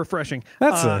mean, it's refreshing.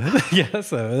 That's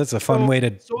a fun way to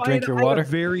drink your water.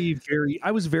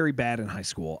 I was very bad in high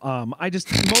school. I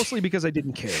just mostly because I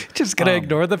didn't care. Just gonna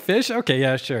ignore the fish? Okay,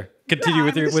 yeah, sure. Continue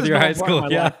with your high school.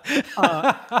 Yeah.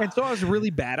 And so I was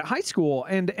really bad at high school,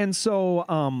 and so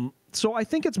I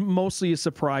think it's mostly a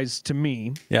surprise to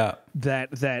me. Yeah.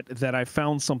 That I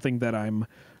found something that I'm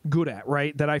good at,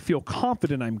 right? That I feel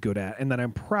confident I'm good at, and that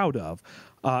I'm proud of,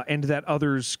 and that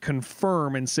others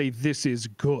confirm and say this is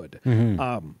good.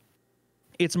 Mm-hmm.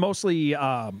 It's mostly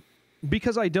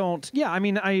because I don't. Yeah, I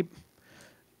mean,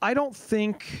 I don't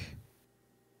think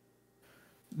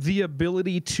the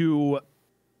ability to.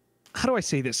 How do I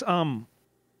say this?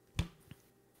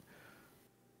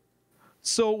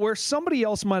 So where somebody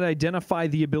else might identify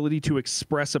the ability to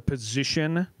express a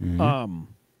position,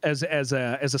 as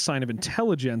a sign of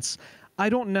intelligence, I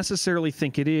don't necessarily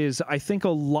think it is. I think a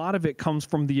lot of it comes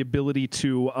from the ability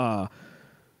to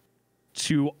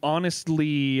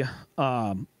honestly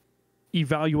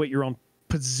evaluate your own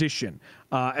position,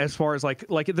 as far as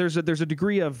like there's a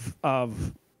degree of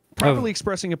properly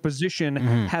expressing a position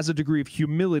has a degree of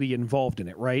humility involved in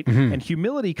it, right? And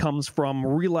humility comes from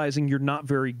realizing you're not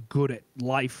very good at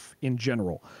life in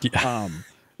general. Yeah.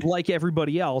 Like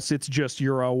everybody else, it's just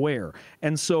you're aware.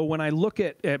 And so when I look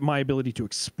at my ability to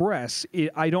express,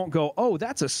 I don't go, oh,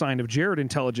 that's a sign of Jared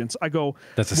intelligence. I go,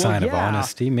 that's a sign of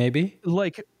honesty, maybe?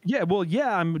 Like, yeah, well,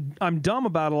 yeah, I'm dumb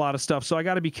about a lot of stuff, so I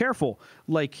got to be careful.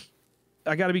 Like,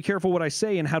 I got to be careful what I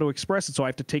say and how to express it, so I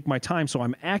have to take my time so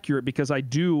I'm accurate, because I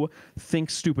do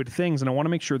think stupid things, and I want to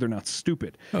make sure they're not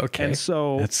stupid. Okay, and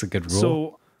so that's a good rule.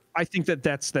 So I think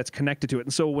that's connected to it.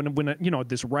 And so when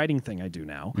this writing thing I do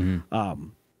now,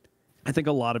 I think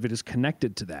a lot of it is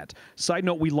connected to that. Side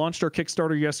note, we launched our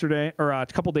Kickstarter yesterday, or a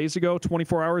couple days ago,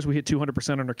 24 hours. We hit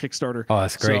 200% on our Kickstarter. Oh,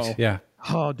 that's great. So, yeah.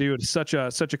 Oh, dude, such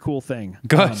a cool thing.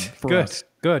 Good, for us.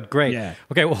 Good, great. Yeah.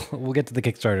 Okay, well, we'll get to the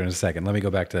Kickstarter in a second. Let me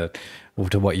go back to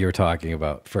what you were talking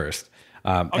about first.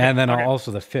 And then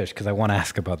also the fish, because I want to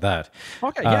ask about that.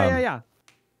 Okay, yeah.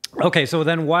 Okay, so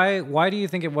then why do you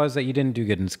think it was that you didn't do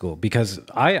good in school? Because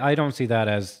I don't see that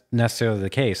as necessarily the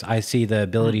case. I see the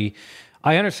ability...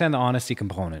 I understand the honesty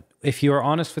component. If you are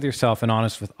honest with yourself and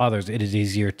honest with others, it is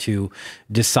easier to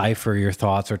decipher your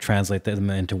thoughts or translate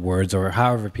them into words, or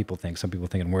however people think. Some people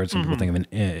think in words, some people think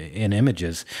in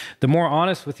images. The more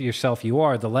honest with yourself you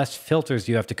are, the less filters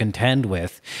you have to contend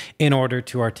with in order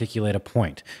to articulate a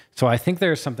point. So I think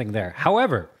there's something there.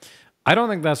 However, I don't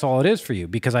think that's all it is for you,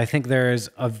 because I think there is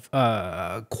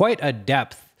quite a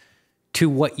depth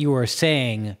to what you are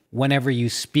saying whenever you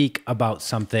speak about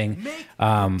something.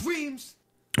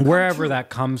 Wherever that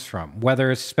comes from, whether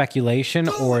it's speculation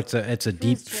or it's a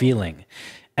deep feeling.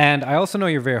 And I also know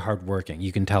you're very hardworking.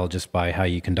 You can tell just by how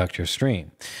you conduct your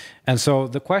stream. And so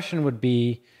the question would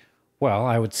be, well,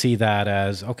 I would see that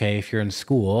as, okay, if you're in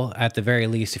school, at the very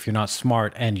least, if you're not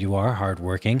smart and you are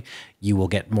hardworking, you will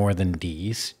get more than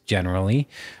D's generally.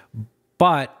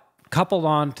 But couple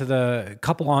onto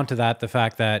that the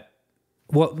fact that,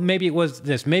 well, maybe it was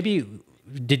this, maybe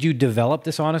did you develop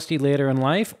this honesty later in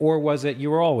life, or was it you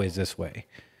were always this way?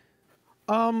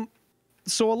 So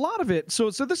a lot of it, so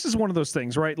this is one of those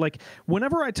things, right? Like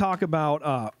whenever I talk about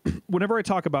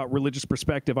religious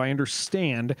perspective, I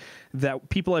understand that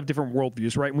people have different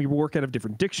worldviews, right? And we work out of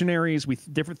different dictionaries.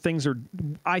 Different things are.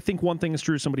 I think one thing is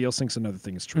true, somebody else thinks another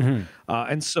thing is true,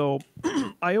 and so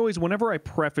I always, whenever I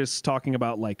preface talking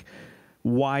about like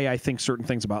why I think certain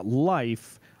things about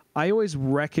life, I always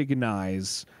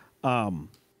recognize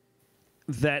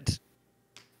that,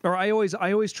 or I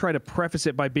always try to preface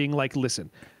it by being like,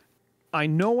 listen, I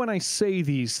know when I say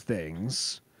these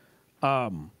things,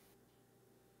 a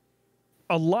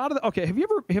lot of have you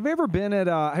ever been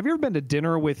to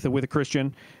dinner with a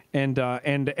Christian and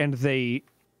they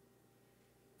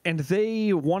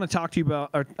want to talk to you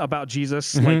about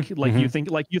Jesus, you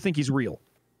think he's real,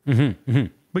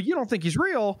 but you don't think he's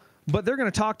real. But they're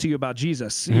going to talk to you about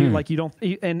Jesus, like you don't,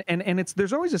 and it's,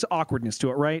 there's always this awkwardness to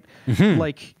it, right?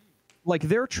 Like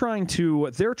they're trying to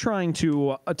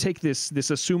take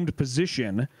this assumed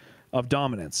position of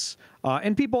dominance,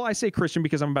 and people, I say Christian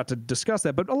because I'm about to discuss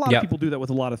that, but a lot of people do that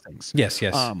with a lot of things. Yes.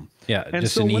 And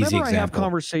just so whenever I have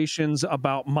conversations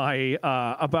about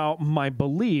my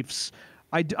beliefs,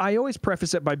 I always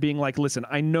preface it by being like, listen,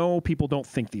 I know people don't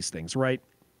think these things, right?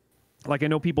 Like, I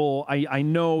know people, I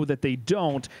know that they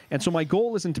don't. And so my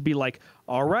goal isn't to be like,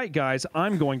 all right, guys,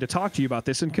 I'm going to talk to you about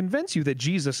this and convince you that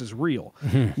Jesus is real.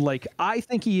 Like, I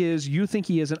think he is, you think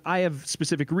he isn't. I have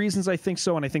specific reasons I think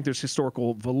so, and I think there's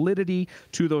historical validity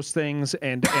to those things.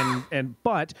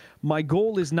 But my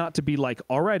goal is not to be like,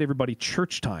 all right, everybody,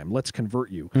 church time, let's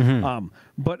convert you.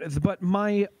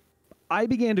 I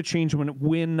began to change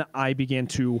when I began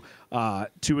to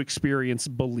experience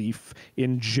belief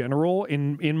in general.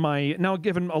 In my now,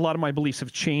 given a lot of my beliefs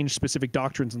have changed, specific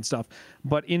doctrines and stuff,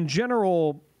 but in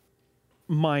general,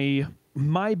 my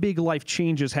big life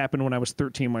changes happened when I was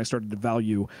 13. When I started to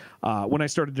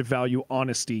value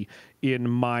honesty in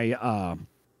my. I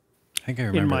think I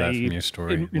remember that from your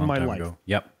story in my life. Ago.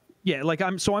 Yep. Yeah, like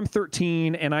I'm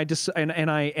 13 and I just and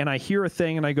I hear a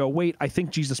thing and I go, wait, I think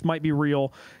Jesus might be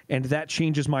real, and that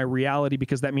changes my reality,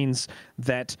 because that means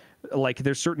that like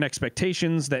there's certain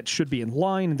expectations that should be in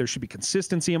line and there should be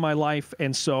consistency in my life,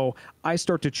 and so I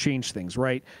start to change things,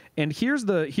 right? And here is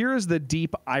the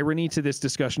deep irony to this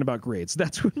discussion about grades.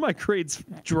 That's when my grades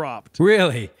dropped.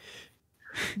 Really?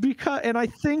 And I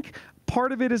think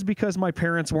part of it is because my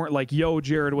parents weren't like, yo,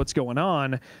 Jared, what's going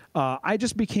on? I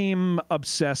just became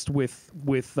obsessed with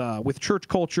church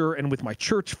culture and with my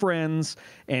church friends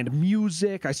and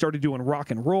music. I started doing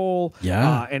rock and roll.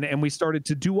 Yeah. And we started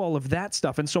to do all of that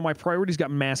stuff. And so my priorities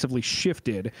got massively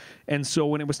shifted. And so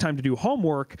when it was time to do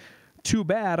homework, too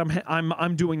bad,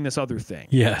 I'm doing this other thing.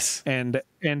 Yes. And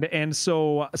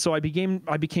so I began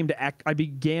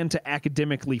to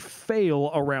academically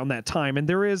fail around that time. And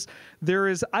there is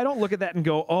I don't look at that and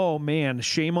go, oh man,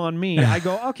 shame on me. I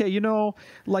go, okay,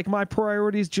 like my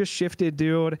priorities just shifted,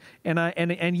 dude.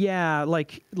 And yeah,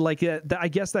 I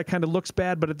guess that kind of looks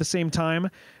bad, but at the same time,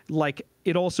 like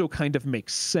it also kind of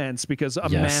makes sense, because a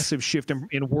massive shift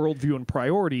in worldview and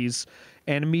priorities,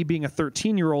 and me being a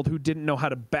 13-year-old who didn't know how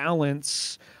to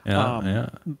balance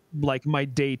like my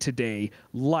day-to-day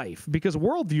life, because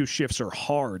worldview shifts are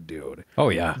hard, dude. Oh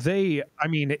yeah.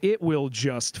 It will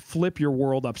just flip your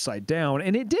world upside down,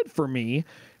 and it did for me,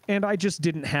 and I just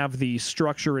didn't have the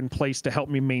structure in place to help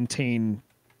me maintain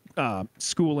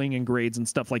schooling and grades and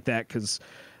stuff like that, because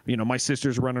my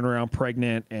sister's running around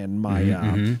pregnant, and my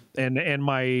and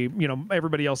my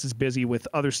everybody else is busy with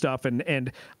other stuff,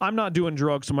 and I'm not doing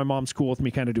drugs, so my mom's cool with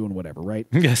me kind of doing whatever, right?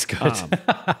 Yes, good.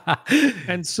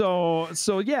 And so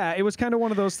yeah, it was kind of one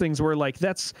of those things where like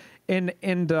that's and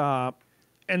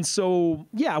so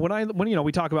yeah, when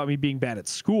we talk about me being bad at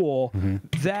school,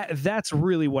 that's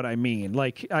really what I mean.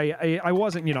 Like I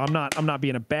wasn't, I'm not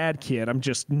being a bad kid. I'm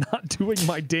just not doing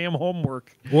my damn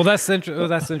homework. Well, that's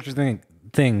interesting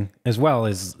thing as well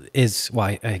is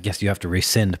why I guess you have to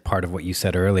rescind part of what you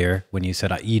said earlier when you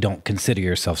said you don't consider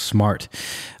yourself smart,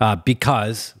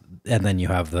 because, and then you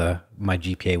have my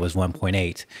GPA was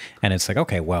 1.8, and it's like,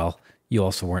 okay, well, you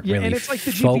also weren't really and it's like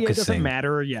the focusing. GPA doesn't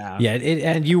matter. Yeah.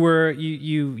 And you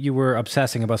were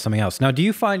obsessing about something else. Now, do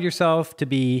you find yourself to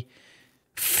be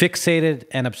fixated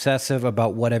and obsessive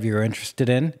about whatever you're interested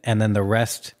in, and then the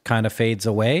rest kind of fades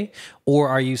away? Or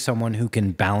are you someone who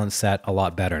can balance that a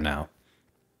lot better now?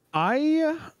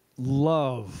 I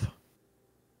love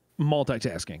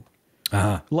multitasking.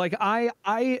 Like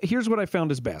here's what I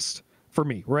found is best for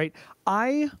me, right?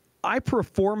 I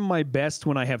perform my best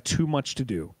when I have too much to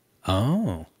do.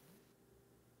 Oh.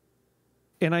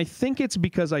 And I think it's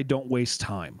because I don't waste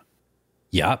time.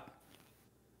 Yep.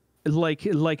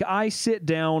 Like I sit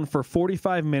down for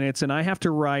 45 minutes and I have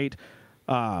to write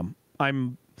I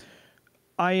am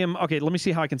okay, let me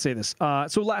see how I can say this.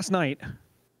 So last night,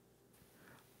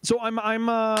 so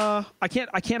I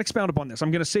can't expound upon this.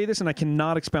 I'm going to say this and I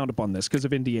cannot expound upon this because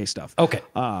of NDA stuff. Okay.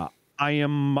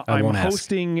 I'm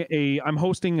hosting and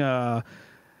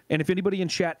if anybody in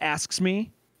chat asks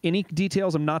me any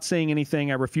details, I'm not saying anything.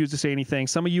 I refuse to say anything.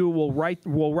 Some of you will write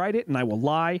it and I will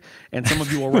lie, and some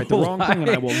of you will write the wrong thing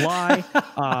and I will lie.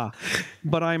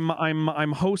 But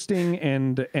I'm hosting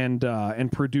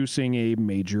and producing a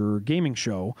major gaming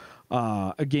show,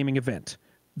 a gaming event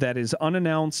that is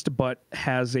unannounced but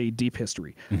has a deep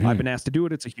history. I've been asked to do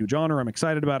it. It's a huge honor. I'm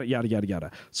excited about it, yada, yada,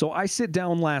 yada. So I sit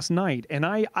down last night and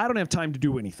I don't have time to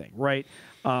do anything, right?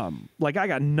 Like I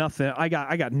got nothing. I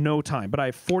got no time, but I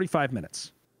have 45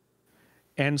 minutes.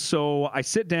 And so I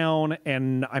sit down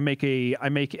and I make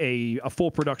a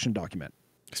full production document.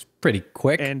 It's pretty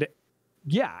quick. And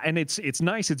yeah, and it's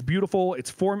nice, it's beautiful,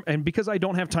 and because I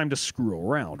don't have time to screw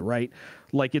around, right?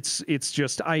 Like it's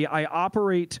just I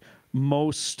operate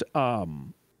most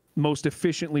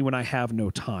efficiently when I have no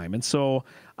time. And so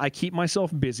I keep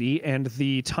myself busy, and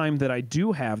the time that I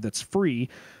do have that's free,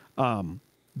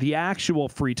 The actual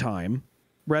free time,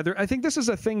 rather, I think this is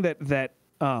a thing that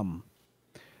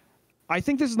I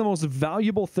think this is the most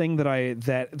valuable thing that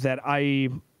I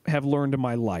have learned in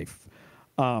my life.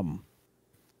 The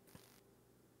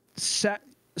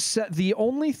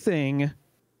only thing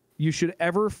you should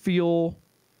ever feel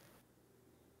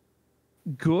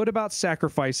good about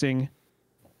sacrificing,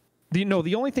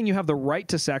 the only thing you have the right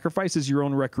to sacrifice is your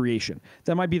own recreation.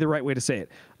 That might be the right way to say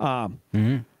it.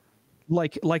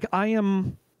 Like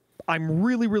I'm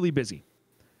really, really busy,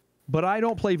 but I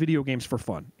don't play video games for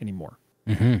fun anymore.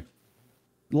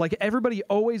 Like everybody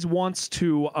always wants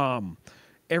to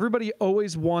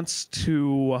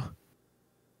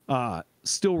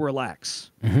still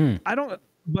relax. I don't,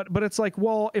 but it's like,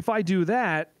 well, if I do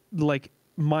that, like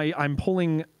I'm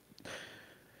pulling.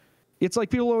 It's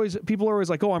like people are always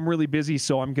like, oh, I'm really busy,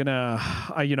 so I'm gonna,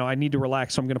 I need to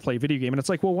relax, so I'm gonna play a video game. And it's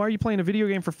like, well, why are you playing a video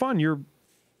game for fun?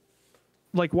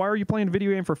 Why are you playing a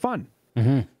video game for fun?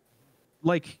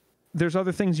 Like, there's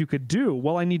other things you could do.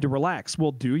 Well, I need to relax.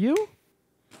 Well, do you?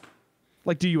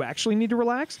 Like, do you actually need to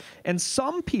relax? And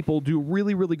some people do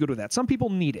really, really good with that. Some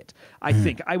people need it. I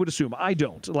think. I would assume. I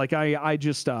don't. Like, I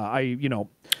just. Well,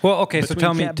 okay. So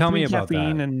tell me about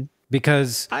that.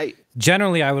 Because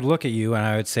generally, I would look at you and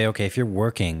I would say, okay, if you're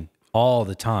working all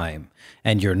the time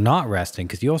and you're not resting,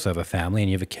 because you also have a family and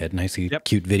you have a kid, and I see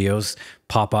cute videos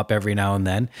pop up every now and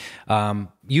then.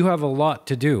 You have a lot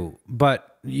to do,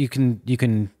 but you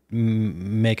can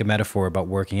make a metaphor about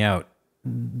working out.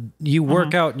 You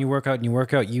work out and you work out and you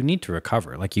work out. You need to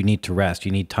recover. Like, you need to rest.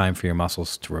 You need time for your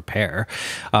muscles to repair.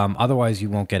 Otherwise, you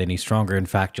won't get any stronger. In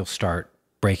fact, you'll start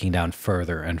breaking down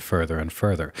further and further and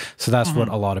further. So that's what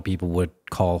a lot of people would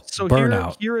call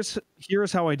burnout. Here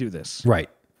is how I do this. Right.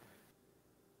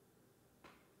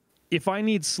 If I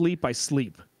need sleep, I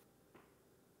sleep.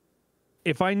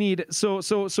 If I need so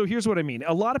here's what I mean.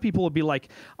 A lot of people will be like,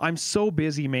 I'm so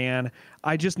busy, man.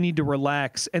 I just need to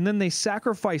relax. And then they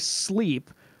sacrifice sleep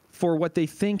for what they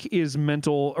think is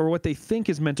mental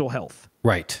health.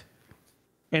 Right.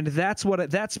 And that's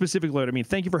specifically what I mean.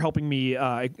 Thank you for helping me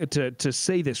to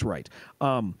say this right.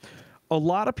 A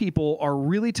lot of people are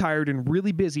really tired and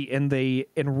really busy, and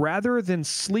rather than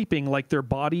sleeping like their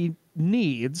body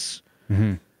needs,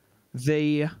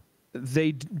 they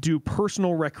do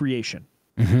personal recreation.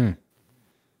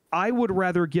 I would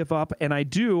rather give up, and I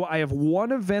do. I have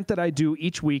one event that I do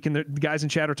each week, and the guys in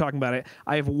chat are talking about it.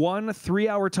 I have 1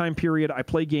 3-hour time period. I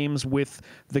play games with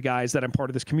the guys that I'm part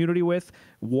of this community with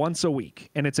once a week,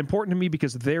 and it's important to me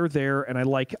because they're there, and I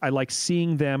like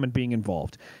seeing them and being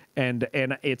involved. And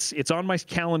it's on my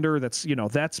calendar. That's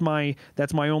my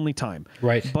only time.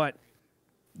 Right.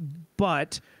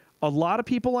 But a lot of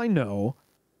people I know,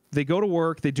 they go to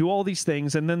work, they do all these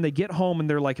things, and then they get home and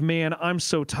they're like, man, I'm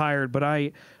so tired, but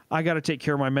I got to take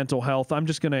care of my mental health. I'm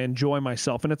just going to enjoy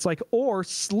myself. And it's like, or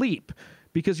sleep,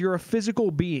 because you're a physical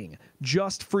being.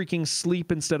 Just freaking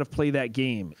sleep instead of play that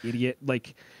game, idiot.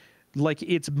 Like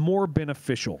it's more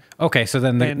beneficial. Okay, so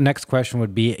then the next question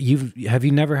would be, have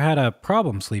you never had a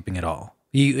problem sleeping at all?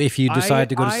 If you decide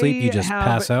to go to sleep, you just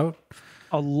pass out?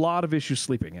 A lot of issues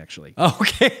sleeping, actually.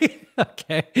 Okay.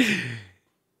 Okay.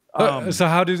 So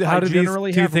how do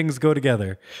these two things go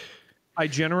together? I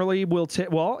generally will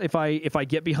if I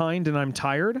get behind and I'm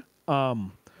tired,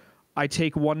 I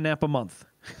take 1 nap a month.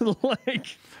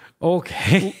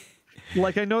 Okay.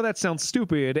 Like, I know that sounds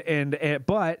stupid,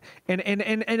 but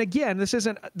again, this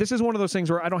is one of those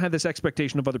things where I don't have this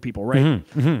expectation of other people, right?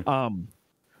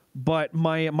 But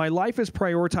my life is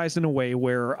prioritized in a way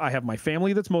where I have my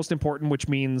family that's most important, which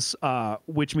means I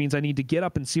need to get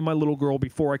up and see my little girl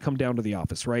before I come down to the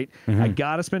office, right? I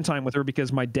gotta spend time with her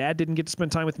because my dad didn't get to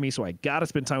spend time with me, so I gotta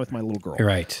spend time with my little girl.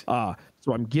 Right.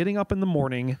 So I'm getting up in the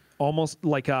morning, almost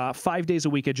like 5 days a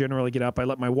week. I generally get up. I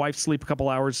let my wife sleep a couple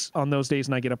hours on those days,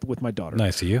 and I get up with my daughter.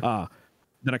 Nice of you.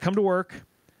 Then I come to work.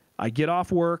 I get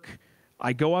off work.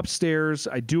 I go upstairs.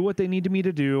 I do what they need me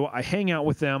to do. I hang out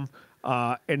with them.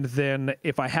 And then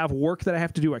if I have work that I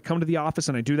have to do, I come to the office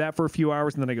and I do that for a few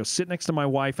hours, and then I go sit next to my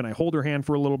wife and I hold her hand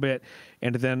for a little bit,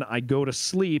 and then I go to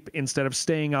sleep instead of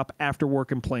staying up after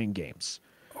work and playing games.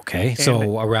 Okay. And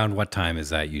so around what time is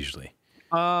that usually?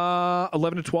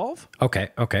 11 to 12. Okay.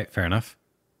 Okay. Fair enough.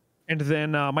 And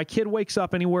then my kid wakes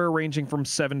up anywhere ranging from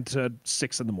 7 to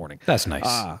 6 in the morning. That's nice.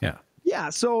 Yeah. Yeah.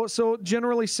 So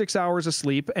generally 6 hours of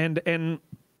sleep, and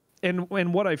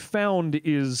what I've found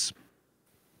is,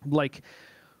 like,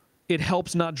 it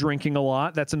helps not drinking a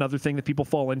lot. That's another thing that people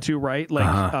fall into, right?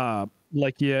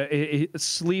 Like,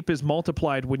 sleep is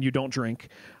multiplied when you don't drink,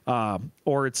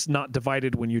 or it's not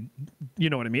divided when you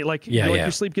know what I mean? Like,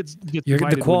 your sleep gets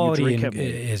divided. The quality when you drink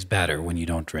is better when you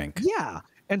don't drink. Yeah.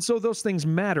 And so those things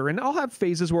matter. And I'll have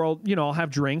phases where I'll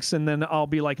have drinks and then I'll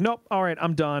be like, nope, all right,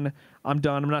 I'm done. I'm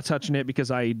not touching it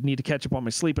because I need to catch up on my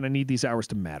sleep and I need these hours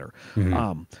to matter.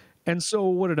 And so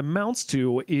what it amounts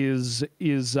to is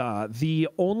the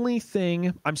only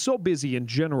thing, I'm so busy in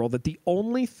general that the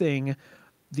only thing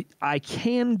I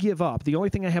can give up, the only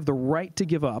thing I have the right to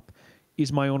give up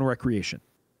is my own recreation.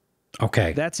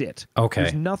 Okay. That's it. Okay.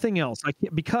 There's nothing else.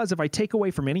 Because if I take away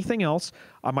from anything else,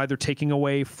 I'm either taking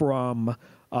away from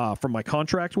my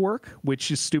contract work,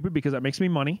 which is stupid because that makes me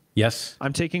money. Yes.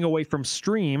 I'm taking away from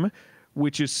stream,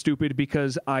 which is stupid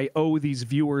because I owe these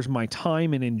viewers my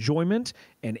time and enjoyment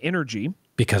and energy.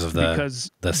 Because of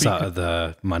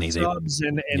the money they subs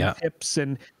and tips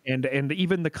and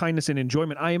even the kindness and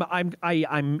enjoyment.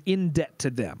 I'm in debt to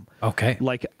them. Okay.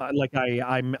 I'm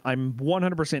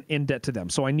 100% in debt to them.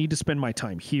 So I need to spend my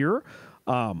time here.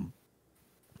 And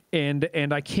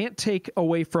I can't take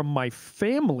away from my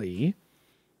family.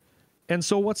 And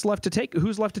so what's left to take?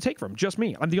 Who's left to take from? Just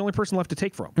me. I'm the only person left to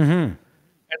take from. And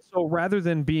so rather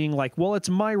than being like, well, it's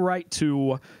my right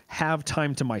to have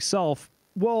time to myself.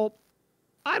 Well,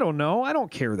 I don't know. I don't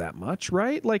care that much,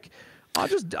 right? Like,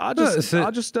 it's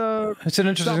an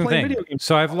interesting thing.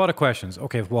 So I have a lot of questions.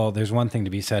 Okay, well, there's one thing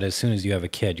to be said. As soon as you have a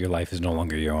kid, your life is no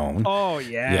longer your own. Oh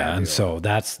yeah. Yeah, and so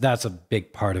that's a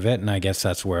big part of it. And I guess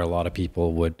that's where a lot of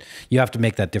people you have to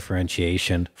make that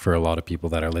differentiation for a lot of people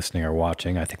that are listening or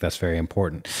watching. I think that's very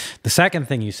important. The second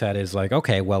thing you said is like,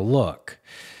 okay, well, look,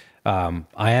 I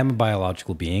am a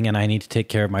biological being and I need to take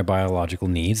care of my biological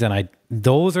needs. And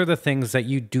those are the things that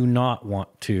you do not want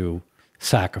to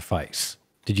sacrifice.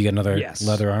 Did you get another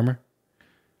leather armor?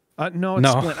 No, it's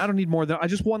splint. I don't need more than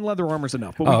just one leather armor is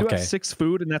enough. But we do have 6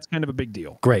 food, and that's kind of a big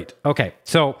deal. Great. Okay.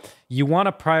 So you want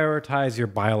to prioritize your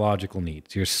biological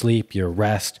needs, your sleep, your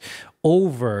rest,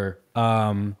 over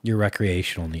your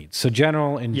recreational needs. So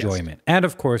general enjoyment. Yes. And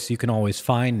of course, you can always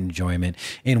find enjoyment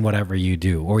in whatever you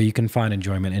do, or you can find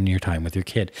enjoyment in your time with your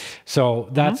kid. So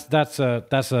that's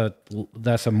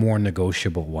a more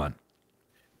negotiable one.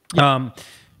 Yeah.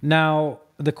 Now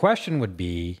the question would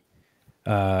be,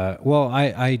 well,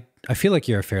 I feel like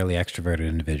you're a fairly extroverted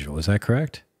individual. Is that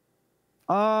correct?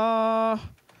 It's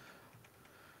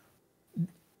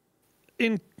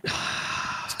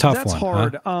a tough that's one.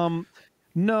 Hard. Huh?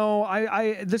 No,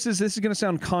 this is going to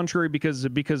sound contrary because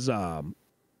of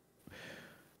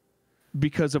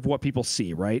what people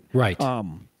see, right? Right.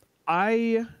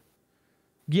 I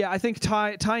think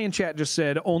Ty in chat just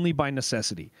said only by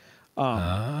necessity.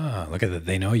 Look at that.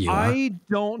 They know you. I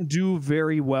don't do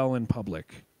very well in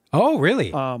public. Oh,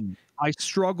 really? I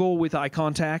struggle with eye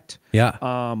contact.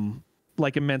 Yeah.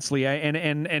 Like immensely. And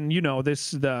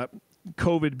the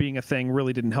COVID being a thing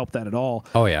really didn't help that at all.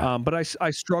 Oh yeah. But I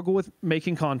struggle with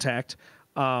making contact,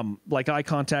 like eye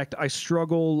contact. I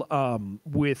struggle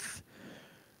with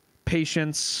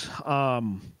patience.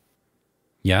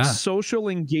 Social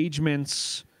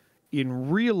engagements in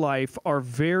real life are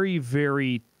very,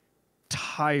 very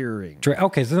tiring.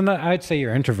 Okay, so then I'd say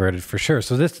you're introverted for sure.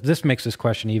 So this makes this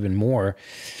question even more,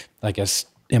 I guess,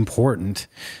 important,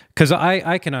 because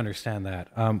I can understand that,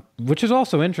 which is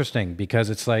also interesting because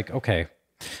it's like, okay,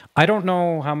 I don't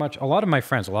know how much a lot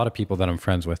of people that I'm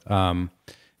friends with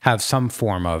have some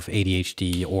form of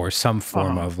ADHD or some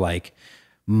form of like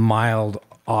mild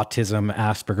autism,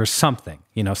 Asperger's, something,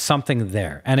 something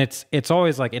there, and it's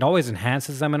always like it always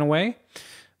enhances them in a way,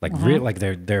 like like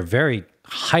they're very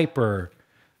hyper.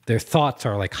 Their thoughts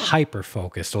are like hyper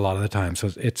focused a lot of the time.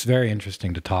 So it's very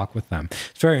interesting to talk with them.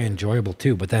 It's very enjoyable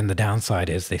too. But then the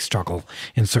downside is they struggle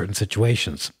in certain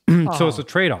situations. So it's a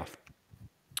trade-off.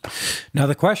 Now,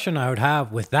 the question I would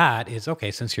have with that is, okay,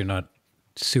 since you're not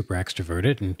super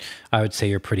extroverted and I would say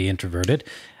you're pretty introverted,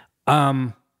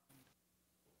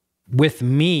 with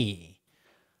me,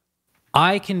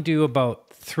 I can do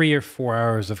about 3 or 4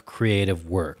 hours of creative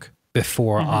work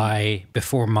before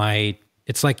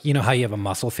it's like, how you have a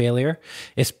muscle failure?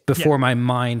 It's before my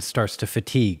mind starts to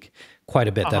fatigue quite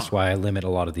a bit. That's why I limit a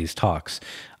lot of these talks.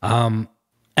 And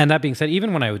that being said,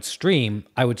 even when I would stream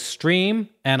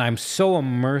and I'm so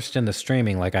immersed in the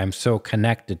streaming, like I'm so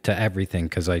connected to everything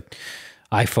because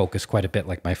I focus quite a bit.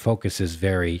 Like my focus is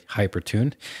very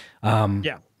hyper-tuned.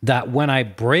 That when I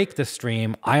break the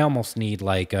stream, I almost need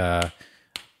like a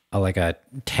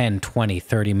 10, 20,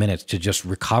 30 minutes to just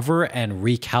recover and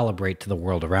recalibrate to the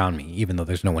world around me, even though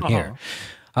there's no one here.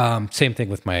 Same thing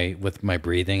with my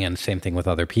breathing and same thing with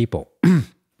other people.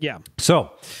 Yeah.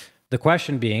 So the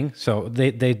question being, so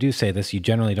they do say this, you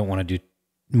generally don't want to do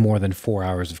more than 4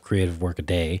 hours of creative work a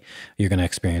day. You're going to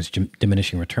experience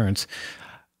diminishing returns.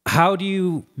 how do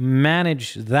you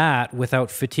manage that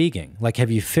without fatiguing? Like, have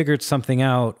you figured something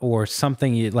out, or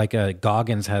something like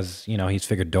Goggins has, he's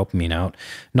figured dopamine out,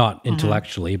 not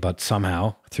intellectually, but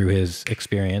somehow through his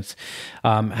experience.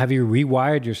 Have you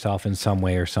rewired yourself in some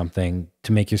way or something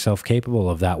to make yourself capable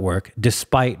of that work,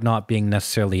 despite not being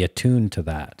necessarily attuned to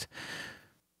that?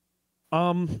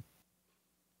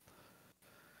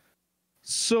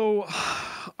 So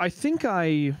I think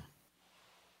I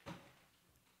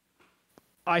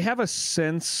have a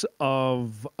sense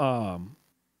of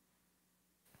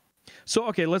so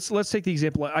okay, let's take the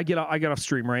example. I get off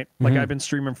stream, right? Like I've been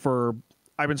streaming for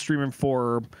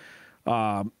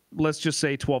let's just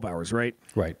say 12 hours, right?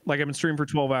 Right. Like I've been streaming for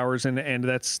 12 hours, and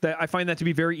that I find that to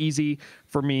be very easy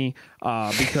for me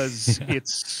because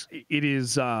it's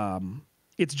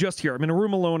just here. I'm in a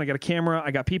room alone. I got a camera.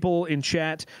 I got people in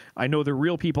chat. I know they're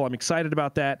real people. I'm excited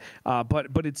about that.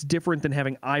 But it's different than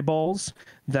having eyeballs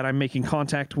that I'm making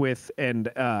contact with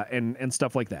and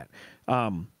stuff like that.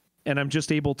 And I'm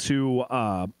just able to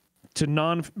I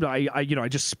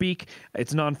just speak.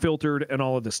 It's non-filtered and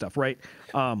all of this stuff, right?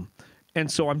 And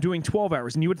so I'm doing 12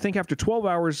 hours, and you would think after 12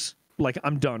 hours, like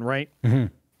I'm done, right?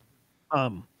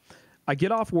 I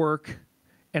get off work,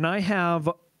 and I have,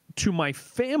 to my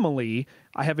family,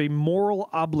 I have a moral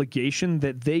obligation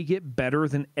that they get better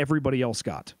than everybody else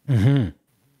got. And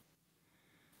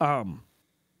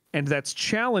that's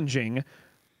challenging,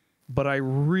 but I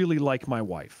really like my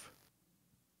wife.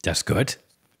 That's good.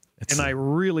 And I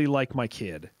really like my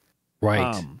kid.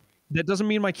 Right. That doesn't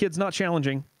mean my kid's not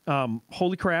challenging.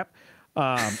 Holy crap.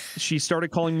 She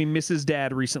started calling me Mrs.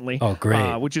 Dad recently. Oh,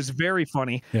 great. Which is very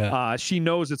funny. Yeah. She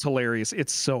knows it's hilarious.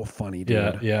 It's so funny,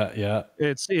 dude. Yeah.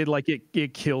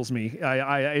 It kills me.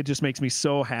 It just makes me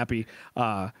so happy.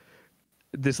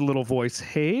 This little voice,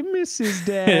 hey, Mrs.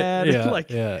 Dad.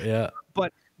 Yeah.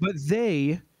 But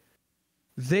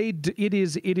it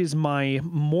is my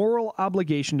moral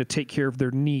obligation to take care of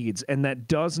their needs, and that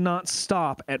does not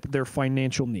stop at their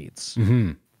financial needs.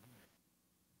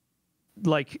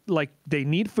 Like they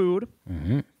need food,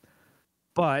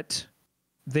 but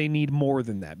they need more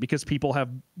than that because people have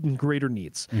greater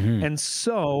needs. And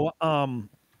so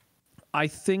I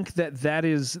think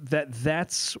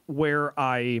that's where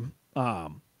I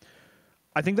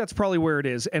think that's probably where it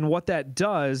is. And what that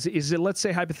does is that, let's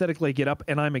say hypothetically I get up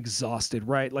and I'm exhausted,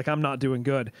 right? Like I'm not doing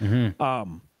good.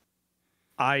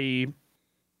 I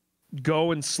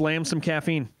go and slam some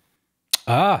caffeine.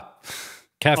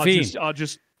 Caffeine.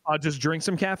 I'll just drink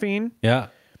some caffeine. Yeah.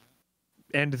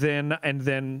 And then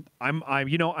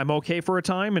I'm okay for a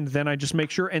time, and then I just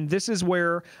make sure. And this is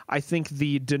where I think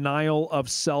the denial of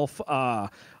self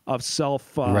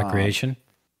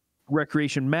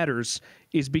recreation matters,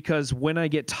 is because when I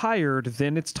get tired,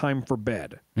 then it's time for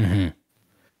bed.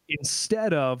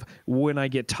 Instead of when I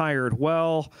get tired,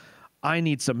 well, I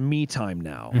need some me time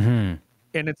now.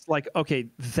 And it's like, okay,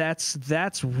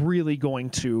 that's really going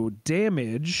to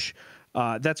damage.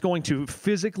 That's going to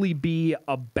physically be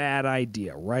a bad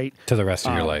idea, right? To the rest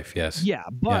of your life, yes. Yeah,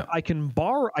 but I can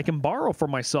borrow for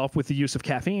myself with the use of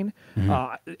caffeine,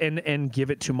 and give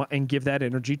that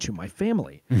energy to my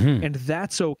family, and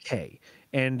that's okay.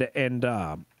 And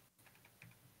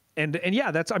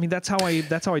yeah, that's how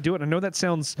I do it. I know that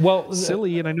sounds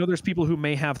silly, and I know there's people who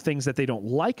may have things that they don't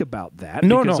like about that.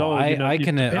 I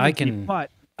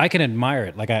can admire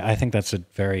it. Like I think that's a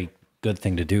very good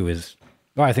thing to do.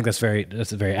 I think that's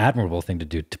a very admirable thing to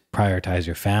do, to prioritize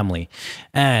your family,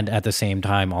 and at the same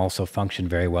time also function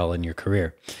very well in your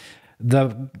career.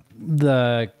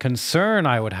 The concern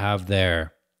I would have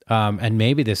there, and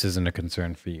maybe this isn't a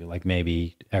concern for you, like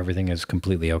maybe everything is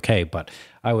completely okay, but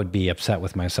I would be upset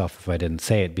with myself if I didn't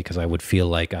say it, because I would feel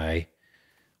like I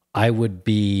would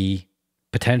be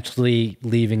potentially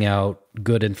leaving out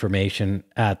good information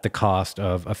at the cost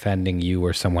of offending you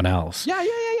or someone else. Yeah.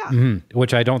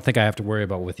 Which I don't think I have to worry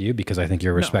about with you, because I think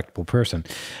you're a respectable person.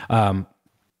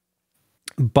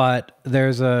 But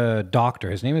there's a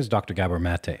doctor, his name is Dr. Gabor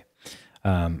Mate,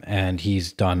 and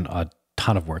he's done a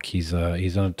ton of work. He's done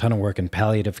a ton of work in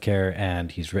palliative care,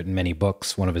 and he's written many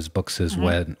books. One of his books is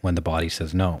When the Body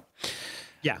Says No.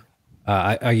 Yeah.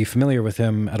 Are you familiar with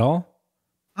him at all?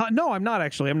 No, I'm not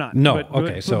actually. I'm not. No.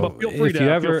 Okay. So feel free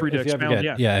to expound.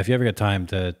 If you ever get time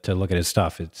to look at his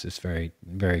stuff, it's very,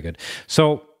 very good.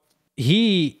 So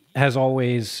he has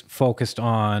always focused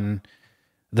on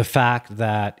the fact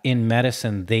that in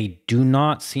medicine, they do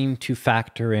not seem to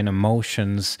factor in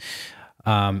emotions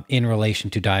in relation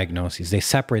to diagnoses. They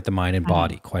separate the mind and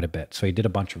body quite a bit. So he did a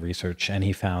bunch of research, and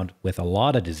he found with a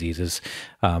lot of diseases,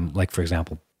 like for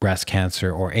example, breast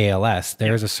cancer or ALS,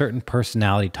 there is a certain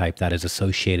personality type that is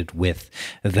associated with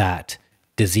that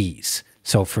disease.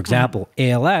 So, for example,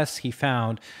 ALS, he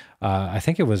found, I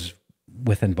think it was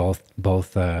within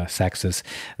both sexes,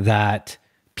 that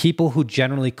people who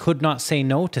generally could not say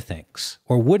no to things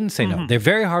or wouldn't say no, they're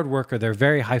very hard worker, they're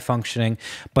very high functioning,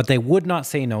 but they would not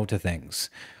say no to things.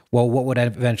 Well, what would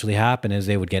eventually happen is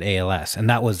they would get ALS, and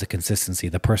that was the consistency,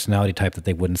 the personality type that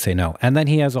they wouldn't say no. And then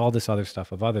he has all this other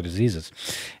stuff of other diseases.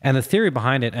 And the theory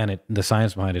behind it and the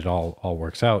science behind it all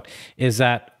works out is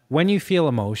that when you feel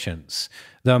emotions,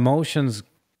 the emotions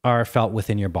are felt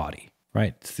within your body,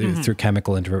 right? Through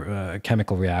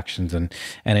chemical reactions and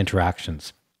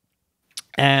interactions.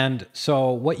 And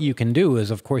so what you can do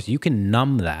is, of course, you can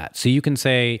numb that. So you can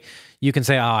say,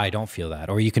 oh, I don't feel that.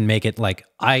 Or you can make it like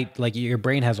your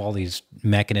brain has all these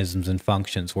mechanisms and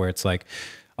functions where it's like,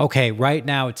 okay, right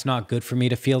now it's not good for me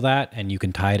to feel that. And you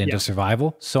can tie it into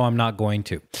survival. So I'm not going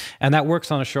to. And that works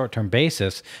on a short-term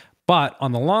basis. But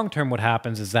on the long term, what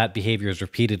happens is that behavior is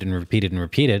repeated and repeated and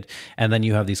repeated. And then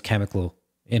you have these chemical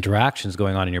interactions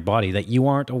going on in your body that you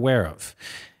aren't aware of.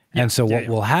 And so what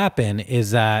will happen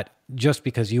is that just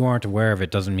because you aren't aware of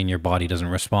it doesn't mean your body doesn't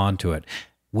respond to it,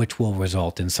 which will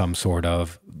result in some sort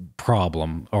of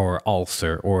problem or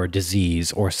ulcer or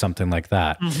disease or something like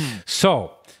that.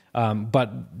 So, but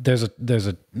there's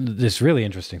this really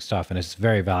interesting stuff, and it's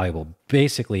very valuable.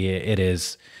 Basically, it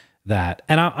is that,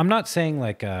 and I'm not saying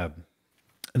like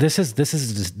this is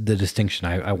the distinction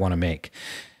I want to make.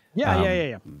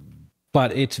 Yeah.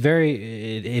 But it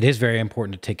is very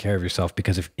important to take care of yourself,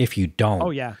 because if you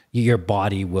don't, your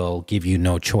body will give you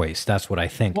no choice. That's what I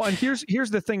think. Well, and here's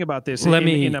the thing about this. Let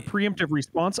me in a preemptive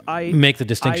response, I make the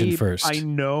distinction first. I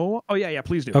know. Oh yeah,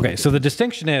 please do. Okay, so the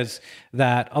distinction is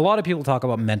that a lot of people talk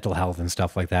about mental health and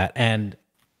stuff like that, and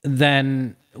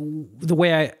then the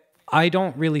way I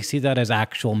don't really see that as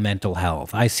actual mental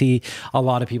health. I see a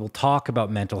lot of people talk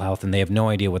about mental health and they have no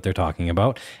idea what they're talking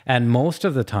about. And most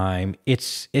of the time,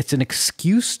 it's an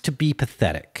excuse to be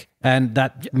pathetic. And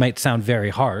that might sound very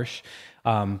harsh.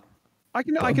 I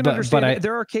can understand.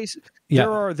 There are cases.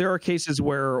 There are cases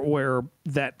where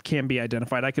that can be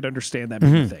identified. I could understand that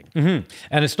being a thing.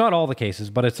 And it's not all the cases,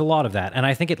 but it's a lot of that. And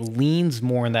I think it leans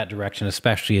more in that direction,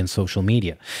 especially in social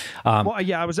media.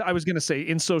 I was going to say,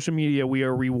 in social media, we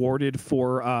are rewarded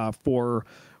for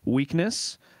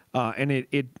weakness. And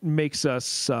it makes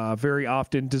us very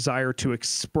often desire to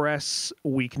express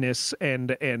weakness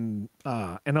and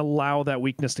allow that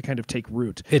weakness to kind of take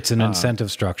root. It's an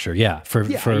incentive structure, for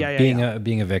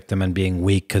being a victim and being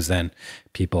weak, because then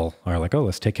people are like, oh,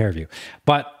 let's take care of you.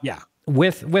 But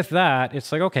with that,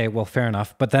 it's like, okay, well, fair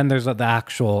enough. But then there's the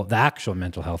actual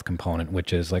mental health component,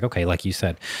 which is like, okay, like you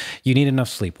said, you need enough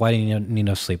sleep. Why do you need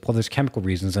enough sleep? Well, there's chemical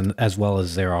reasons, and as well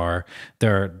as your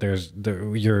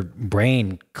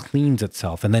brain cleans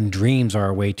itself, and then dreams are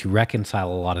a way to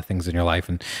reconcile a lot of things in your life,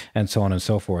 and so on and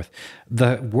so forth.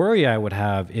 The worry I would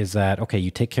have is that, okay,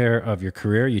 you take care of your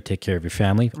career, you take care of your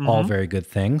family, all very good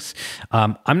things.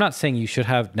 I'm not saying you should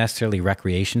have necessarily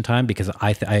recreation time, because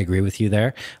I agree with you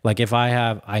there. Like if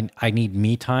I need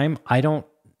me time, I don't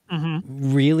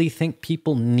really think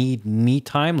people need me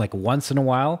time. Like once in a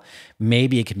while,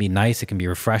 maybe it can be nice, it can be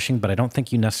refreshing, but I don't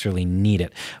think you necessarily need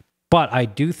it. But I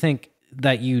do think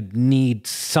that you need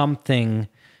something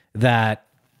that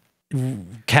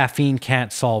caffeine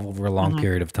can't solve over a long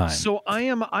period of time. So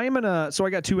so I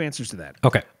got two answers to that.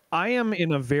 Okay. I am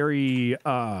in a very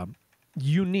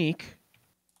unique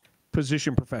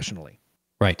position professionally.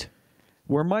 Right.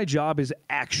 Where my job is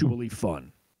actually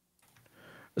fun.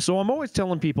 So I'm always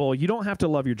telling people, you don't have to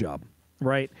love your job,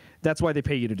 right? That's why they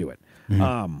pay you to do it.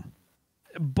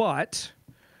 But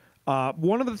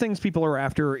one of the things people are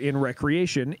after in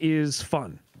recreation is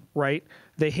fun, right?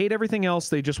 They hate everything else.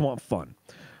 They just want fun.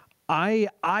 I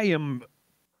am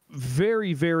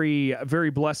very, very, very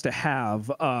blessed to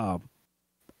have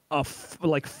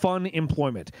like fun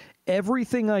employment.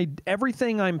 Everything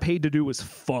I'm paid to do is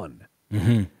fun.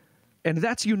 And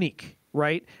that's unique,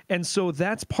 right? And so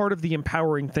that's part of the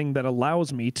empowering thing that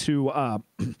allows me to,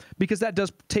 because that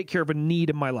does take care of a need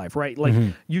in my life, right? Like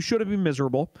you shouldn't be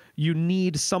miserable. You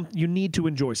need to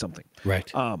enjoy something.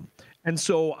 Right. And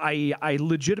so I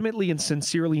legitimately and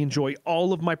sincerely enjoy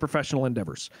all of my professional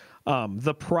endeavors.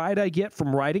 The pride I get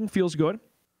from writing feels good.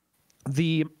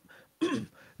 The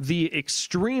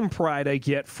extreme pride I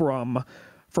get from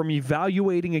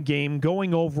evaluating a game,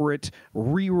 going over it,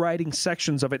 rewriting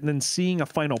sections of it, and then seeing a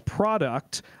final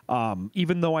product,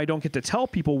 even though I don't get to tell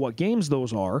people what games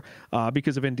those are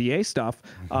because of NDA stuff,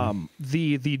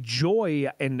 the joy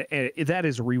and that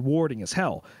is rewarding as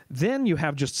hell. Then you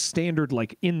have just standard,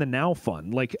 like, in the now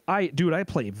fun. Like, I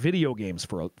play video games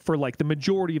for like the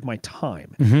majority of my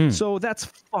time. So that's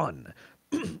fun.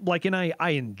 like, and I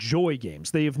enjoy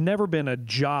games. They have never been a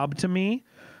job to me.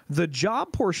 The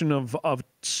job portion of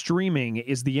streaming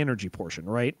is the energy portion,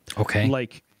 right? Okay.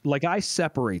 Like I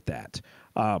separate that.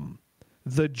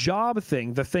 The job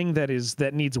thing, the thing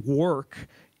that needs work,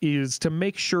 is to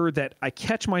make sure that I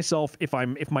catch myself if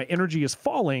my energy is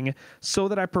falling, so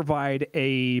that I provide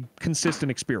a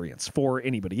consistent experience for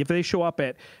anybody. If they show up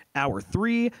at hour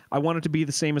 3, I want it to be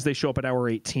the same as they show up at hour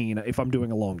 18 if I'm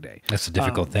doing a long day. That's a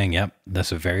difficult thing. Yep.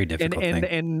 That's a very difficult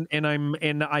thing.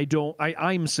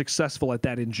 I'm successful at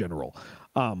that in general.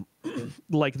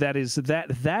 Like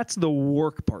that's the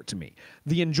work part to me.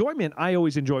 The enjoyment, I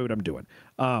always enjoy what I'm doing.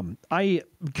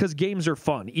 Because games are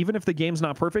fun. Even if the game's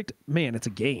not perfect, man, it's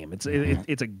a game. It's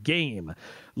a game.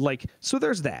 Like, so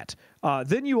there's that.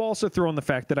 Then you also throw in the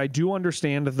fact that I do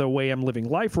understand the way I'm living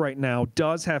life right now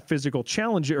does have physical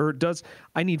challenges, or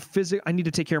I need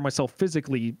to take care of myself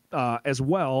physically as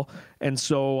well. And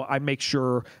so I make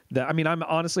sure that,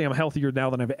 I'm healthier now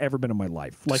than I've ever been in my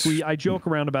life. Like, I joke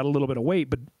around about a little bit of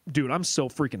weight, but dude, I'm so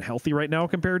freaking healthy right now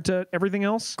compared to everything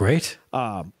else. Great.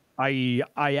 I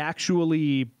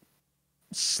actually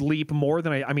sleep more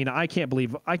than I can't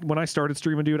believe when I started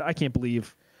streaming, dude, I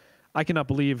cannot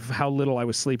believe how little I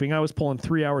was sleeping. I was pulling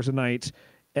 3 hours a night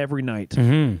every night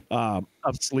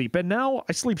of sleep. And now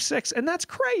I sleep 6, and that's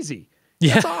crazy.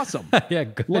 Yeah. That's awesome. Yeah.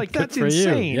 Good, like, good that's for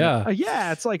insane. You. Yeah.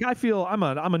 Yeah. It's like, I feel I'm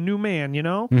a new man, you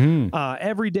know?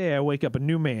 Every day I wake up a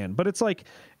new man, but it's like,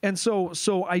 and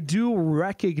so I do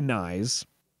recognize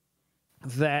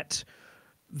that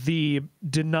the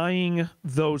denying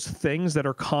those things that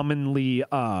are commonly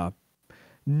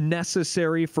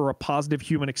necessary for a positive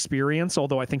human experience,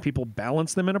 although I think people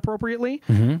balance them inappropriately.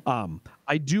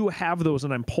 I do have those,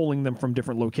 and I'm pulling them from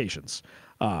different locations.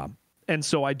 And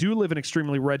so I do live an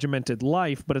extremely regimented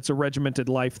life, but it's a regimented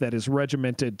life that is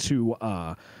regimented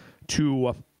to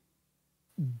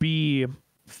be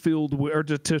filled with, or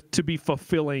to be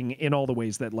fulfilling in all the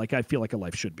ways that, like, I feel like a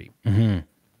life should be. Yum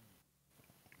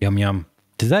yum.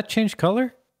 Does that change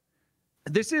color?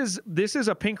 This is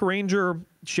a Pink Ranger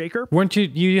shaker. Weren't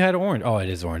you had orange? Oh, it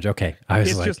is orange. Okay.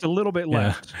 It's just a little bit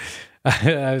left.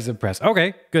 I was impressed.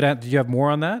 Okay, good. Did you have more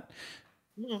on that?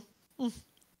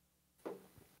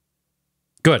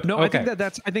 Good. No, okay.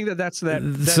 I think that's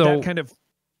that kind of.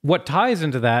 What ties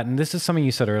into that, and this is something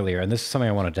you said earlier, and this is something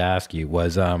I wanted to ask you,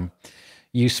 was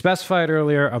you specified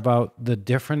earlier about the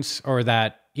difference, or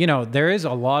that, there is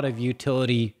a lot of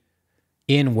utility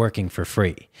in working for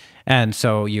free. And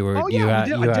so you were, I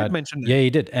did mention that. Yeah, you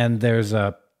did. And there's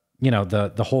the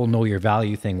whole know your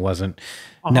value thing wasn't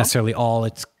necessarily all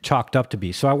it's chalked up to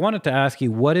be. So I wanted to ask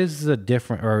you, what is the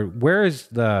difference, or where is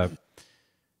the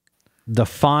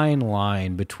fine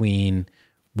line between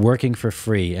working for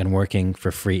free and working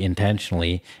for free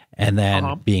intentionally, and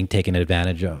then being taken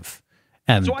advantage of?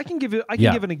 And so I can give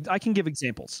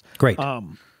examples. Great.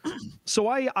 So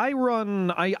I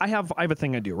have a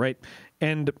thing I do, right?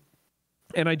 And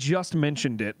I just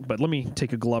mentioned it, but let me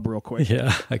take a glub real quick.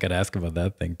 Yeah, I got to ask about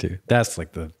that thing too. That's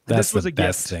like the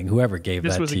best thing. Whoever gave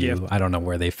that to you, I don't know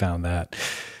where they found that.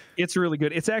 It's really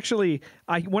good. It's actually,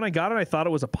 when I got it, I thought it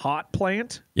was a pot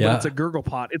plant, but it's a gurgle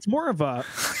pot. It's more of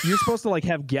you're supposed to, like,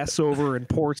 have guests over and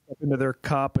pour stuff into their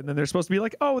cup, and then they're supposed to be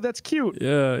like, oh, that's cute.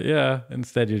 Yeah, yeah.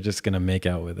 Instead, you're just going to make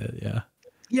out with it. Yeah.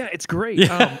 Yeah, it's great.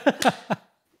 Yeah.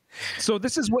 So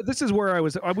this is where I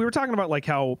was, we were talking about, like,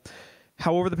 how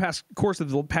over the course of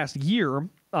the past year,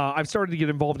 I've started to get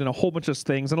involved in a whole bunch of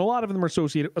things, and a lot of them are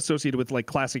associated with, like,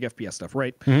 classic FPS stuff,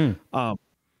 right?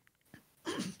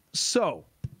 So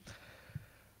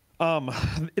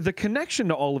the connection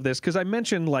to all of this, because I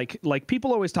mentioned, like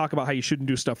people always talk about how you shouldn't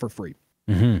do stuff for free.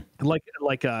 Like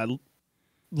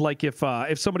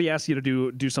if somebody asks you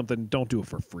to do something, don't do it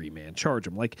for free, man. Charge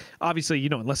them. Like, obviously,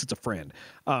 unless it's a friend.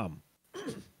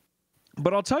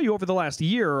 But I'll tell you, over the last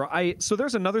year, so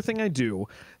there's another thing I do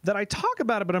that I talk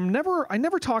about it, but I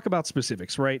never talk about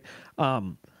specifics, right?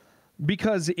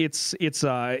 Because it's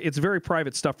very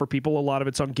private stuff for people. A lot of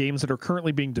it's on games that are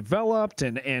currently being developed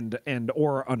and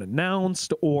or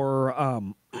unannounced, or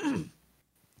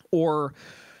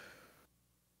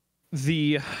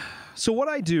so what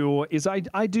I do is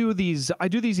I do these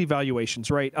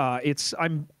evaluations, right?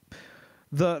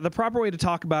 The proper way to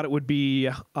talk about it would be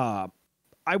I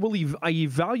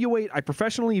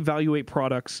professionally evaluate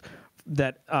products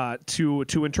that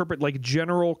to interpret, like,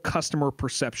 general customer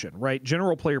perception, right?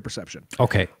 General player perception.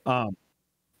 Okay.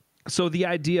 So the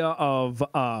idea of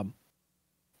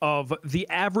the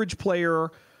average player,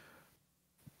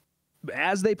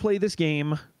 as they play this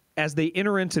game, as they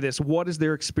enter into this, what is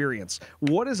their experience?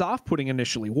 What is off-putting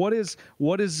initially? What is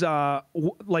you're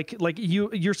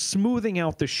smoothing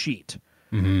out the sheet.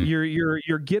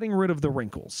 You're getting rid of the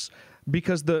wrinkles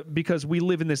because we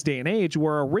live in this day and age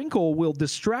where a wrinkle will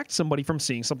distract somebody from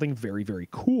seeing something very, very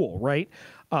cool, right?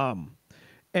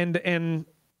 And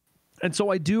so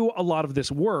I do a lot of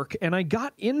this work, and I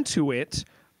got into it.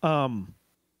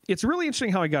 It's really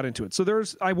interesting how I got into it. So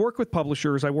I work with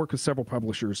publishers. I work with several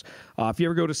publishers. If you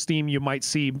ever go to Steam, you might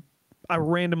see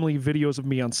randomly videos of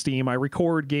me on Steam. I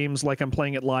record games like I'm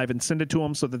playing it live and send it to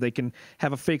them so that they can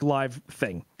have a fake live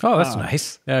thing. Oh, that's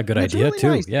nice. Yeah, good idea really too.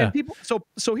 Nice. Yeah. And people,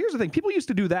 so here's the thing. People used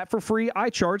to do that for free. I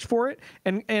charge for it,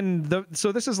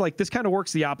 so this is like this kind of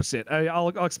works the opposite. I'll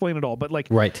explain it all, but like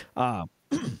right.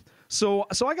 So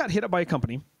I got hit up by a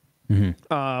company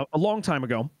a long time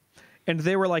ago, and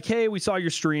they were like, "Hey, we saw your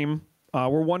stream.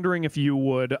 We're wondering if you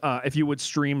would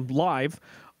stream live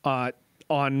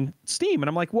on Steam." And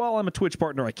I'm like, "Well, I'm a Twitch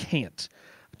partner. I can't."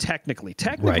 Technically,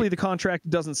 Right. the contract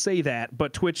doesn't say that,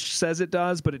 but Twitch says it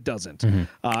does, but it doesn't.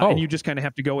 Oh. And you just kind of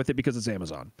have to go with it because it's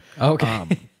Amazon. Okay.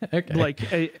 Okay. Like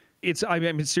I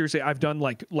mean, seriously, I've done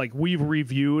like we've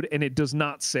reviewed, and it does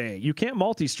not say you can't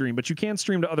multi-stream, but you can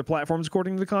stream to other platforms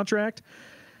according to the contract.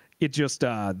 It just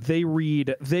they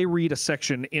read a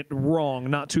section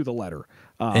wrong, not to the letter.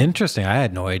 Interesting. I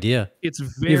had no idea. It's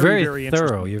very, You're very very thorough.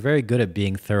 interesting. You're very good at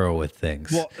being thorough with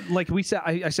things. Well, like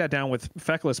I sat down with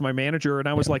Feckless, my manager, and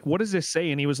I was like, "What does this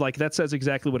say?" And he was like, "That says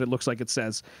exactly what it looks like it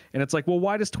says." And it's like, "Well,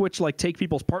 why does Twitch like take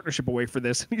people's partnership away for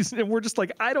this?" And we're just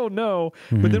like, "I don't know."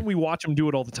 But then we watch them do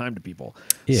it all the time to people.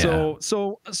 Yeah.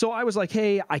 So I was like,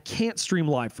 "Hey, I can't stream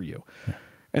live for you."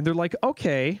 And they're like,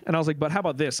 "Okay." And I was like, "But how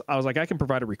about this?" I was like, "I can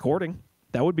provide a recording.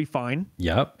 That would be fine."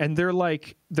 Yep. And they're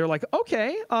like,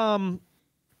 "Okay,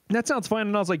 that sounds fine."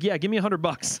 And I was like, "Yeah, give me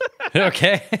 $100."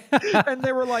 Okay. And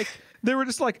they were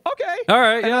just like, "Okay." All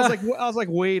right. And Yeah. I was like,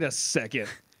 "Wait a second.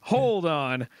 Hold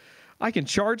on. I can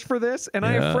charge for this." And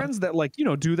I have friends that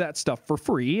do that stuff for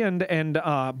free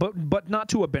but not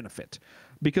to a benefit.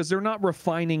 Because they're not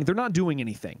refining, they're not doing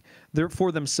anything. They're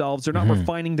for themselves. They're not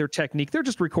refining their technique. They're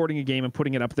just recording a game and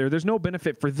putting it up there. There's no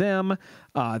benefit for them.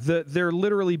 They're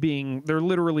literally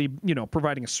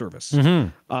providing a service.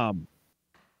 And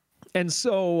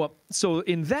so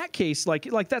in that case,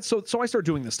 like that, so I start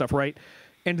doing this stuff, right?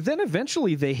 And then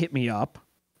eventually they hit me up.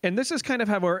 And this is kind of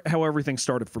how everything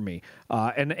started for me.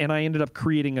 And I ended up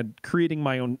creating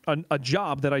my own a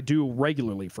job that I do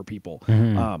regularly for people.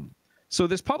 So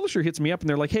this publisher hits me up and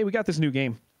they're like, "Hey, we got this new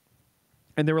game."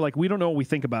 And they were like, "We don't know what we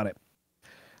think about it."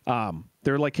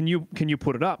 They're like, can you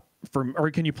put it up or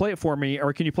can you play it for me,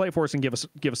 or can you play it for us and give us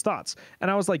thoughts?"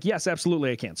 And I was like, "Yes,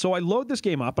 absolutely I can." So I load this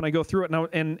game up and I go through it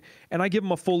and I give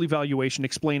them a full evaluation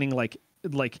explaining like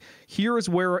here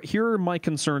are my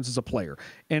concerns as a player.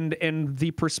 And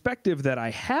the perspective that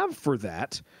I have for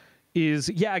that is,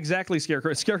 yeah, exactly,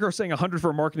 Scarecrow. Scarecrow saying 100 for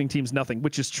a marketing team's nothing,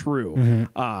 which is true.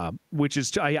 Which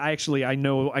is I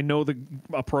know the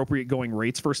appropriate going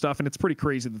rates for stuff, and it's pretty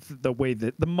crazy the way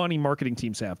that the money marketing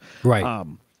teams have. Right.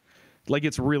 Like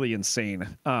it's really insane.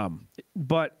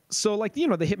 But so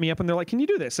they hit me up and they're like, "Can you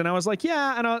do this?" And I was like,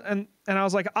 "Yeah." And I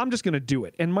was like, "I'm just gonna do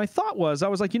it." And my thought was, I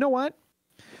was like, "You know what?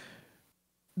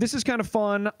 This is kind of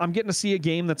fun. I'm getting to see a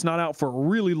game that's not out for a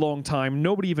really long time.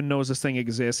 Nobody even knows this thing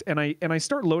exists." And I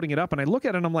start loading it up and I look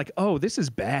at it and I'm like, "Oh, this is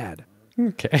bad."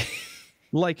 Okay.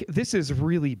 Like, this is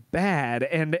really bad.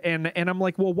 And I'm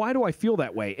like, "Well, why do I feel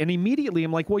that way?" And immediately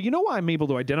I'm like, "Well, you know why I'm able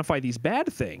to identify these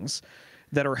bad things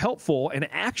that are helpful and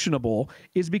actionable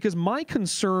is because my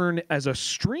concern as a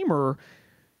streamer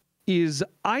is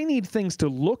I need things to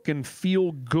look and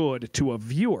feel good to a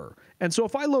viewer. And so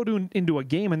if I load into a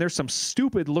game and there's some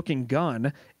stupid looking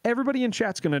gun, everybody in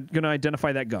chat's gonna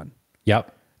identify that gun.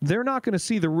 Yep. They're not going to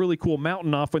see the really cool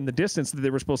mountain off in the distance that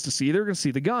they were supposed to see. They're going to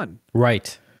see the gun.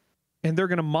 Right. And they're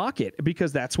going to mock it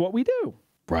because that's what we do.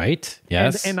 Right.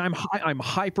 Yes. And I'm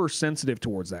hypersensitive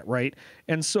towards that, right?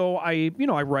 And so I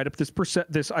write up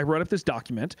this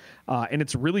document, and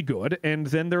it's really good. And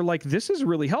then they're like, "This is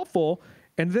really helpful."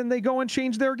 And then they go and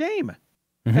change their game.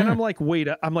 And I'm like, wait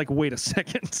a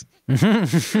second.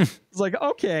 It's like,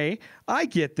 okay, I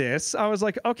get this. I was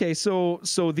like, okay, so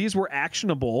these were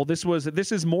actionable. This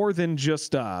is more than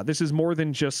just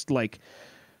like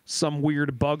some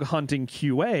weird bug hunting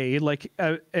QA. Like,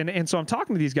 and so I'm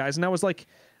talking to these guys, and I was like,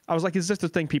 "Is this the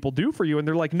thing people do for you?" And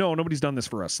they're like, "No, nobody's done this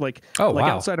for us." Like, wow.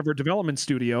 Outside of our development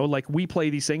studio, like we play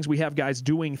these things. We have guys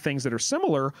doing things that are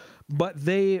similar, but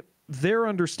their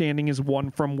understanding is one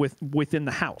from within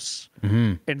the house,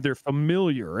 and they're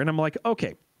familiar. And I'm like,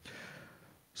 okay,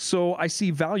 so I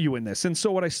see value in this. And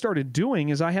so what I started doing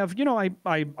is I have,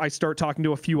 I start talking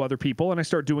to a few other people, and I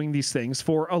start doing these things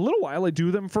for a little while. I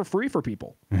do them for free for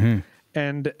people.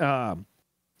 And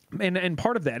and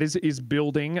part of that is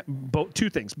building both two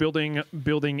things: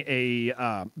 building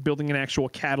an actual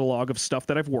catalog of stuff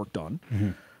that I've worked on,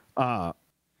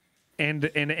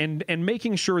 and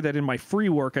making sure that in my free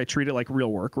work I treat it like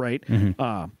real work, right?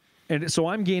 And so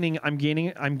I'm gaining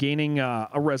a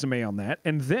resume on that,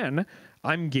 and then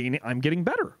I'm getting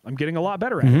better. I'm getting a lot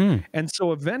better at it. And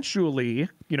so eventually,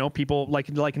 you know, people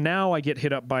like now I get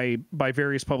hit up by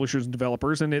various publishers and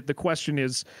developers, and the question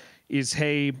is,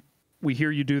 hey, we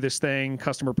hear you do this thing,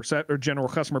 general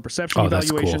customer perception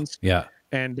evaluations. That's cool. Yeah.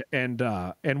 And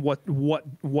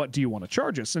what do you want to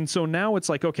charge us? And so now it's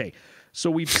like, okay,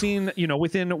 so we've seen, you know,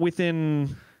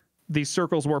 within these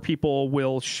circles where people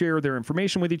will share their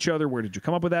information with each other. Where did you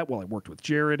come up with that? Well, I worked with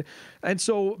Jared. And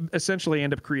so essentially I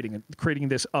end up creating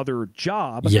this other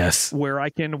job, yes, where I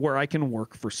can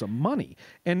work for some money.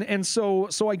 And so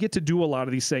I get to do a lot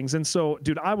of these things. And so,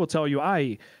 dude, I will tell you,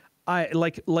 I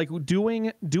like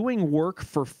doing work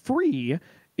for free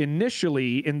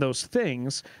initially in those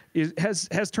things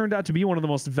has turned out to be one of the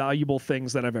most valuable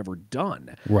things that I've ever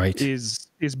done. Right. Is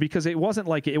because it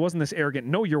wasn't this arrogant,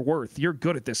 know your worth, you're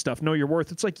good at this stuff, know your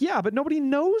worth. It's like, yeah, but nobody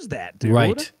knows that,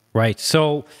 dude. Right.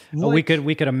 So we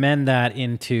could amend that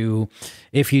into,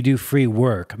 if you do free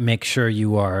work, make sure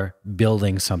you are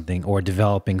building something or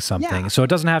developing something. Yeah. So it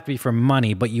doesn't have to be for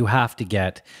money, but you have to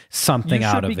get something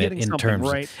out of it in terms,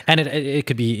 right? And it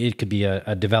could be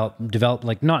a develop,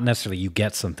 like not necessarily you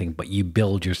get something, but you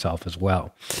build yourself as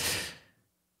well.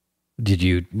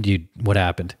 What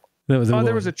happened? There was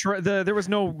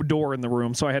no door in the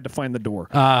room, so I had to find the door.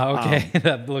 Okay.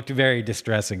 That looked very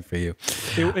distressing for you.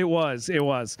 It was.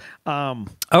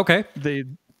 Okay.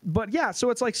 But yeah, so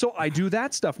it's like, so I do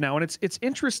that stuff now, and it's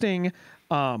interesting.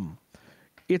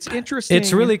 It's interesting.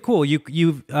 It's really cool.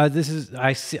 Hold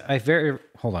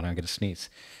on, I'm gonna sneeze.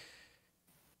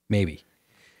 Maybe.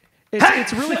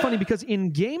 It's really funny because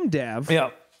in game dev,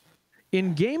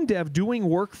 doing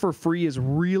work for free is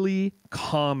really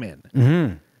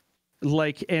common.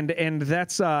 Like, and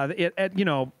that's you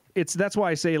know, that's why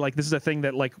I say, like, this is a thing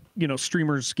that, like, you know,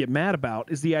 streamers get mad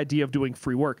about, is the idea of doing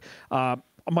free work.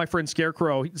 My friend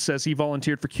Scarecrow says he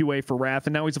volunteered for QA for Wrath,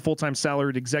 and now he's a full-time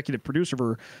salaried executive producer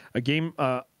for a game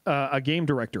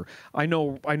director. I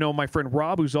know my friend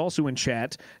Rob, who's also in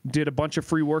chat, did a bunch of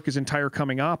free work his entire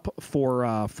coming up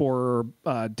for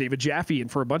David Jaffe and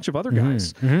for a bunch of other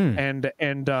guys, and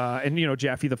you know,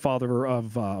 Jaffe, the father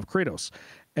of Kratos.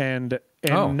 And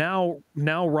now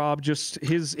Rob, just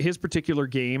his particular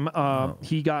game,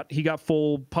 he got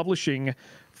full publishing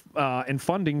and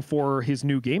funding for his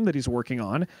new game that he's working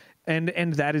on,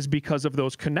 and that is because of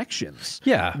those connections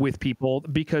with people,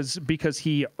 because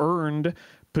he earned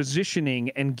positioning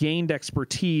and gained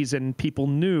expertise, and people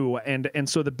knew, and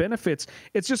so the benefits.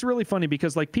 It's just really funny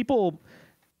because, like, people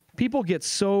get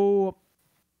so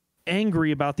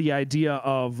angry about the idea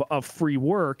of free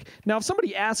work. Now, if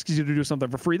somebody asks you to do something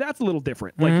for free, that's a little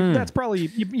different. Like, that's probably,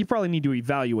 you probably need to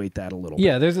evaluate that a little bit.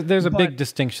 Yeah, there's a big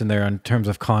distinction there in terms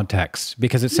of context,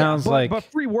 because it sounds but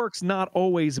free work's not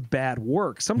always bad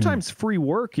work. Sometimes free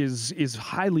work is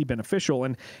highly beneficial,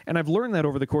 and I've learned that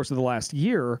over the course of the last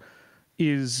year,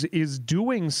 is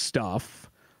doing stuff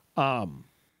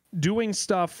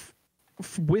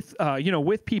with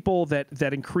with people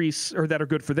that increase, or that are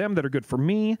good for them, that are good for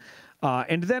me,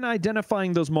 and then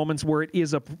identifying those moments where it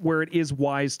is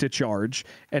wise to charge,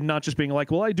 and not just being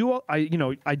like, well, I do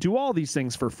all these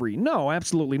things for free. No,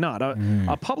 absolutely not.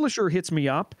 A publisher hits me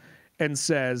up and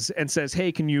says,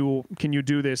 hey, can you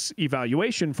do this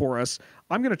evaluation for us?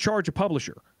 I'm going to charge a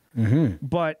publisher.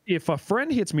 But if a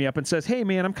friend hits me up and says, hey,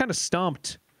 man, I'm kind of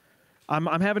stumped, I'm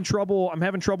having trouble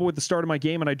with the start of my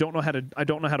game, and I don't know how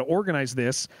to organize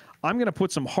this, I'm going to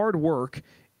put some hard work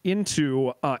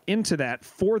into that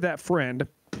for that friend.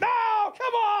 No,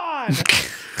 come on.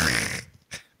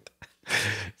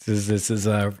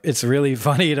 It's really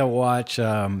funny to watch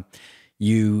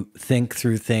you think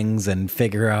through things and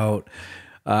figure out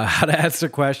how to answer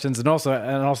questions, and also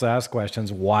ask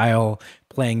questions while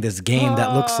playing this game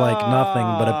that looks like nothing,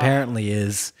 but apparently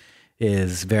is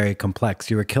very complex.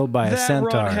 You were killed by a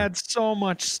centaur. That run had so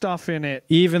much stuff in it.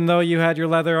 Even though you had your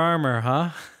leather armor, huh?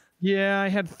 Yeah, I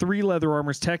had 3 leather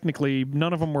armors technically.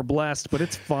 None of them were blessed, but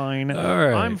it's fine. All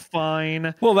right. I'm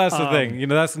fine. Well, that's the thing. You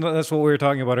know, that's what we were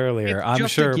talking about earlier. I'm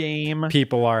sure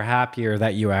people are happier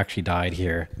that you actually died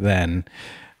here than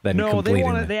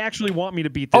they actually want me to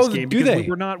beat this game, because they?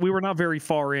 we were not very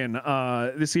far in.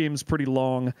 This game's pretty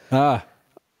long.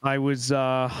 I was,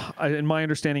 in my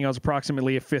understanding, I was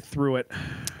approximately a 5th through it.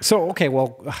 So, okay,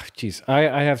 well, geez,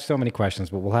 I have so many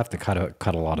questions, but we'll have to cut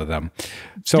a lot of them.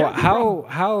 So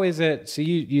how is it, so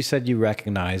you said you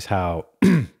recognize how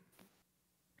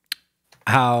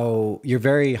how you're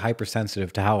very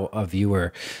hypersensitive to how a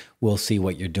viewer will see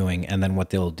what you're doing and then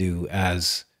what they'll do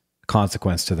as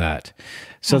consequence to that.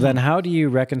 So then how do you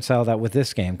reconcile that with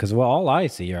this game? Because all I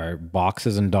see are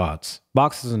boxes and dots,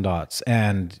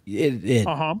 and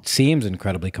it seems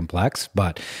incredibly complex,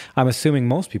 but I'm assuming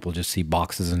most people just see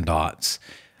boxes and dots.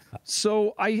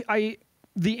 So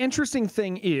the interesting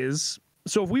thing is,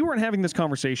 so if we weren't having this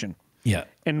conversation,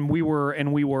 and we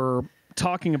were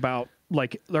talking about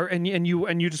and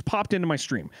you just popped into my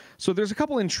stream. So there's a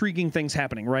couple intriguing things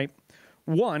happening, right?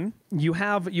 One, you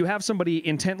have somebody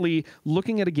intently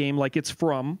looking at a game like it's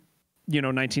from,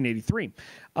 1983.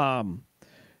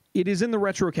 It is in the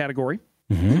retro category.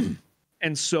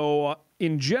 And so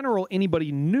in general,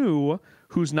 anybody new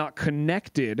who's not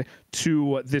connected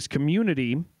to this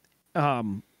community,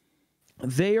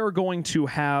 they are going to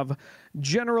have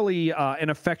generally an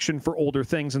affection for older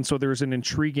things, and so there's an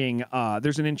intriguing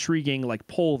like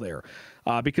pull there,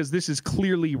 because this is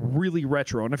clearly really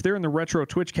retro. And if they're in the retro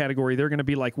Twitch category, they're going to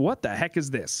be like, "What the heck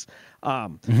is this?"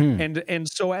 And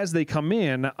so as they come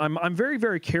in, I'm very,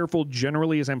 very careful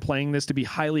generally as I'm playing this to be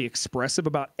highly expressive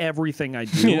about everything I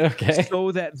do,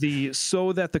 so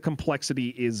that the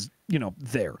complexity is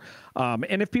there.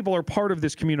 And if people are part of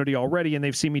this community already and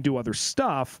they've seen me do other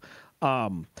stuff,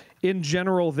 in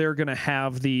general, they're going to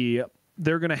have the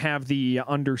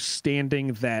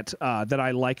understanding that that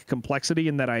I like complexity,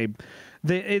 and that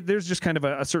there's just kind of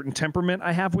a certain temperament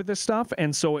I have with this stuff,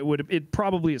 and so it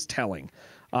probably is telling.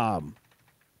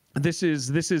 This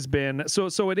has been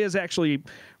so it is actually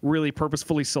really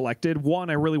purposefully selected. One,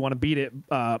 I really want to beat it,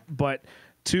 but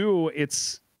two,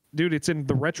 it's in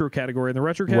the retro category, and the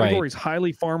retro category is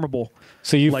highly farmable.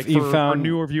 So you found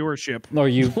newer viewership, or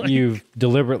you've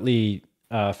deliberately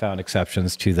found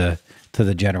exceptions to the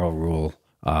general rule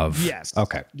of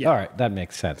Okay, all right, that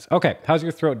makes sense. Okay, how's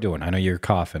your throat doing? I know you're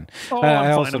coughing.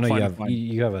 I also know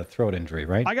you have a throat injury,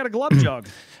 right? I got a glove jug.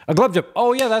 A glove jug.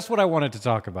 Oh yeah, that's what I wanted to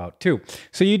talk about too.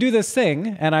 So you do this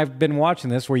thing, and I've been watching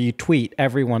this where you tweet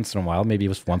every once in a while, maybe it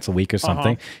was once a week or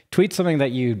something. Tweet something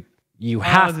that you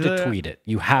have to tweet it.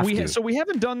 You have to. So we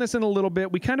haven't done this in a little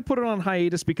bit. We kind of put it on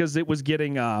hiatus because it was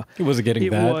getting. It wasn't getting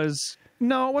bad.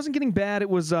 No, it wasn't getting bad. It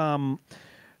was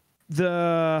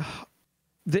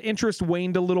the interest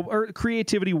waned a little, or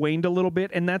creativity waned a little bit,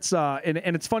 and that's and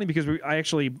it's funny because I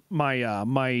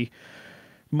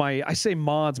say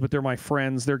mods, but they're my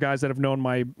friends. They're guys that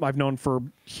I've known for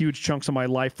huge chunks of my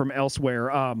life from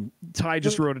elsewhere. Ty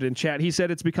just wrote it in chat. He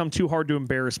said it's become too hard to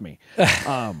embarrass me.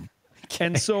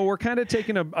 And so we're kind of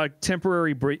taking a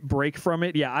temporary break from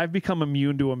it. Yeah, I've become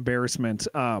immune to embarrassment.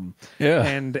 And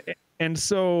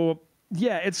so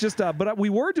yeah, it's just but we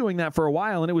were doing that for a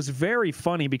while, and it was very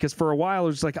funny because for a while it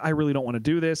was like, I really don't want to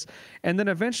do this, and then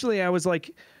eventually I was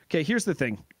like, okay, here's the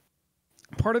thing.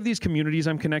 Part of these communities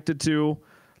I'm connected to,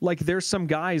 like, there's some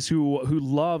guys who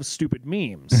love stupid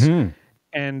memes.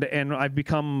 And I've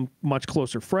become much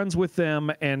closer friends with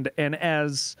them, and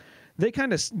as they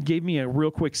kind of gave me a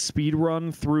real quick speed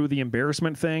run through the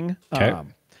embarrassment thing.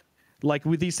 Like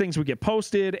with these things would get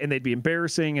posted and they'd be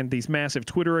embarrassing, and these massive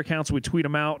Twitter accounts would tweet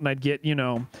them out, and I'd get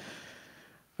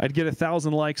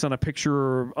 1,000 likes on a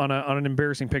picture, on an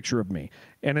embarrassing picture of me.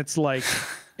 And it's like,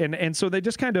 and so they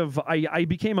just kind of, I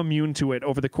became immune to it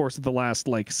over the course of the last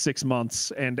 6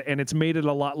 months, and it's made it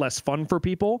a lot less fun for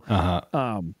people.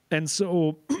 And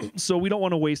so we don't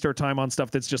want to waste our time on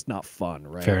stuff that's just not fun,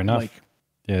 right? Fair enough.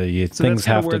 Yeah, so things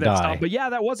have to die. But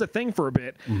yeah, that was a thing for a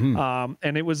bit,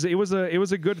 and it was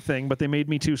a good thing. But they made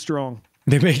me too strong.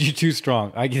 They made you too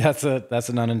strong. That's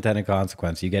an unintended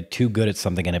consequence. You get too good at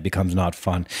something, and it becomes not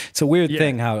fun. It's a weird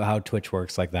thing how Twitch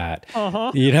works like that.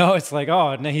 It's like,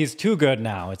 oh, he's too good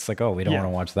now. It's like, oh, we don't want to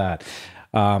watch that.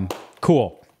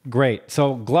 Cool, great.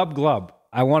 So glub.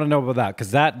 I want to know about that,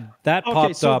 because that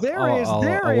popped up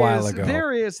a while ago.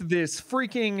 There is this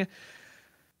freaking.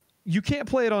 You can't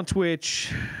play it on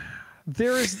Twitch.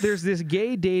 There's this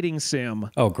gay dating sim.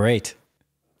 Oh, great.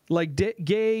 Like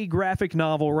gay graphic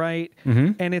novel, right?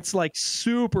 And it's like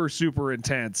super, super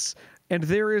intense. And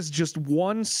there is just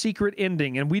one secret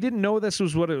ending, and we didn't know this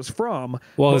was what it was from.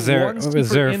 Well, is there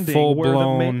full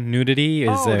blown nudity?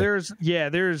 There's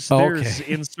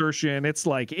insertion. It's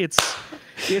like it's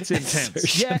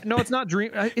intense. Yeah, no, it's not Dream.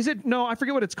 Is it? No, I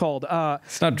forget what it's called.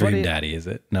 It's not Dream Daddy, is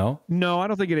it? No, I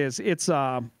don't think it is. It's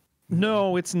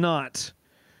no, it's not.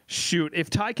 Shoot, if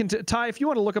Ty, if you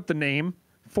want to look up the name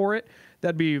for it,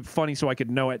 that'd be funny so I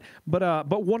could know it.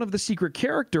 But one of the secret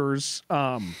characters,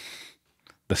 the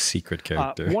secret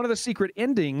character, one of the secret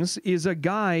endings is a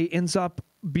guy ends up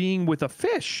being with a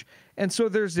fish, and so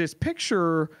there's this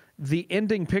picture, the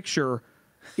ending picture,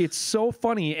 It's so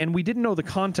funny, and we didn't know the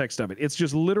context of it. It's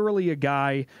just literally a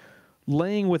guy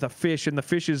laying with a fish, and the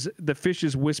fish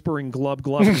is whispering glub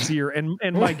glub in his ear, and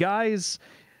my guys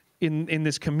in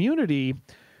this community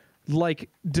like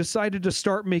decided to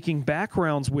start making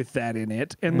backgrounds with that in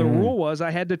it, and the rule was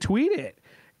I had to tweet it,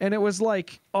 and it was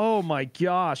like, oh my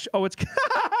gosh, oh it's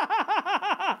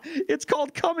it's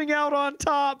called Coming Out on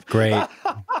Top. Great,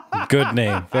 good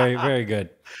name, very very good,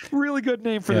 really good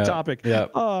name for the topic.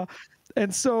 Yeah.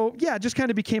 And so yeah, it just kind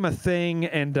of became a thing,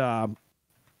 and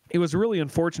it was really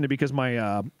unfortunate because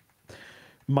I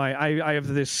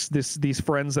have these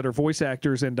friends that are voice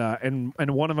actors, and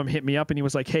one of them hit me up and he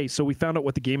was like, hey, so we found out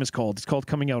what the game is called. It's called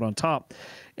Coming Out on Top.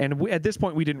 And at this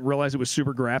point we didn't realize it was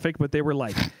super graphic, but they were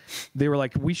like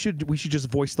we should just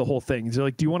voice the whole thing. They're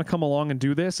like, do you want to come along and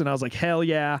do this? And I was like, hell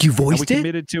yeah. You voiced it? We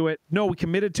committed to it. No, we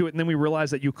committed to it, and then we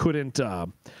realized that you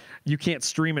can't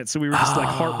stream it, so we were just like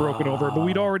heartbroken over it. But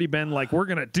we'd already been like, we're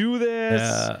gonna do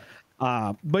this.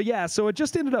 But yeah, so it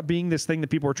just ended up being this thing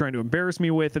that people were trying to embarrass me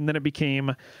with, and then it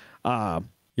became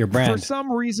your brand. For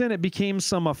some reason, it became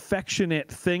some affectionate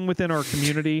thing within our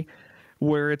community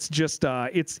where it's just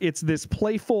it's this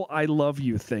playful "I love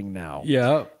you" thing now.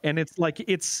 Yeah, and it's like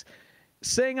it's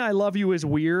saying "I love you" is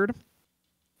weird,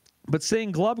 but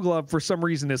saying "glub glub" for some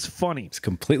reason is funny. It's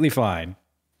completely fine.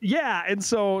 Yeah, and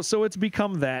so it's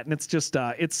become that, and it's just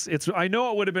it's I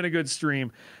know it would have been a good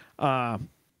stream.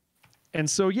 And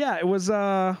so yeah, it was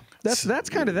that's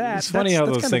kind of that. It's funny how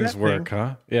those things work,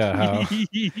 huh? Yeah,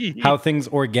 how things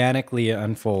organically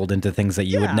unfold into things that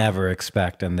you would never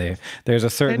expect, and there's a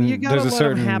certain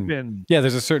happen. Yeah,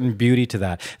 there's a certain beauty to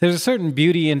that. There's a certain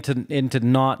beauty into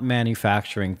not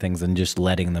manufacturing things and just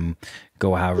letting them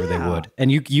go however they would,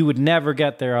 and you would never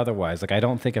get there otherwise. Like I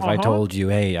don't think if I told you,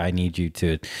 hey, I need you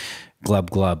to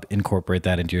glub glub incorporate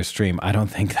that into your stream, I don't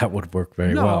think that would work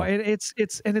very well. No,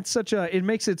 it's such a, it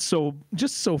makes it so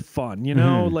fun, you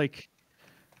know, like,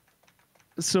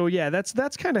 so yeah,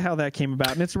 that's kind of how that came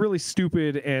about, and it's really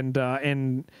stupid, and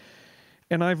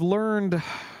I've learned,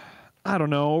 I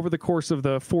don't know, over the course of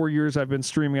the 4 years I've been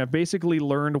streaming, I've basically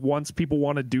learned once people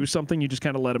want to do something, you just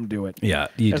kind of let them do it. Yeah.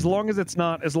 As long as it's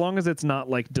not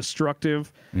like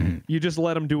destructive, you just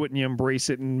let them do it and you embrace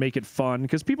it and make it fun,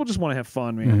 because people just want to have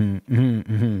fun,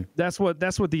 man. That's what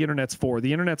the internet's for.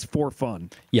 The internet's for fun.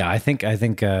 Yeah, I think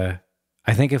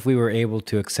if we were able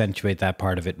to accentuate that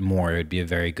part of it more, it would be a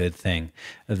very good thing.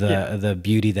 The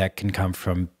beauty that can come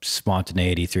from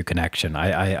spontaneity through connection.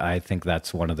 I think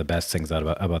that's one of the best things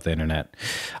about the internet.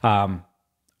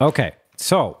 Okay,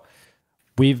 so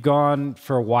we've gone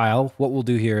for a while. What we'll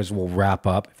do here is we'll wrap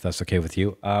up, if that's okay with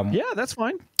you. Yeah, that's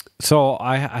fine. So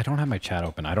I don't have my chat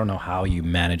open. I don't know how you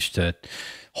manage to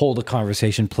hold a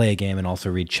conversation, play a game, and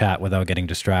also read chat without getting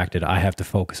distracted. I have to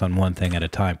focus on one thing at a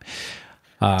time.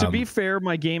 To be fair,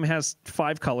 my game has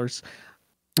 5 colors.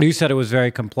 You said it was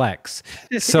very complex.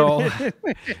 So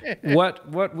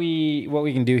what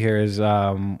we can do here is,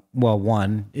 well,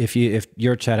 one, if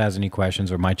your chat has any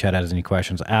questions or my chat has any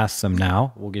questions, ask them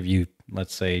now. We'll give you,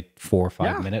 let's say, 4 or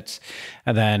 5 minutes,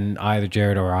 and then either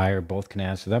Jared or I or both can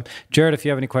answer them. Jared, if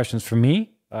you have any questions for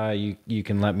me, you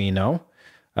can let me know.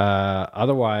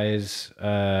 Otherwise,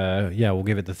 we'll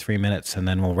give it the 3 minutes and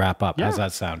then we'll wrap up. How's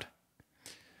that sound?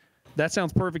 That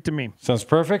sounds perfect to me. Sounds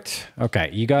perfect? Okay.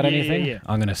 You got anything? Yeah.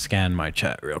 I'm going to scan my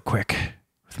chat real quick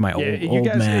with my old you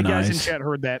man guys eyes. in chat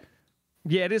heard that.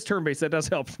 Yeah, it is turn-based. That does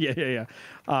help. Yeah.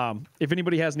 If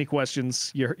anybody has any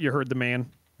questions, you heard the man.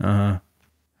 I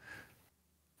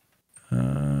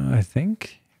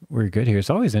think we're good here. It's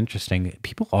always interesting.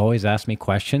 People always ask me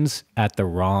questions at the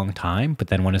wrong time, but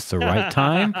then when it's the right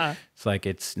time, it's like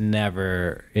it's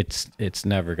never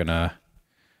gonna.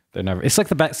 They're never. It's like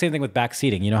the same thing with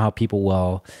backseating. You know how people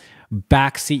will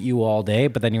backseat you all day,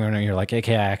 but then you're like,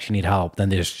 okay, I actually need help. Then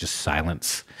there's just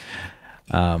silence.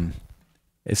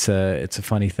 It's a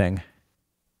funny thing.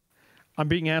 I'm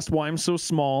being asked why I'm so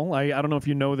small. I don't know if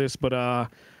you know this, but I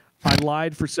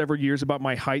lied for several years about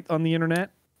my height on the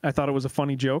internet. I thought it was a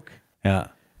funny joke. Yeah.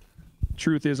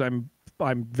 Truth is, I'm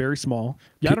very small.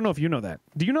 Yeah, I don't know if you know that.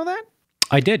 Do you know that?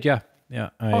 I did. Yeah. Yeah.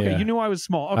 Okay, you knew I was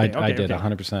small. Okay, I did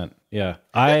 100%. Yeah.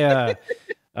 I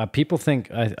people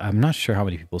think I'm not sure how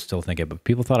many people still think it, but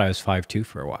people thought I was 5'2"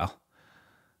 for a while.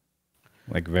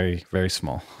 Like very, very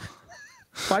small.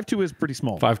 5'2" is pretty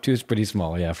small. 5'2" is pretty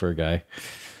small, yeah, for a guy.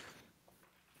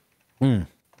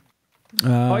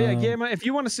 Oh yeah, Gamma. If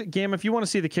you want to see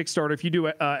the Kickstarter, if you do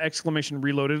exclamation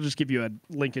reload, it'll just give you a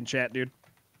link in chat, dude.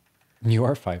 You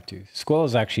are 5'2". Squirrel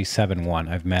is actually 7'1".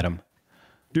 I've met him.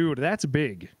 Dude, that's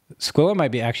big. Squirrel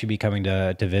might actually be coming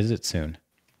to visit soon.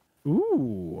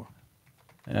 Ooh.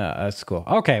 Yeah, that's cool.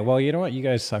 Okay, well, you know what? You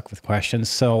guys suck with questions.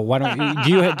 So why don't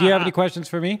you, do you have any questions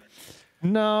for me?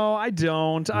 No, I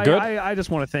don't. I just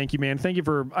want to thank you, man. Thank you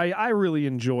for. I really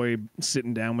enjoy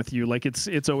sitting down with you. Like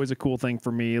it's always a cool thing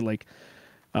for me. Like,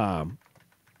 again,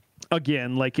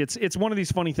 like it's one of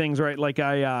these funny things, right? Like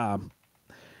I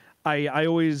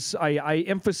always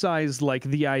emphasize like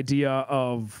the idea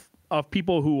of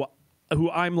people who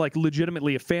I'm like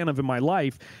legitimately a fan of in my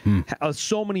life.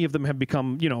 So many of them have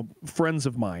become, you know, friends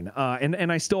of mine.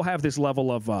 And I still have this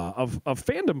level of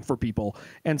fandom for people.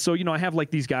 And so, you know, I have like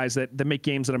these guys that make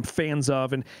games that I'm fans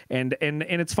of. And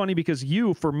it's funny because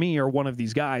you, for me, are one of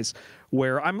these guys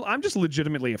where I'm just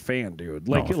legitimately a fan, dude.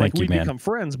 Like, we become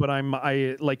friends, but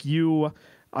I like you.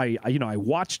 I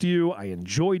watched you. I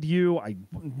enjoyed you.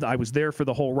 I was there for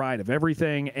the whole ride of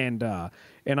everything. And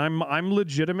I'm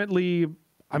legitimately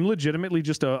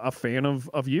just a fan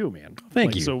of you, man.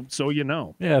 Thank you. So you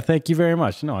know. Yeah, thank you very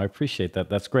much. No, I appreciate that.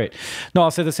 That's great. No,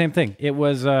 I'll say the same thing. It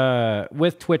was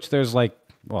with Twitch. There's a lot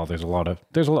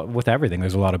with everything.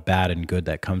 There's a lot of bad and good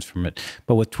that comes from it.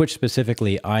 But with Twitch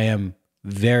specifically, I am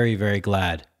very, very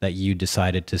glad that you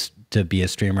decided to be a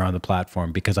streamer on the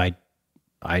platform, because I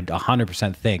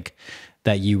 100% think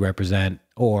that you represent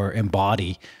or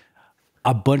embody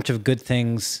a bunch of good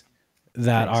things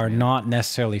that are not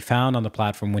necessarily found on the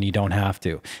platform when you don't have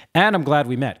to. And I'm glad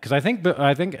we met, because I think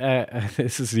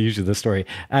this is usually the story.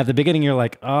 At the beginning, you're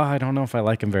like, oh, I don't know if I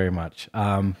like him very much. We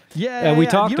talked about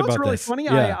this. You know what's really funny?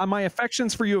 Yeah. My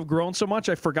affections for you have grown so much,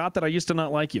 I forgot that I used to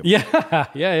not like you. Yeah.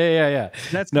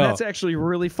 That's actually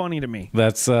really funny to me.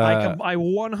 That's I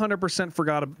 100%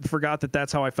 forgot that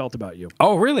that's how I felt about you.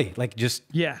 Oh, really? Like just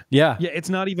yeah. It's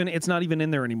not even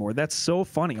in there anymore. That's so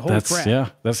funny. Holy crap.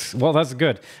 Yeah. That's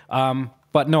good.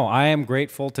 But no, I am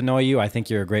grateful to know you. I think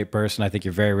you're a great person. I think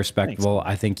you're very respectable.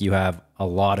 Thanks. I think you have a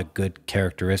lot of good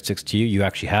characteristics to you. You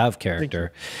actually have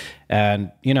character.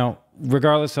 And, you know,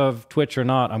 regardless of Twitch or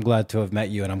not, I'm glad to have met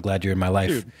you, and I'm glad you're in my life.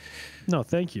 Dude, no,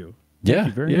 thank you. Thank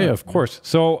you very much. Of course.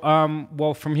 So,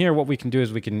 well, from here, what we can do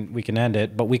is we can end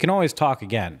it, but we can always talk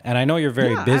again. And I know you're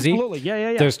very busy. Absolutely.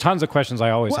 Yeah. There's tons of questions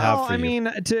I always have for you. Well, I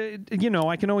mean,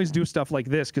 I can always do stuff like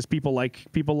this because people like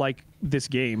this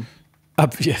game.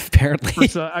 Apparently,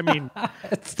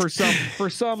 for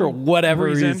whatever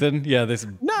reason, yeah.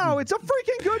 No, it's a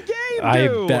freaking good game,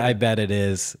 dude. I bet it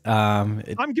is. I'm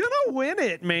gonna win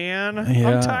it, man. Yeah,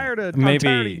 I'm tired of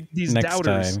these next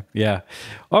doubters. Time. Yeah.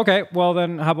 Okay. Well,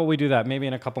 then, how about we do that? Maybe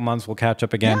in a couple months we'll catch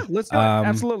up again. Yeah, let's do it.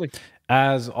 Absolutely.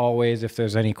 As always, if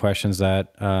there's any questions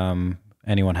that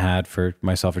anyone had for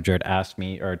myself or Jared, ask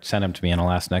me or send them to me, and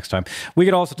I'll ask next time. We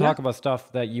could also talk about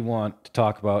stuff that you want to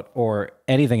talk about, or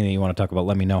anything that you want to talk about.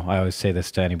 Let me know. I always say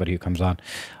this to anybody who comes on.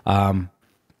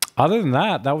 Other than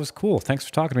that, that was cool. Thanks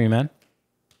for talking to me, man.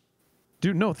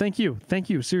 Dude, no, thank you.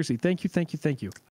 Seriously, thank you.